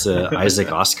 Maybe it's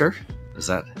Isaac Oscar.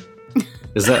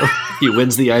 Is that he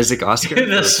wins the Isaac Oscar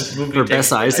for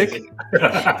Best Isaac?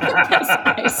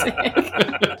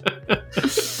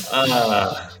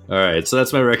 All right, so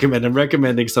that's my recommend. I'm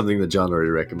recommending something that John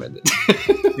already recommended.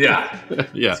 Yeah.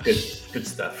 It's good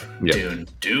stuff. Yeah.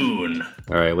 Dune.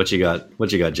 All right, what you got,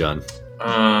 John?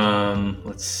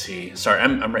 Let's see. Sorry,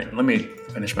 I'm right. Let me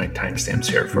finish my timestamps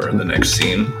here for the next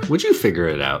scene. Would you figure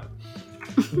it out?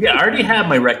 Yeah, I already have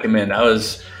my recommend. I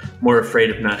was more afraid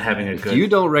of not having a good... If you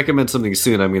don't recommend something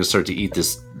soon, I'm going to start to eat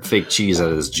this fake cheese out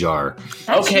of this jar.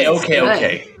 Okay.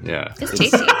 Yeah. It's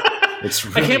tasty.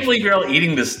 I can't believe you're all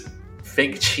eating this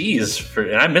fake cheese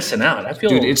and I'm missing out. I feel...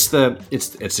 Dude, it's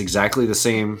exactly the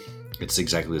same. It's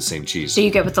exactly the same cheese. So you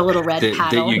get with the little red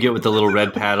paddle. That you get with the little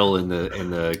red paddle in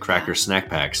the cracker snack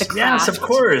packs. Yes, of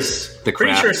course.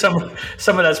 Pretty sure some of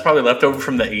that's probably left over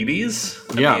from the 80s.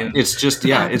 It's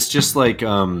just like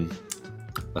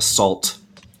a salt.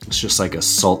 It's just like a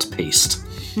salt paste,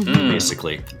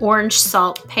 basically. Orange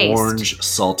salt paste. Orange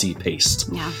salty paste.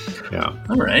 Yeah.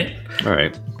 All right.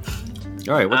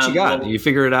 What you got? You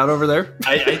figure it out over there?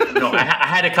 I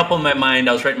had a couple in my mind.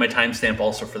 I was writing my timestamp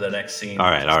also for the next scene.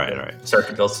 All right. Start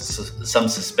to build some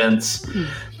suspense.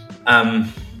 But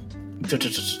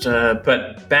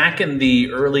back in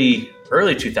the early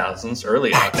 2000s,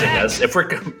 early aughts, I guess. If we're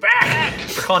back,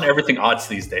 we're calling everything aughts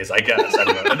these days, I guess. I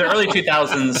don't know. In the early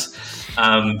 2000s,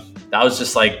 that was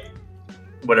just like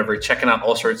whatever, checking out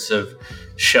all sorts of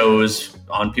shows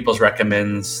on people's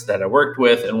recommends that I worked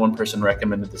with, and one person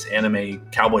recommended this anime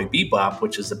Cowboy Bebop,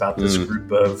 which is about this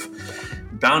group of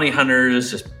bounty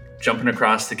hunters just jumping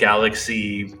across the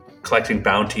galaxy, collecting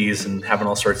bounties and having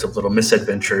all sorts of little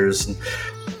misadventures. And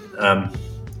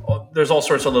there's all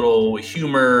sorts of little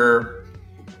humor,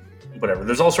 whatever.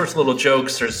 There's all sorts of little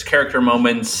jokes. There's character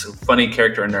moments, funny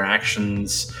character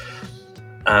interactions.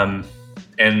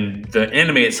 And the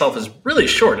anime itself is really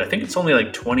short. I think it's only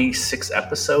like 26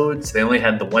 episodes. They only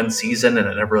had the one season and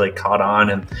it never really caught on.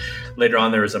 And later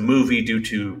on, there was a movie due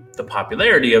to the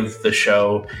popularity of the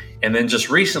show. And then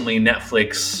just recently,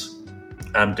 Netflix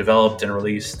developed and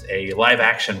released a live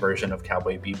action version of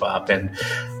Cowboy Bebop. And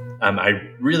I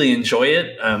really enjoy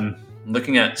it.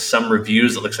 Looking at some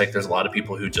reviews, it looks like there's a lot of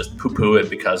people who just poo-poo it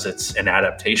because it's an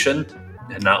adaptation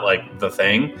and not like the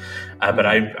thing. But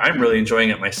I'm really enjoying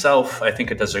it myself. I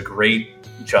think it does a great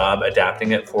job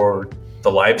adapting it for the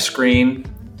live screen.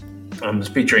 It's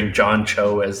featuring John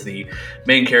Cho as the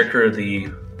main character of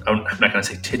I'm not going to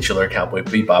say titular Cowboy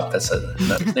Bebop. That's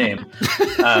his name.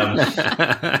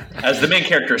 As the main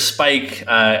character, Spike.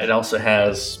 It also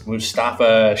has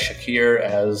Mustafa Shakir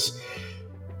as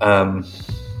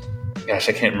gosh,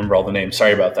 I can't remember all the names.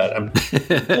 Sorry about that. I'm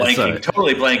blanking,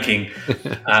 totally blanking.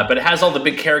 But it has all the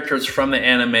big characters from the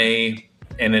anime,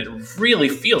 and it really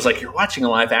feels like you're watching a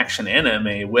live action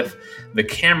anime with the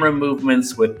camera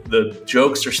movements, with the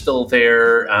jokes are still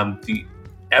there. The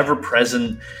ever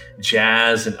present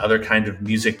jazz and other kind of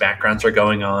music backgrounds are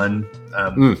going on.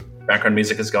 Background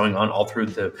music is going on all through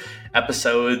the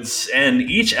episodes. And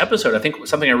each episode, I think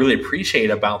something I really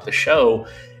appreciate about the show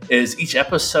is each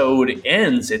episode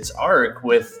ends its arc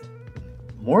with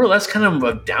more or less kind of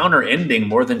a downer ending,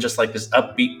 more than just like this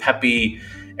upbeat, peppy,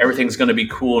 everything's going to be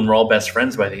cool and we're all best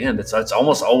friends by the end. It's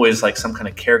almost always like some kind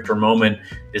of character moment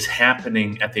is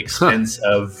happening at the expense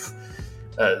of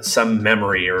some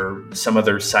memory or some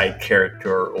other side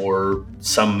character or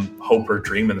some hope or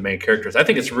dream of the main characters. I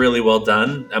think it's really well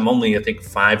done. I'm only, I think,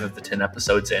 5 of the 10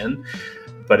 episodes in,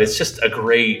 but it's just a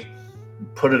great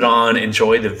put it on,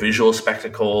 enjoy the visual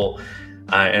spectacle,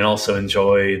 and also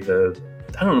enjoy the,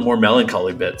 more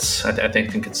melancholy bits. I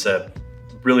think it's a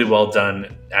really well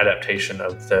done adaptation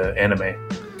of the anime.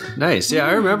 Nice. Yeah,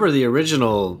 I remember the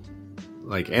original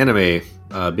anime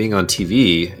being on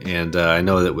TV, and I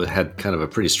know that it had kind of a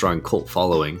pretty strong cult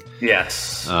following.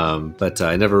 Yes. But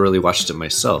I never really watched it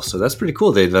myself, so that's pretty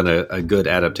cool. They've done a good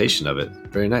adaptation of it.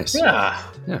 Very nice. Yeah.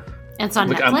 Yeah. And it's on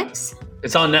Netflix?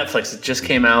 It's on Netflix. It just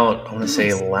came out, I want to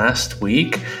say, last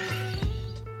week.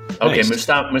 Okay, Nice.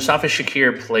 Mustafa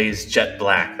Shakir plays Jet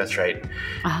Black. That's right.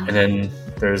 And then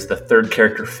there's the third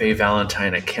character, Faye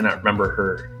Valentine. I cannot remember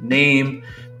her name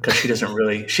because she doesn't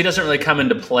really come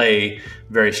into play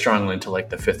very strongly until like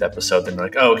the 5th episode. Then they're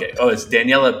like, oh, okay. Oh, it's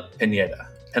Daniela Pineda.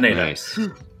 Nice.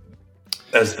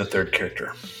 As the third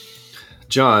character.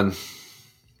 John.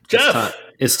 Jeff.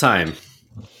 It's time.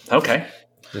 Okay.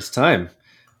 It's time.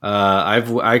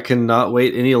 I cannot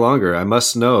wait any longer. I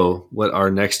must know what our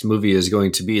next movie is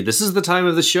going to be. This is the time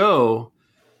of the show.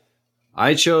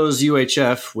 I chose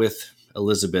UHF with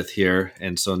Elizabeth here,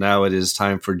 and so now it is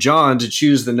time for John to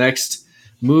choose the next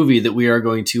movie that we are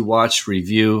going to watch,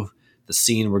 review, the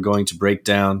scene we're going to break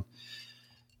down.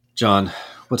 John,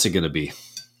 what's it going to be?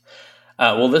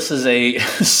 Well, this is a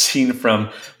scene from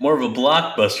more of a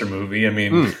blockbuster movie. I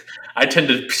mean, I tend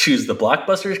to choose the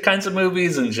blockbuster kinds of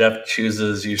movies, and Jeff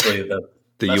chooses usually the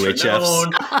UHFs.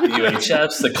 The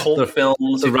UHFs, the cult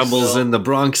films. The Rumbles in the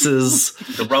Bronxes.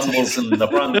 The Rumbles in the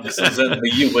Bronxes and the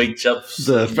UHFs.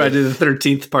 The Friday the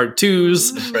 13th Part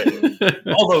 2s.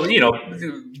 Right. Although,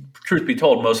 truth be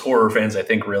told, most horror fans, I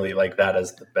think, really like that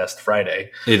as the best Friday.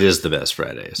 It is the best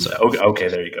Friday. So okay,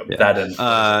 there you go. Yeah. That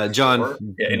and John,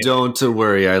 don't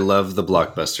worry. I love the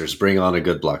blockbusters. Bring on a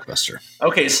good blockbuster.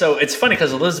 Okay, so it's funny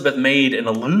because Elizabeth made an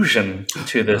allusion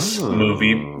to this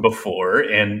movie before,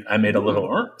 and I made a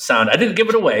little sound. I didn't give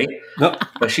it away,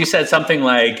 but she said something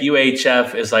like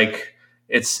UHF is like,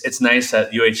 it's nice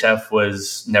that UHF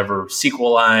was never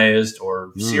sequelized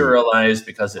or serialized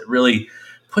because it really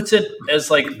puts it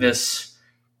as like this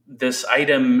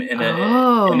item in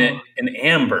an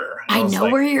amber. I know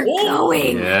where you're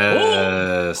going.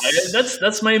 Yes.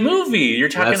 That's my movie. You're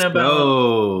talking Let's about.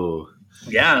 go.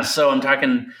 Yeah, so I'm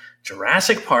talking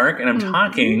Jurassic Park, and I'm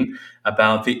talking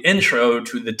about the intro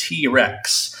to the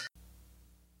T-Rex.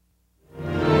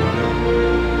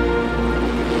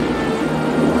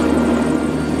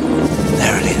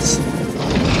 There it is.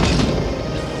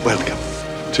 Welcome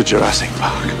to Jurassic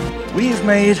Park. We've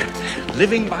made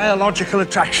living biological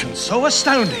attractions so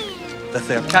astounding that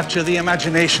they'll capture the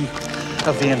imagination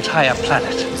of the entire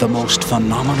planet. The most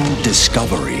phenomenal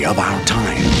discovery of our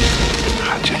time.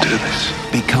 How'd you do this?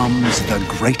 Becomes the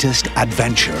greatest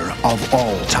adventure of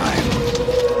all time.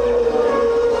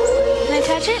 Can I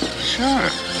touch it? Sure.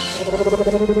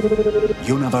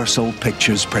 Universal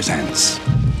Pictures presents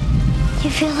You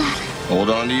feel that? Hold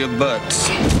on to your butts.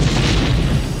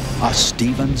 a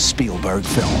Steven Spielberg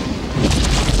film.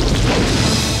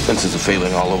 Fences are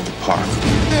failing all over the park.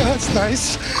 Yeah, that's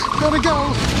nice. Gotta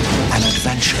go. An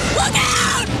adventure. Look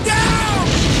out! Down!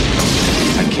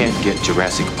 I can't get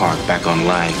Jurassic Park back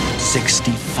online.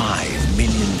 65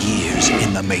 million years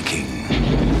in the making.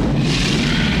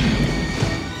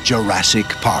 Jurassic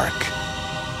Park.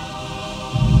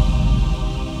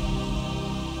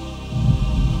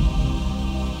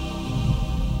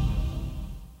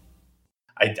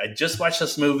 I just watched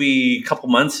this movie a couple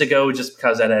months ago just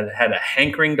because I had a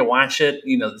hankering to watch it.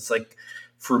 You know, it's like,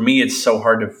 for me, it's so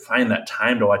hard to find that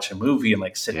time to watch a movie and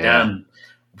like sit down and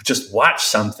just watch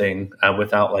something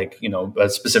without like, you know, a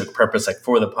specific purpose, like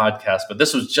for the podcast. But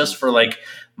this was just for like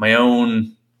my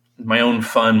own my own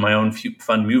fun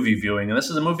movie viewing. And this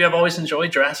is a movie I've always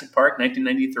enjoyed, Jurassic Park,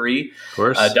 1993. Of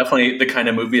course. Definitely the kind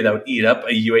of movie that would eat up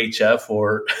a UHF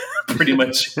or pretty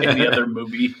much any other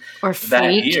movie or that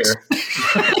Freaked. year.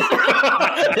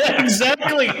 Yeah,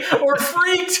 exactly. Or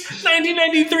Freaked.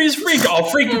 1993's Freaked. Oh,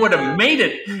 Freaked would have made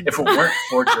it if it weren't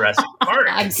for Jurassic Park.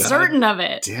 I'm certain of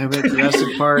it. Damn it,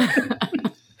 Jurassic Park.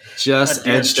 Just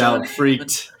edged out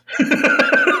Freaked.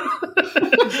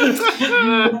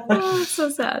 Oh, it's so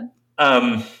sad.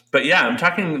 But yeah, I'm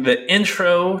talking the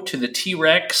intro to the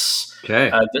T-Rex.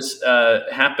 Okay. This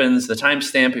happens, the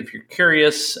timestamp, if you're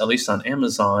curious, at least on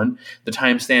Amazon, the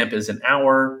timestamp is 1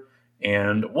 hour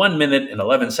and 1 minute and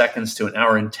 11 seconds to 1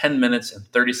 hour and 10 minutes and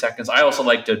 30 seconds. I also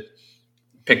like to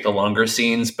pick the longer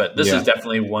scenes, but this is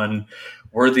definitely one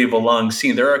worthy of a long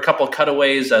scene. There are a couple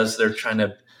cutaways as they're trying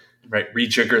to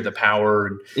rejigger the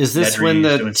power. Is this Nedry when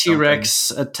the doing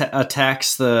T-Rex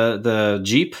attacks the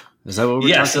Jeep? Is that what we're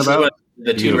yes, talking this is about? when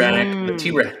the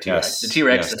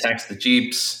T-Rex attacks the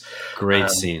Jeeps. Great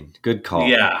scene. Good call.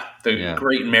 Yeah, the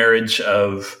great marriage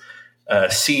of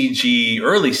CG,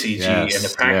 early CG, and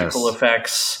the practical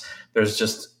effects. There's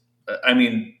just, I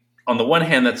mean, on the one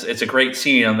hand, it's a great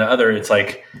scene. On the other, it's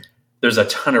like there's a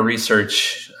ton of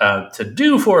research to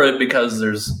do for it because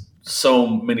there's so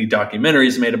many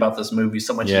documentaries made about this movie,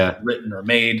 so much written or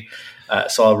made.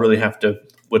 So I'll really have to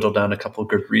whittle down a couple of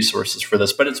good resources for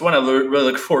this. But it's one I really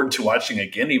look forward to watching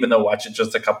again, even though I watched it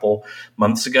just a couple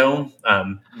months ago.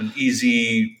 An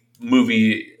easy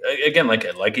movie, again, like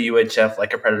a UHF,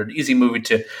 like a Predator, an easy movie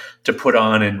to put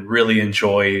on and really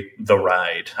enjoy the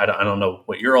ride. I don't know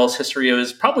what your all's history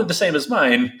is. Probably the same as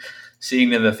mine.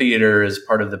 Seeing it in the theater as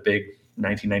part of the big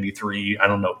 1993,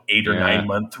 8 or 9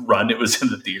 month run it was in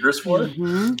the theaters for.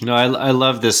 Mm-hmm. No, I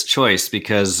love this choice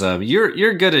because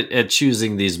you're good at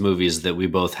choosing these movies that we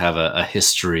both have a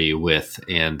history with,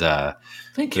 and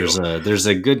Thank you. There's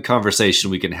a good conversation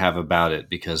we can have about it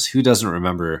because who doesn't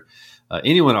remember?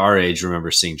 Anyone our age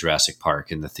remember seeing Jurassic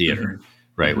Park in the theater,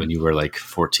 right? When you were like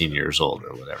 14 years old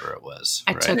or whatever it was.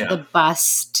 I took the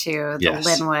bus to the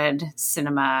Linwood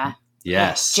Cinema.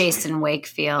 Yes. Jason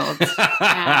Wakefield.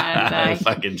 And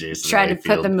fucking Jason tried Wakefield.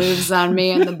 to put the moves on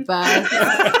me on the bus.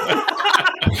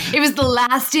 It was the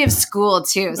last day of school,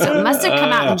 too. So it must have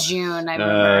come out in June, I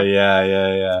remember.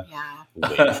 Yeah.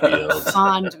 Wakefield.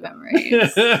 Fond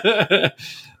memories.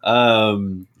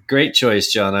 Great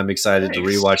choice, John. I'm excited to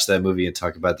rewatch that movie and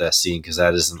talk about that scene because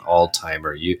that is an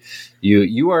all-timer. You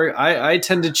are. I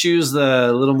tend to choose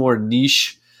the little more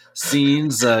niche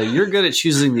scenes. You're good at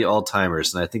choosing the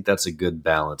all-timers, and I think that's a good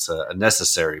balance, a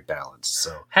necessary balance.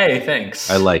 So, hey, thanks.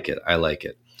 I like it.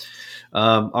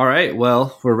 All right.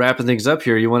 Well, we're wrapping things up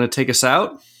here. You want to take us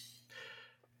out?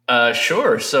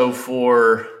 Sure. So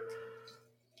for,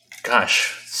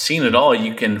 Seen It All,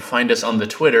 you can find us on the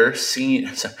Twitter,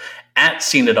 at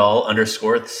Seen It All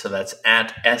 _. So that's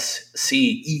at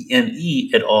SCENE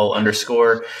it all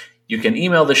 _ You can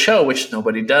email the show, which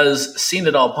nobody does,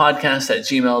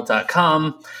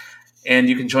 seenitallpodcast@gmail.com. And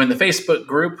you can join the Facebook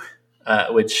group,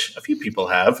 which a few people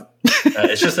have.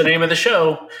 It's just the name of the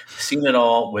show, Seen It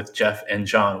All with Jeff and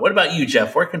John. What about you,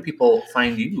 Jeff? Where can people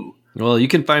find you? Well, you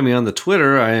can find me on the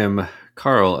Twitter. I am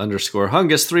Carl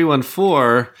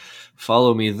 _Hungus314.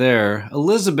 Follow me there.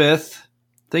 Elizabeth,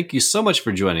 thank you so much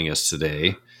for joining us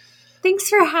today. Thanks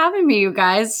for having me, you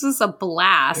guys. This was a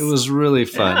blast. It was really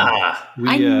fun. Yeah.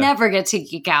 I never get to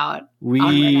geek out. We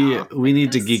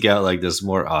need to geek out like this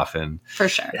more often. For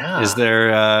sure. Yeah. Is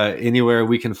there anywhere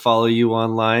we can follow you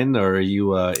online, or are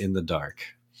you in the dark?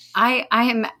 I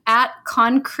am at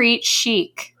Concrete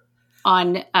Chic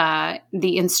on the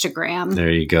Instagram.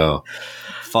 There you go.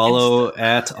 Follow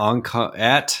at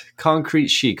Concrete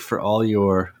Chic for all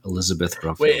your Elizabeth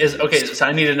Brumfield. Wait, so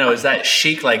I need to know, is that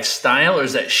chic like style or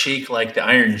is that chic like the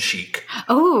Iron Sheik?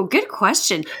 Oh, good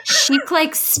question. Chic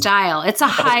like style. It's a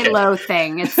high-low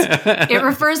thing. It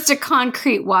refers to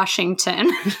Concrete Washington,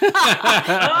 which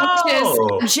is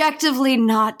objectively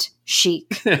not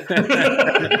chic.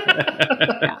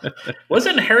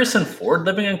 Wasn't Harrison Ford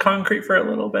living in concrete for a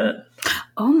little bit?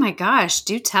 Oh my gosh,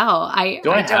 do tell.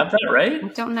 Do I have that right? I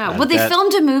don't know. Well, they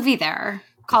filmed a movie there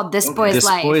called This Boy's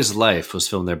Life. This Boy's Life was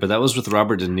filmed there, but that was with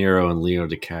Robert De Niro and Leo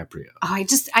DiCaprio. Oh,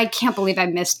 I can't believe I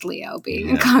missed Leo being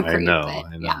in concrete.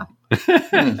 I know. Yeah.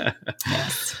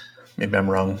 Yes. Maybe I'm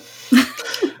wrong.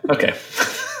 Okay.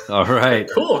 All right.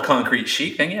 Cool, Concrete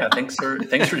Chic thing. Yeah, thanks for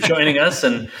joining us.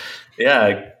 And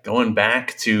yeah, going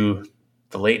back to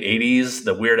the late 80s,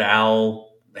 the Weird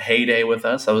Al heyday with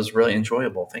us. That was really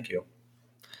enjoyable. Thank you.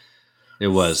 It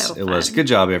was. So it was. Good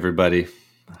job, everybody.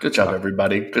 Good job,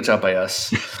 everybody. Good job by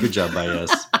us. Good job by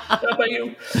us. Good job by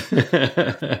you.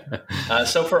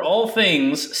 So for all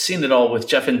things Seen It All with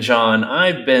Jeff and John,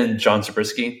 I've been John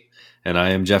Zabriskie. And I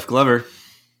am Jeff Glover.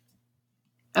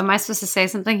 Am I supposed to say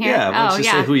something here? Yeah, why don't you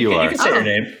say who you are? You can say your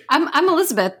name. I'm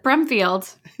Elizabeth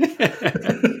Brumfield.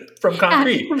 From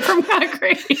Concrete. From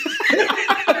Concrete.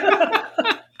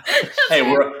 Hey,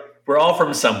 we're all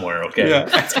from somewhere, okay? Yeah.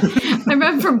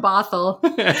 I'm from Bothell.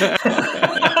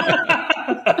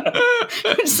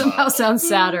 Which somehow sounds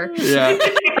sadder. Yeah.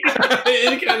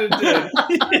 It kind of did.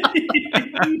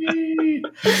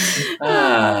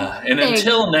 And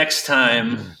until next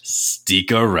time,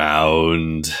 stick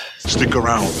around. Stick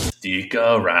around. Stick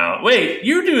around. Wait,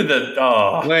 you do the.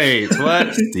 Oh. Wait,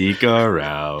 what? Stick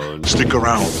around. Stick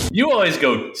around. You always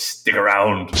go, stick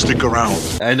around. Stick around.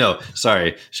 I know.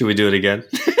 Sorry. Should we do it again?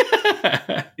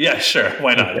 Yeah, sure.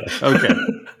 Why not? Okay.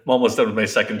 I'm almost done with my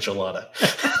second gelada.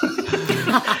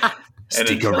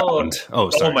 Stick around. Oh,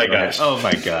 sorry. Oh, my gosh. Oh,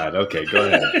 my God. Okay, go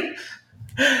ahead.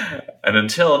 And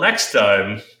until next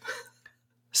time,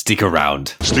 stick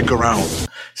around. Stick around.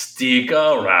 Stick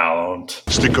around.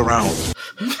 Stick around.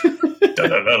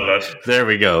 There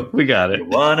we go. We got it. You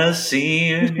wanna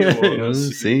see?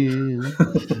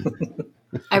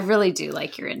 I really do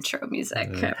like your intro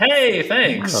music. Hey,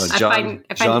 thanks. Oh, John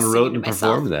wrote and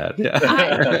performed that. Yeah.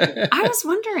 I was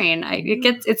wondering.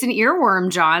 It's an earworm,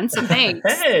 John. So thanks.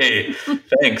 Hey,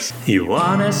 thanks. You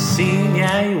wanna sing?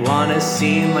 Yeah, you wanna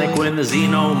sing like when the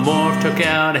Xenomorph took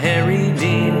out Harry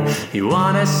Dean. You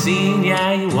wanna sing?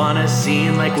 Yeah, you wanna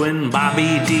sing like when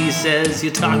Bobby D says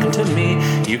you're talking to me.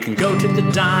 You can go to the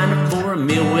diner for a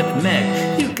meal with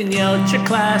Meg. You can yell at your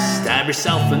class, stab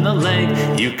yourself in the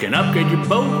leg. You can upgrade your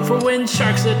boat for when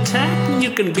sharks attack.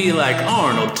 You can be like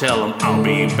Arnold, tell him I'll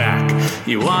be back.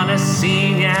 You wanna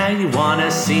sing, yeah, you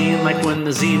wanna sing like when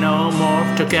the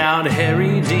Xenomorph took out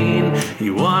Harry Dean.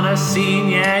 You wanna sing,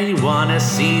 yeah, you wanna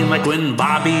sing like when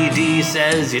Bobby D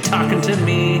says you're talking to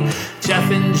me.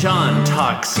 Jeff and John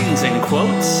talk scenes and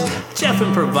quotes. Jeff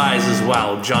improvises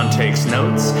while John takes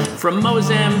notes. From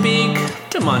Mozambique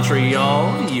to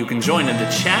Montreal, you can join in the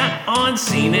chat on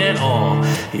Seen It All.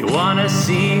 You wanna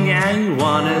sing, yeah, you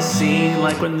wanna sing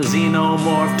like when the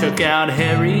Xenomorph took out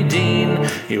Harry Dean.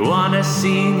 You wanna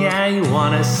sing, yeah, you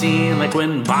wanna sing like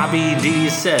when Bobby D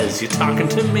says you're talking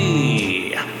to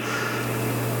me.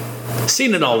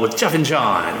 Seen It All with Jeff and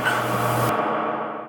John.